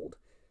cold.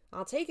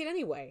 I'll take it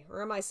anyway,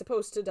 or am I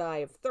supposed to die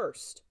of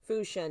thirst?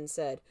 Fu Shen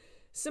said.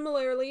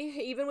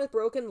 Similarly, even with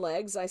broken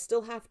legs, I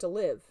still have to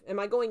live. Am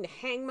I going to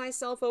hang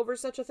myself over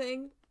such a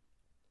thing?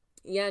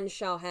 Yan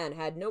Xiaohan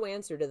had no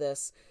answer to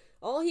this.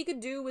 All he could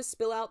do was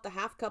spill out the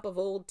half cup of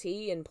old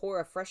tea and pour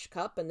a fresh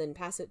cup and then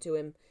pass it to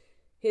him.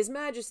 His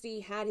Majesty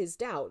had his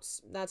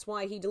doubts. That's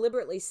why he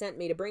deliberately sent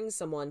me to bring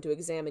someone to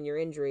examine your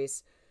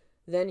injuries.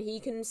 Then he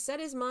can set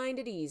his mind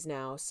at ease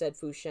now, said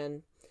Fu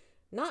Shen.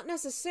 Not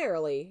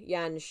necessarily,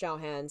 Yan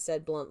Xiaohan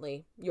said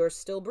bluntly. You're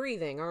still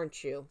breathing,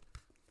 aren't you?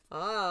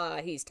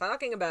 Ah, he's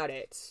talking about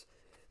it.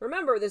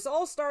 Remember, this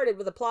all started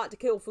with a plot to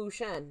kill Fu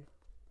Shen.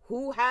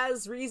 Who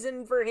has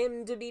reason for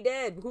him to be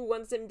dead? Who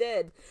wants him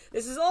dead?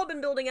 This has all been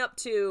building up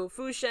to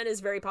Fu Shen is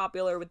very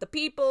popular with the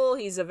people.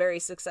 He's a very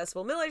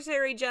successful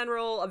military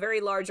general. A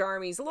very large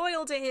army's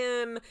loyal to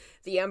him.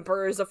 The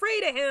emperor's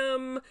afraid of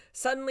him.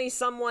 Suddenly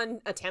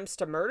someone attempts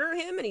to murder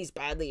him and he's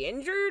badly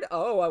injured.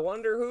 Oh, I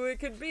wonder who it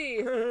could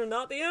be.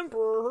 Not the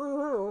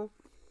emperor.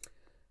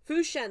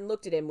 Fu Shen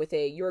looked at him with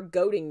a "you're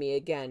goading me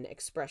again"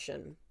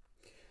 expression.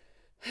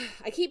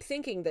 I keep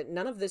thinking that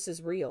none of this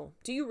is real.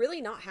 Do you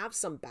really not have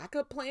some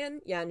backup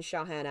plan? Yan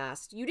Xiaohan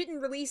asked. You didn't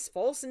release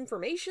false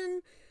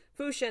information?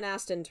 Fu Shen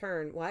asked in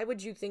turn, "Why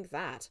would you think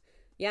that?"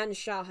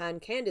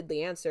 Xiaohan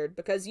candidly answered,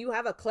 "Because you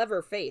have a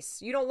clever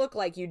face. You don't look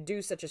like you'd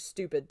do such a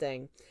stupid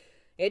thing."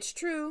 "It's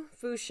true."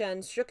 Fu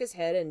Shen shook his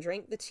head and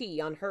drank the tea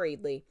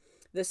unhurriedly.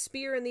 "The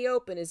spear in the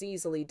open is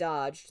easily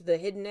dodged. The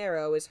hidden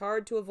arrow is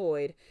hard to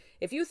avoid.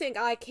 If you think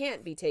I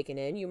can't be taken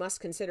in, you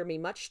must consider me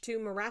much too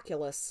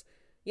miraculous."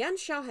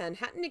 Xiaohan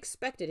hadn't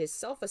expected his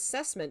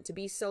self-assessment to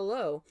be so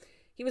low.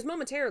 He was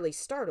momentarily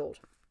startled.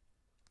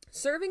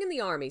 Serving in the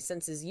army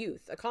since his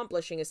youth,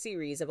 accomplishing a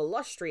series of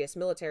illustrious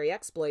military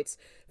exploits,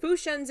 Fu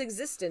Shen's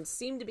existence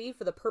seemed to be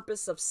for the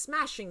purpose of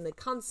smashing the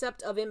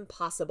concept of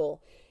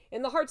impossible.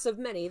 In the hearts of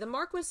many, the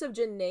Marquis of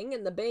Jingning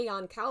and the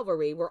Beiyan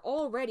Cavalry were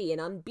already an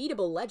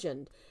unbeatable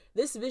legend.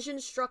 This vision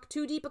struck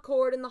too deep a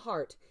chord in the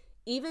heart.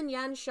 Even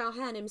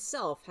Xiaohan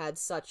himself had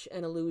such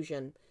an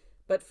illusion.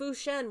 But Fu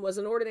Shen was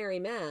an ordinary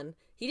man.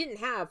 He didn't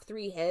have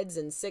 3 heads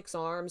and 6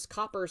 arms,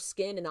 copper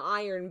skin and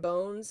iron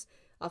bones.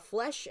 A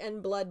flesh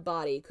and blood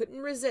body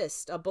couldn't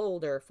resist a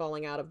boulder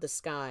falling out of the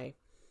sky.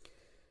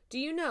 "Do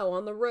you know,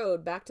 on the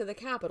road back to the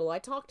capital, I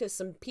talked to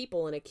some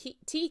people in a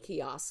tea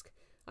kiosk.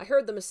 I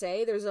heard them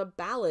say there's a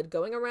ballad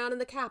going around in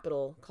the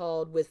capital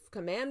called 'With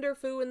Commander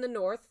Fu in the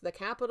north, the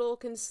capital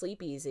can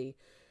sleep easy.'"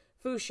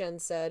 Fu Shen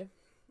said,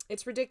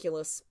 "It's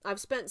ridiculous. I've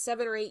spent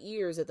 7 or 8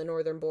 years at the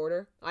northern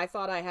border. I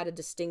thought I had a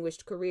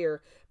distinguished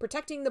career,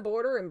 protecting the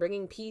border and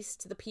bringing peace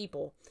to the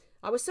people.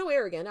 I was so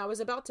arrogant I was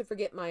about to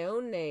forget my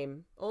own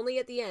name. Only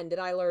at the end did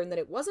I learn that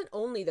it wasn't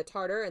only the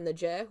Tartar and the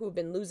Je who've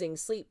been losing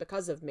sleep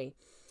because of me.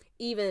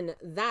 Even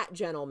that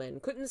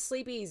gentleman couldn't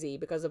sleep easy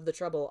because of the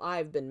trouble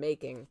I've been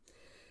making."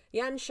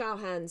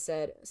 Xiaohan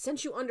said,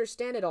 "Since you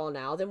understand it all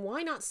now, then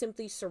why not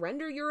simply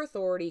surrender your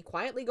authority,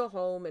 quietly go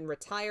home, and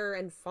retire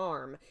and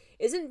farm?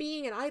 Isn't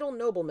being an idle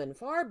nobleman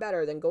far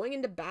better than going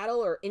into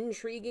battle or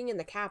intriguing in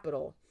the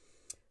capital?"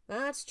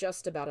 "That's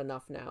just about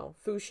enough now,"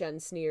 Fu Shen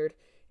sneered.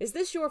 "Is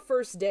this your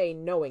first day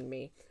knowing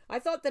me? I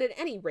thought that at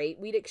any rate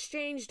we'd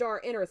exchanged our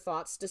inner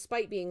thoughts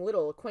despite being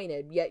little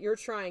acquainted, yet you're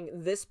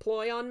trying this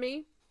ploy on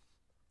me?"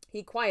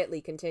 He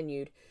quietly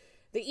continued,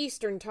 "The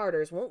Eastern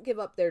Tartars won't give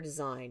up their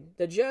design.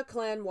 The Zhe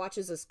clan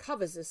watches us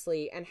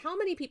covetously, and how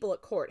many people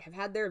at court have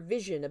had their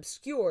vision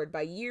obscured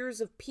by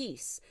years of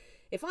peace?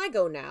 If I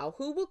go now,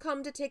 who will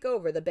come to take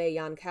over the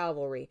Beiyan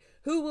Cavalry?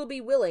 Who will be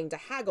willing to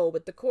haggle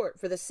with the court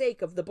for the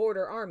sake of the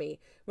border army?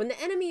 When the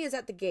enemy is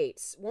at the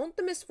gates, won't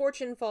the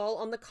misfortune fall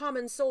on the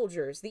common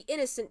soldiers, the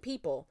innocent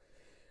people?"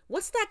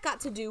 "What's that got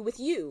to do with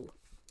you?"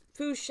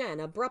 Fu Shen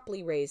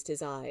abruptly raised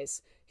his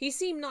eyes. He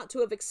seemed not to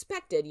have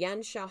expected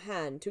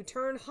Xiaohan to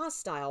turn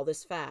hostile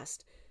this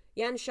fast.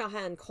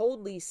 Xiaohan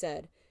coldly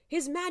said,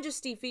 "His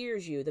Majesty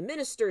fears you, the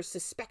ministers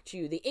suspect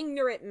you, the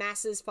ignorant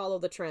masses follow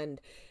the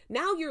trend.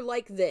 Now you're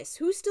like this,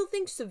 who still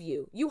thinks of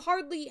you? You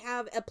hardly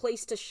have a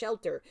place to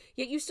shelter,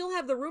 yet you still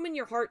have the room in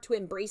your heart to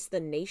embrace the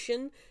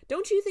nation.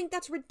 Don't you think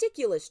that's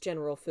ridiculous,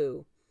 General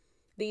Fu?"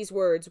 These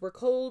words were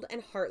cold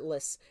and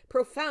heartless,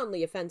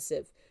 profoundly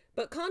offensive.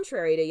 But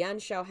contrary to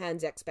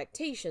Xiaohan's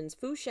expectations,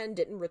 Fu Shen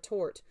didn't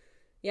retort.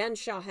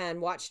 Xiaohan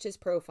watched his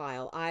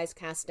profile, eyes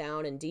cast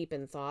down and deep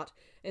in thought,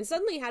 and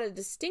suddenly had a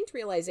distinct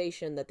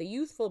realization that the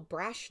youthful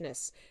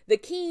brashness, the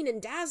keen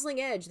and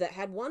dazzling edge that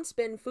had once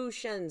been Fu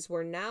Shen's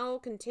were now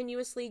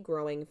continuously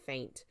growing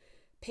faint.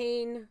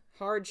 Pain,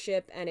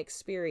 hardship, and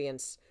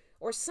experience,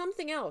 or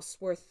something else,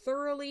 were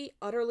thoroughly,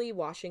 utterly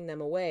washing them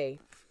away.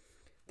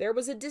 There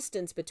was a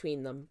distance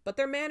between them, but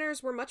their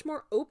manners were much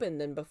more open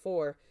than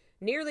before,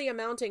 nearly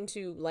amounting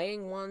to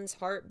laying one's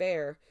heart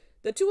bare.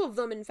 The two of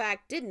them, in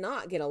fact, did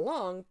not get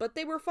along, but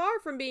they were far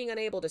from being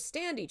unable to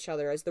stand each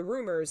other as the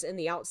rumors in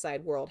the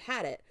outside world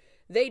had it.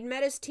 They'd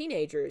met as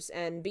teenagers,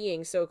 and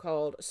being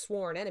so-called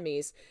sworn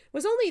enemies,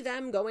 was only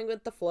them going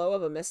with the flow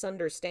of a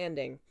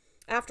misunderstanding.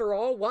 After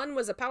all, one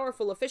was a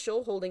powerful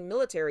official holding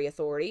military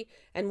authority,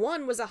 and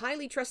one was a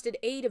highly trusted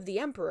aide of the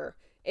emperor.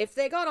 If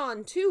they got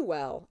on too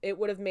well, it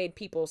would have made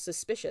people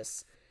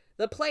suspicious.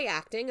 The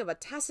play-acting of a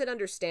tacit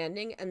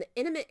understanding and the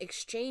intimate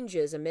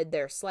exchanges amid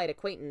their slight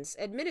acquaintance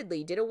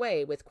admittedly did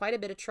away with quite a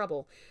bit of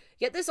trouble,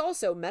 yet this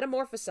also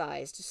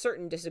metamorphosized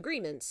certain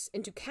disagreements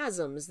into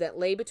chasms that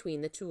lay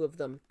between the two of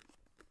them.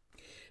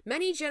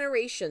 Many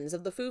generations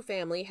of the Fu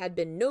family had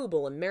been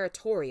noble and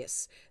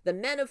meritorious. The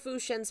men of Fu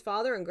Shen's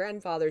father and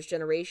grandfather's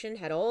generation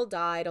had all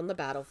died on the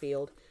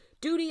battlefield.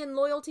 Duty and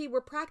loyalty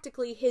were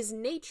practically his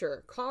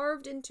nature,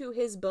 carved into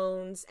his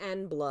bones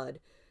and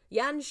blood.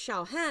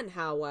 Xiaohan,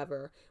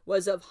 however,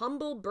 was of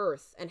humble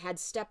birth and had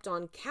stepped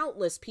on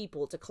countless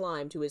people to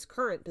climb to his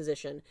current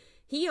position.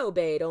 He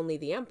obeyed only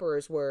the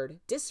emperor's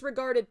word,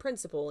 disregarded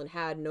principle, and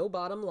had no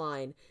bottom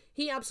line.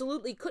 He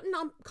absolutely couldn't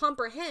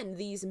comprehend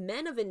these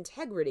men of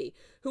integrity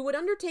who would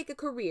undertake a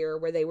career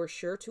where they were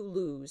sure to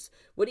lose,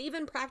 would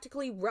even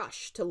practically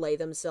rush to lay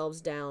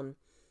themselves down.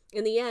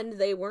 In the end,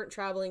 they weren't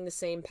traveling the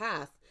same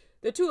path.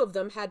 The two of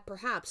them had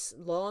perhaps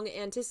long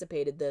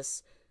anticipated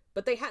this,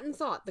 but they hadn't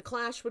thought the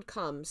clash would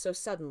come so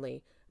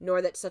suddenly,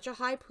 nor that such a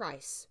high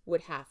price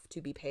would have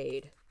to be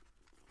paid.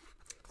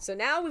 So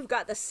now we've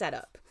got the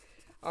setup.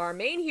 Our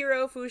main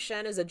hero, Fu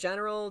Shen, is a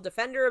general,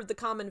 defender of the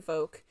common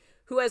folk,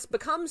 who has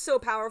become so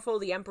powerful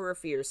the Emperor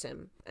fears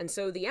him. And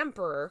so the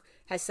Emperor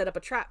has set up a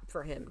trap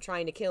for him,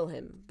 trying to kill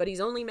him, but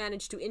he's only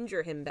managed to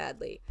injure him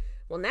badly.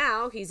 Well,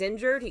 now he's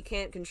injured, he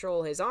can't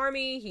control his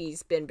army,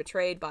 he's been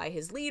betrayed by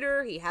his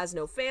leader, he has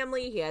no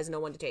family, he has no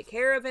one to take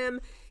care of him,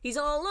 he's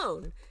all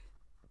alone.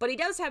 But he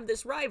does have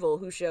this rival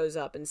who shows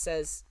up and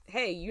says,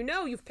 hey, you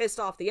know you've pissed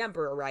off the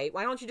Emperor, right?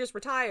 Why don't you just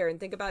retire and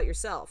think about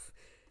yourself?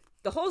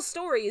 The whole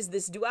story is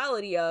this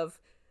duality of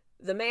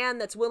the man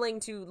that's willing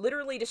to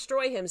literally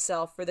destroy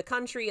himself for the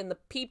country and the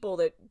people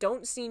that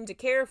don't seem to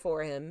care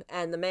for him,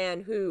 and the man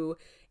who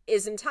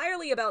is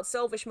entirely about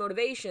selfish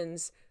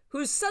motivations,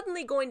 who's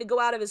suddenly going to go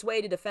out of his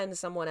way to defend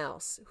someone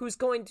else, who's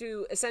going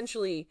to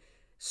essentially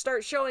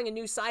start showing a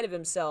new side of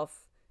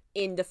himself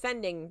in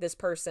defending this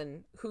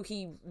person who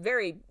he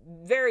very,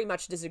 very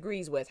much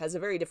disagrees with, has a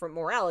very different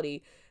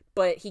morality,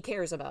 but he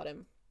cares about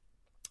him.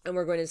 And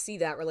we're going to see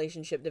that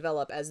relationship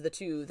develop as the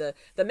two, the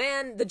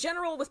man, the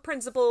general with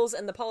principles,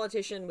 and the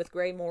politician with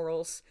gray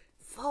morals,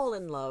 fall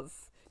in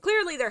love.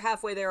 Clearly they're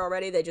halfway there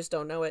already, they just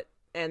don't know it.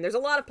 And there's a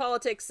lot of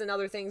politics and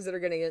other things that are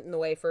going to get in the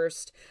way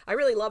first. I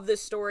really love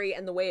this story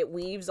and the way it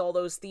weaves all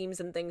those themes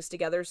and things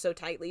together so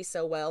tightly,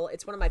 so well.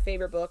 It's one of my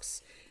favorite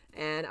books,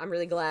 and I'm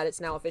really glad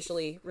it's now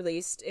officially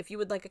released. If you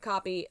would like a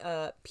copy,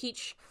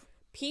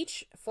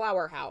 Peach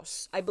Flower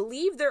House. I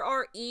believe there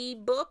are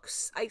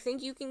e-books. I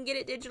think you can get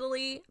it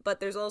digitally, but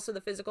there's also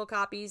the physical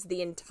copies.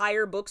 The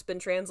entire book's been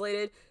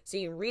translated, so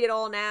you can read it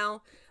all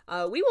now.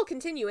 We will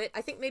continue it.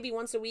 I think maybe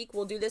once a week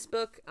we'll do this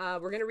book.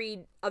 We're going to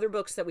read other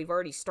books that we've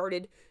already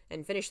started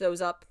and finish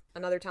those up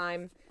another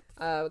time.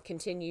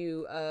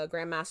 Continue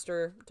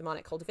Grandmaster,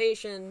 Demonic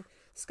Cultivation,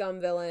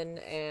 Scum Villain,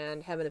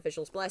 and Heaven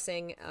Official's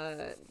Blessing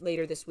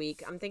later this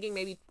week. I'm thinking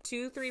maybe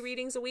 2-3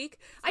 readings a week.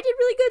 I did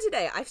really good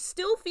today. I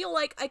still feel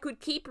like I could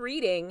keep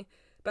reading,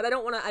 but I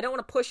don't want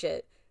to push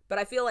it. But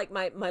I feel like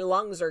my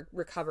lungs are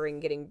recovering,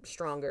 getting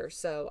stronger.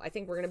 So I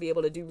think we're going to be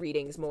able to do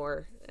readings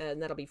more,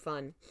 and that'll be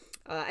fun.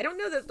 I don't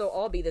know that they'll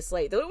all be this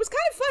late, though it was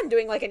kind of fun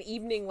doing like an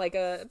evening, like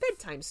a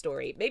bedtime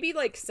story. Maybe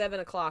like 7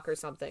 o'clock or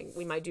something.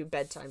 We might do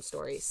bedtime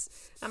stories.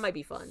 That might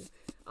be fun.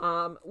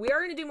 We are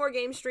going to do more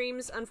game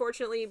streams.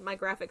 Unfortunately, my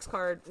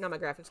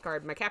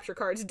capture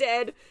card's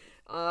dead.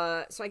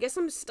 So I guess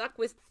I'm stuck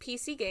with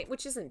PC game,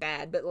 which isn't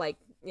bad, but like,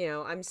 you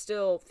know, I'm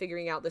still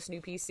figuring out this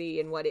new PC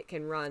and what it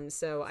can run.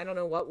 So I don't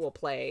know what we'll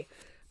play.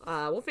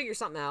 We'll figure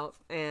something out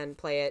and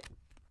play it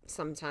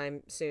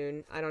sometime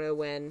soon. I don't know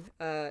when.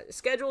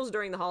 Schedules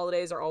during the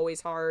holidays are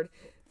always hard.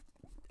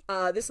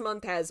 This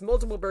month has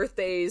multiple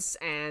birthdays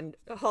and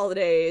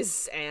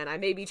holidays, and I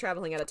may be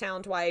traveling out of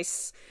town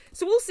twice.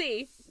 So we'll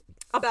see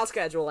about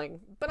scheduling,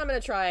 but I'm going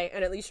to try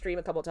and at least stream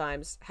a couple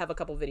times, have a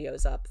couple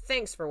videos up.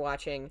 Thanks for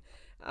watching.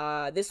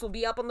 This will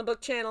be up on the book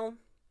channel.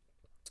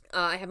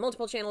 I have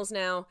multiple channels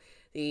now.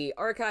 The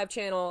archive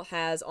channel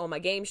has all my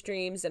game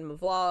streams and my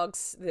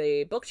vlogs.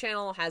 The book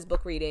channel has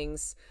book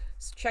readings.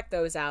 So check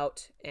those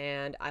out,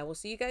 and I will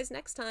see you guys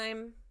next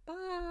time.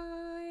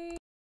 Bye!